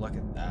damage. Look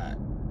at that.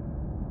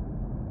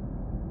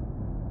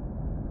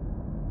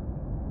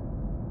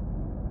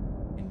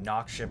 And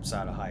knock ships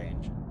out of high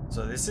engine.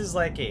 So this is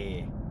like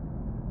a...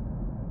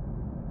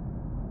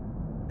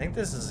 I think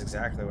this is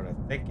exactly what I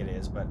think it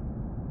is, but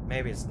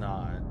maybe it's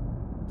not.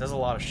 It does a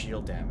lot of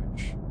shield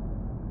damage.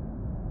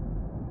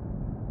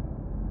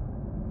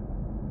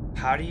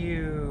 How do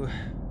you...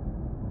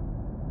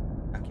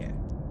 Okay,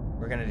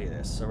 we're gonna do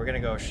this. So we're gonna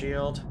go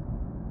shield.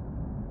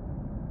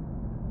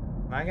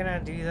 Am I gonna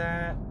do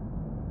that?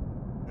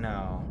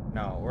 No,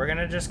 no. We're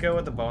gonna just go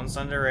with the Bone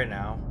Sunder right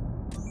now.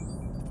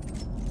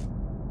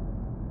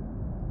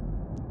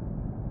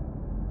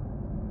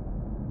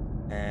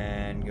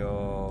 And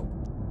go...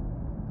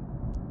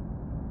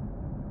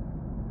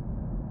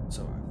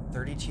 So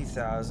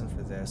 32,000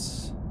 for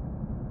this.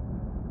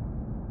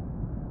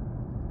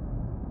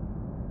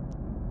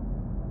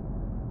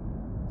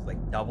 It's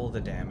like double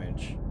the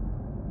damage.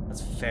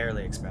 That's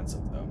fairly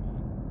expensive though, man.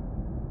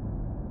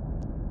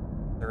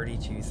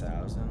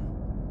 32,000.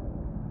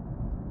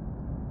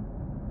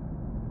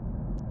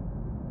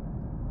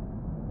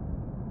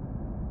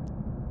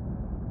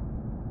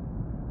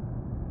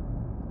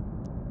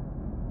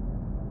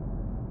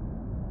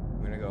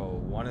 I'm gonna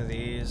go one of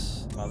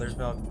these. Mother's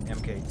Milk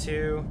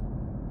MK2.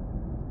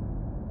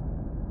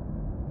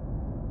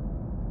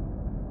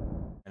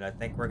 And I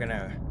think we're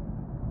gonna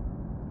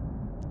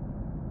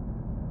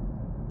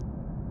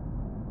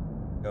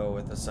go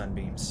with the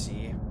Sunbeam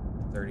C,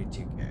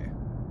 32k.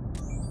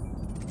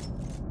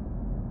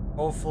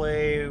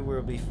 Hopefully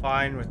we'll be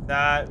fine with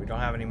that. We don't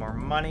have any more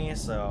money,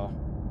 so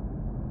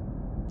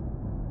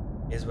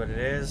is what it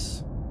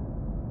is.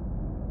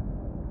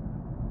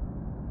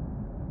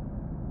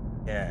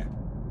 Yeah.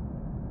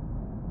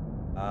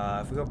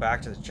 If we go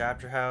back to the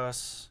chapter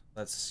house,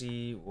 let's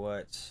see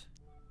what...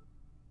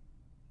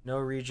 No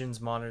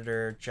regions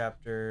monitored,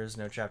 chapters,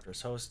 no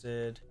chapters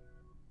hosted.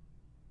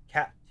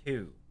 Cat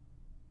 2.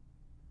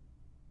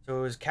 So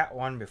it was Cat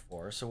 1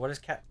 before. So what is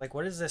Cat... Like,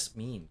 what does this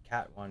mean?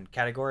 Cat 1.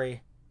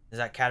 Category... Is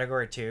that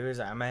Category 2?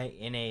 Am I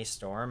in a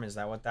storm? Is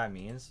that what that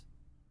means?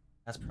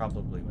 That's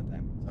probably what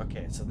that means.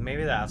 Okay, so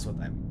maybe that's what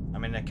that means.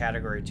 I'm in a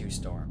Category 2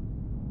 storm.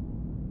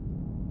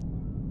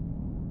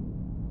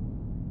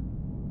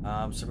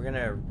 So we're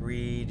gonna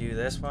redo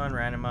this one,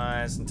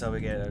 randomize until we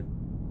get a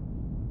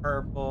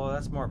purple.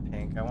 That's more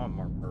pink. I want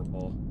more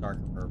purple,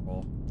 darker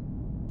purple.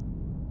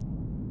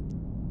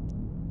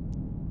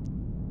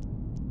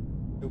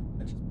 Oop,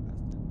 I just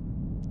passed it.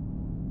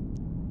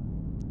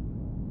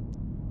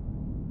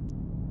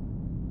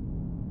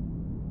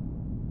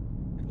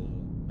 Get a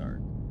little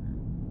darker.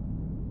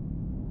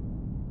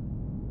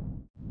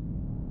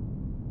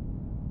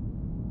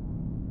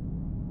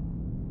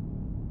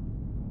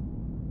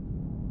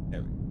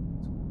 There we go.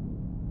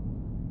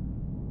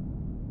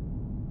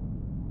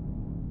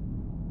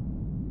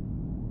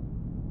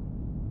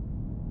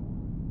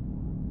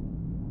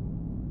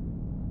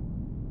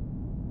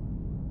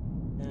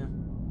 Yeah.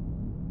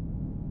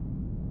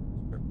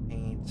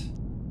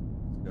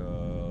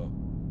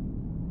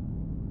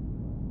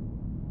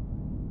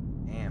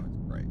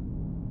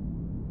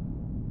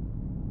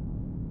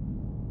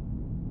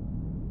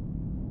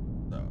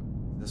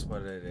 this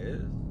what it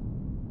is?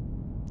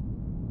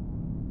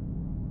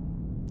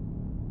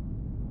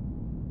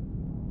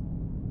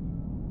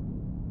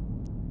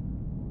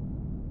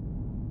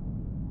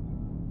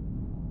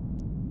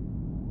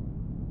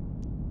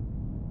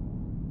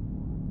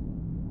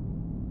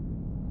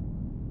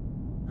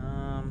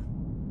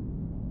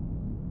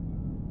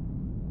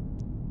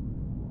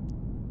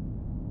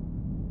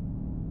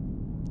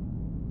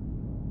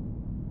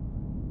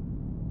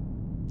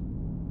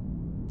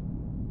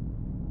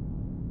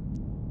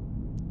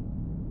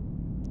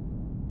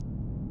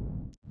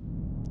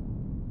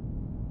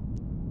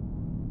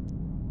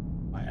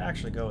 Might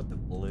actually go with the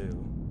blue.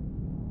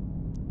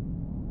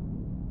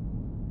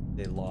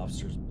 The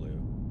lobster's blue.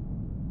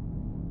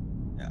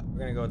 Yeah, we're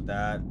gonna go with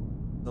that.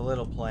 It's a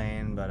little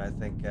plain, but I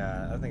think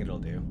it'll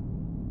do.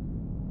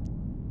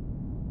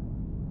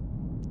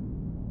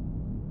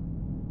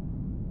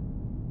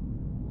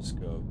 Just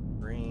go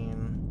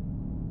green.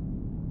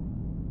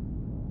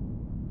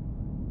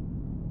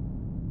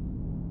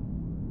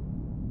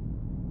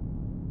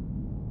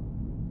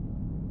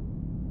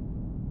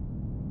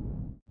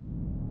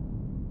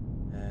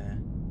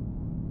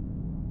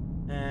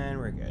 And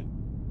we're good.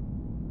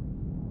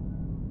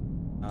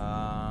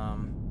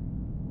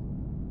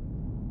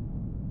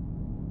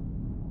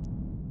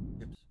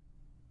 Oops.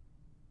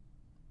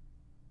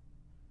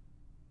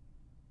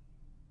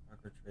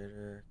 Marker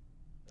trader.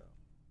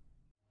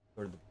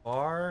 Go to the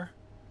bar.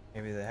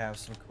 Maybe they have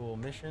some cool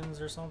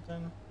missions or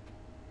something.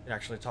 You can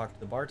actually talk to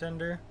the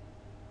bartender.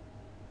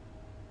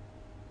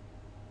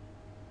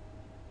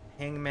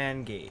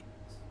 Hangman Gates.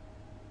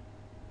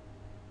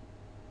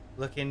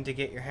 Looking to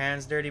get your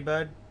hands dirty,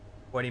 bud?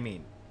 What do you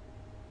mean?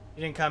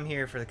 You didn't come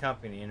here for the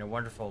company and a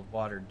wonderful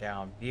watered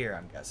down beer,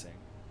 I'm guessing.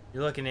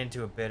 You're looking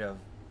into a bit of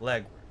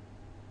legwork.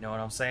 You know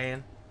what I'm saying?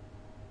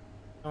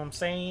 Know what I'm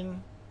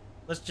saying?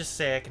 Let's just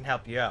say I can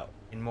help you out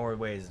in more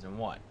ways than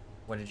one.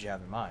 What did you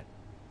have in mind?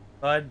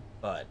 Bud.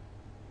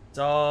 It's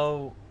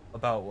all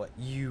about what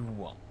you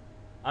want.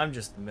 I'm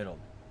just the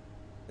middleman.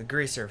 The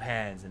greaser of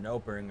hands and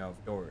opening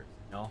of doors,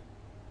 you know?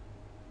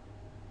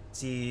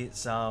 See,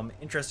 some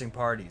interesting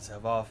parties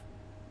have often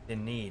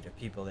in need of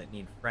people that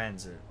need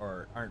friends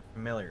or aren't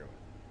familiar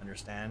with.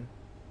 Understand?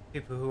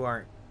 People who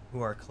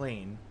are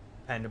clean,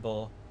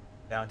 dependable,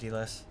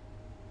 bounteous.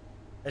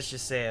 Let's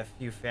just say a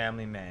few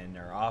family men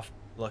are off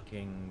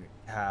looking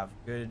to have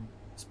good,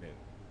 smooth.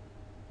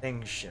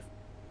 Things shift.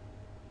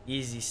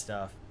 Easy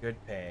stuff,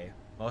 good pay.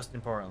 Most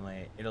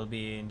importantly, it'll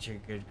be into your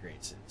good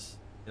graces.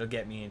 It'll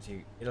get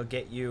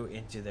you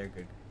into their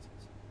good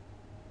graces.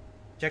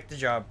 Check the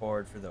job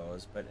board for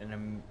those, but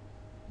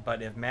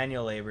if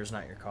manual labor is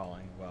not your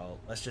calling, well,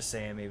 let's just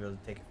say I'm able to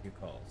take a few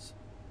calls.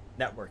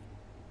 Networking.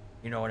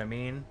 You know what I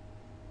mean?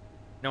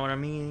 Know what I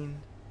mean?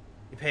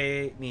 You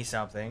pay me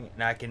something,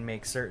 and I can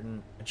make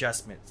certain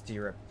adjustments to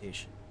your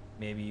reputation.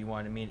 Maybe you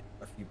want to meet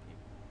a few people.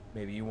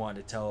 Maybe you want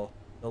to tell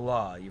the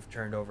law you've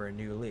turned over a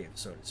new leaf,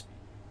 so to speak.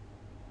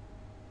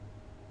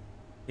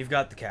 You've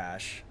got the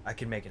cash. I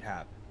can make it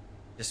happen.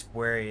 Just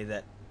worry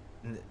that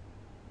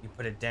you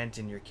put a dent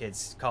in your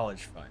kid's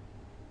college fund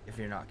if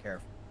you're not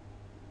careful.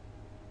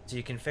 So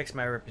you can fix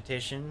my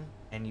reputation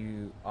and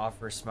you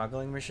offer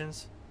smuggling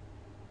missions?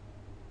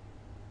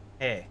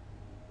 Hey,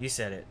 you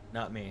said it,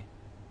 not me.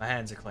 My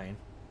hands are clean.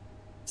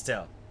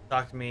 Still,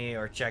 talk to me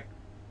or check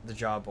the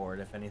job board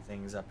if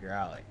anything's up your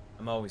alley.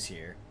 I'm always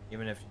here,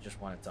 even if you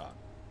just want to talk.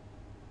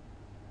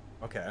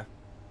 Okay.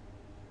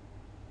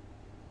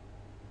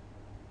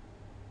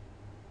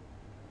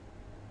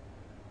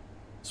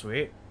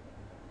 Sweet.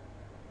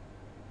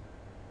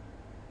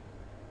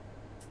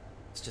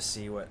 Let's just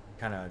see what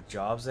kind of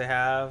jobs they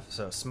have.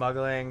 So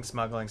smuggling.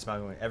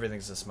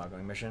 Everything's a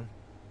smuggling mission.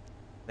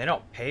 They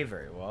don't pay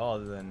very well,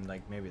 other than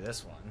like maybe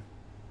this one.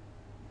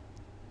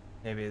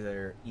 Maybe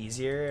they're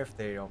easier if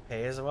they don't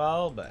pay as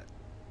well, but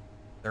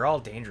they're all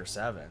Danger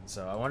 7,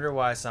 so I wonder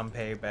why some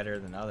pay better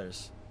than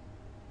others.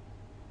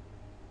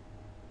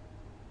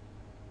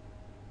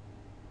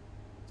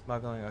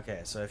 Smuggling, okay,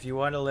 so if you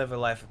want to live a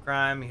life of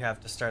crime, you have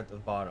to start at the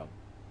bottom.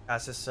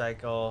 Past this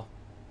circle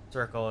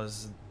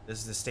is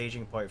the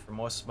staging point for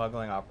most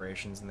smuggling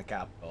operations in the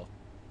capital.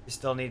 You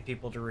still need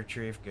people to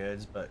retrieve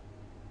goods, but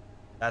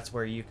that's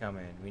where you come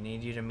in. We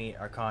need you to meet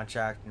our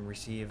contract and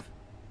receive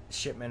a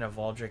shipment of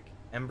Valdric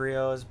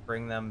embryos,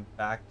 bring them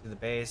back to the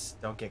base,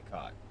 don't get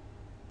caught.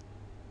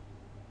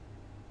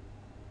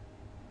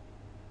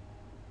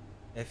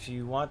 If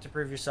you want to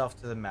prove yourself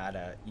to the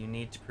MATA, you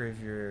need to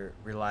prove your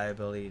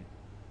reliability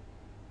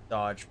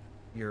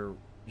you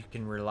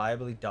can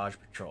reliably dodge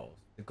patrols.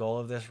 The goal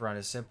of this run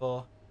is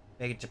simple.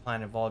 Make it to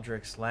Planet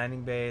Valdric's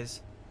landing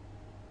bays.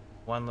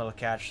 One little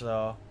catch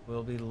though,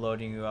 we'll be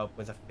loading you up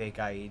with a fake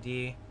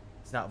IED.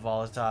 It's not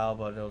volatile,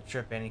 but it'll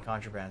trip any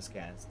contraband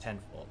scans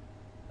tenfold.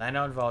 Land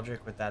on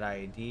Valdric with that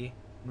IED,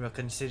 and we'll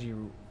consider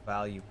you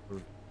value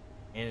proven.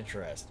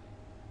 Interesting.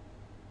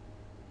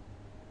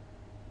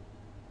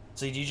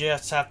 So do you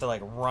just have to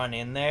like run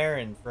in there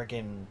and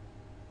frickin'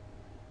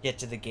 get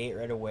to the gate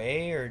right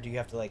away, or do you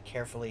have to like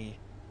carefully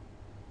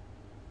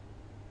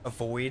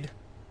avoid?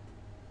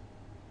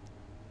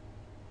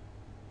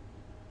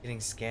 Getting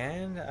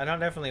scanned? I don't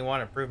definitely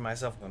want to prove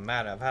myself with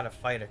Matt. I've had to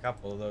fight a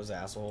couple of those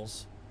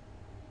assholes.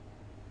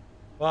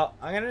 Well,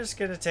 I'm just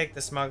gonna take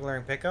the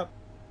smuggling pickup.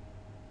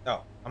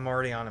 Oh, I'm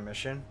already on a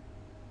mission.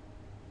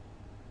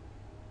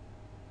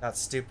 That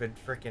stupid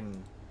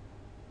freaking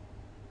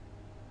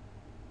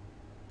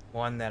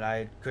one that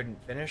I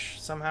couldn't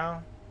finish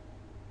somehow.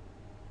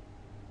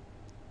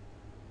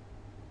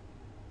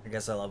 I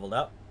guess I leveled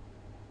up.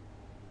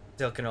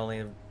 Still can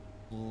only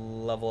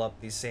level up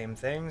these same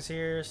things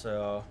here,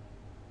 so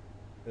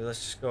let's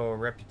just go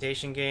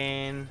reputation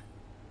gain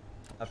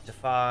up to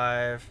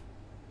 5,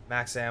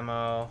 max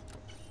ammo,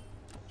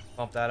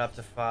 bump that up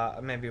to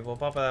 5, maybe we'll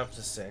bump it up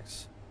to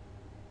 6.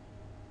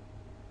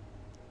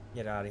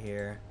 Get out of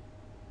here.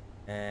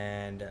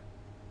 And I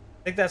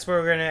think that's where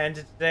we're going to end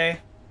it today.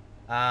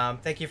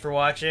 Thank you for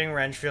watching.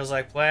 Reng feels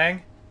like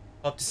playing.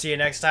 Hope to see you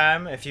next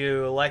time. If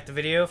you liked the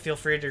video, feel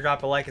free to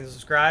drop a like and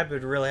subscribe. It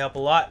would really help a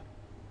lot.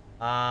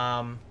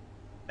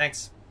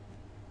 Thanks.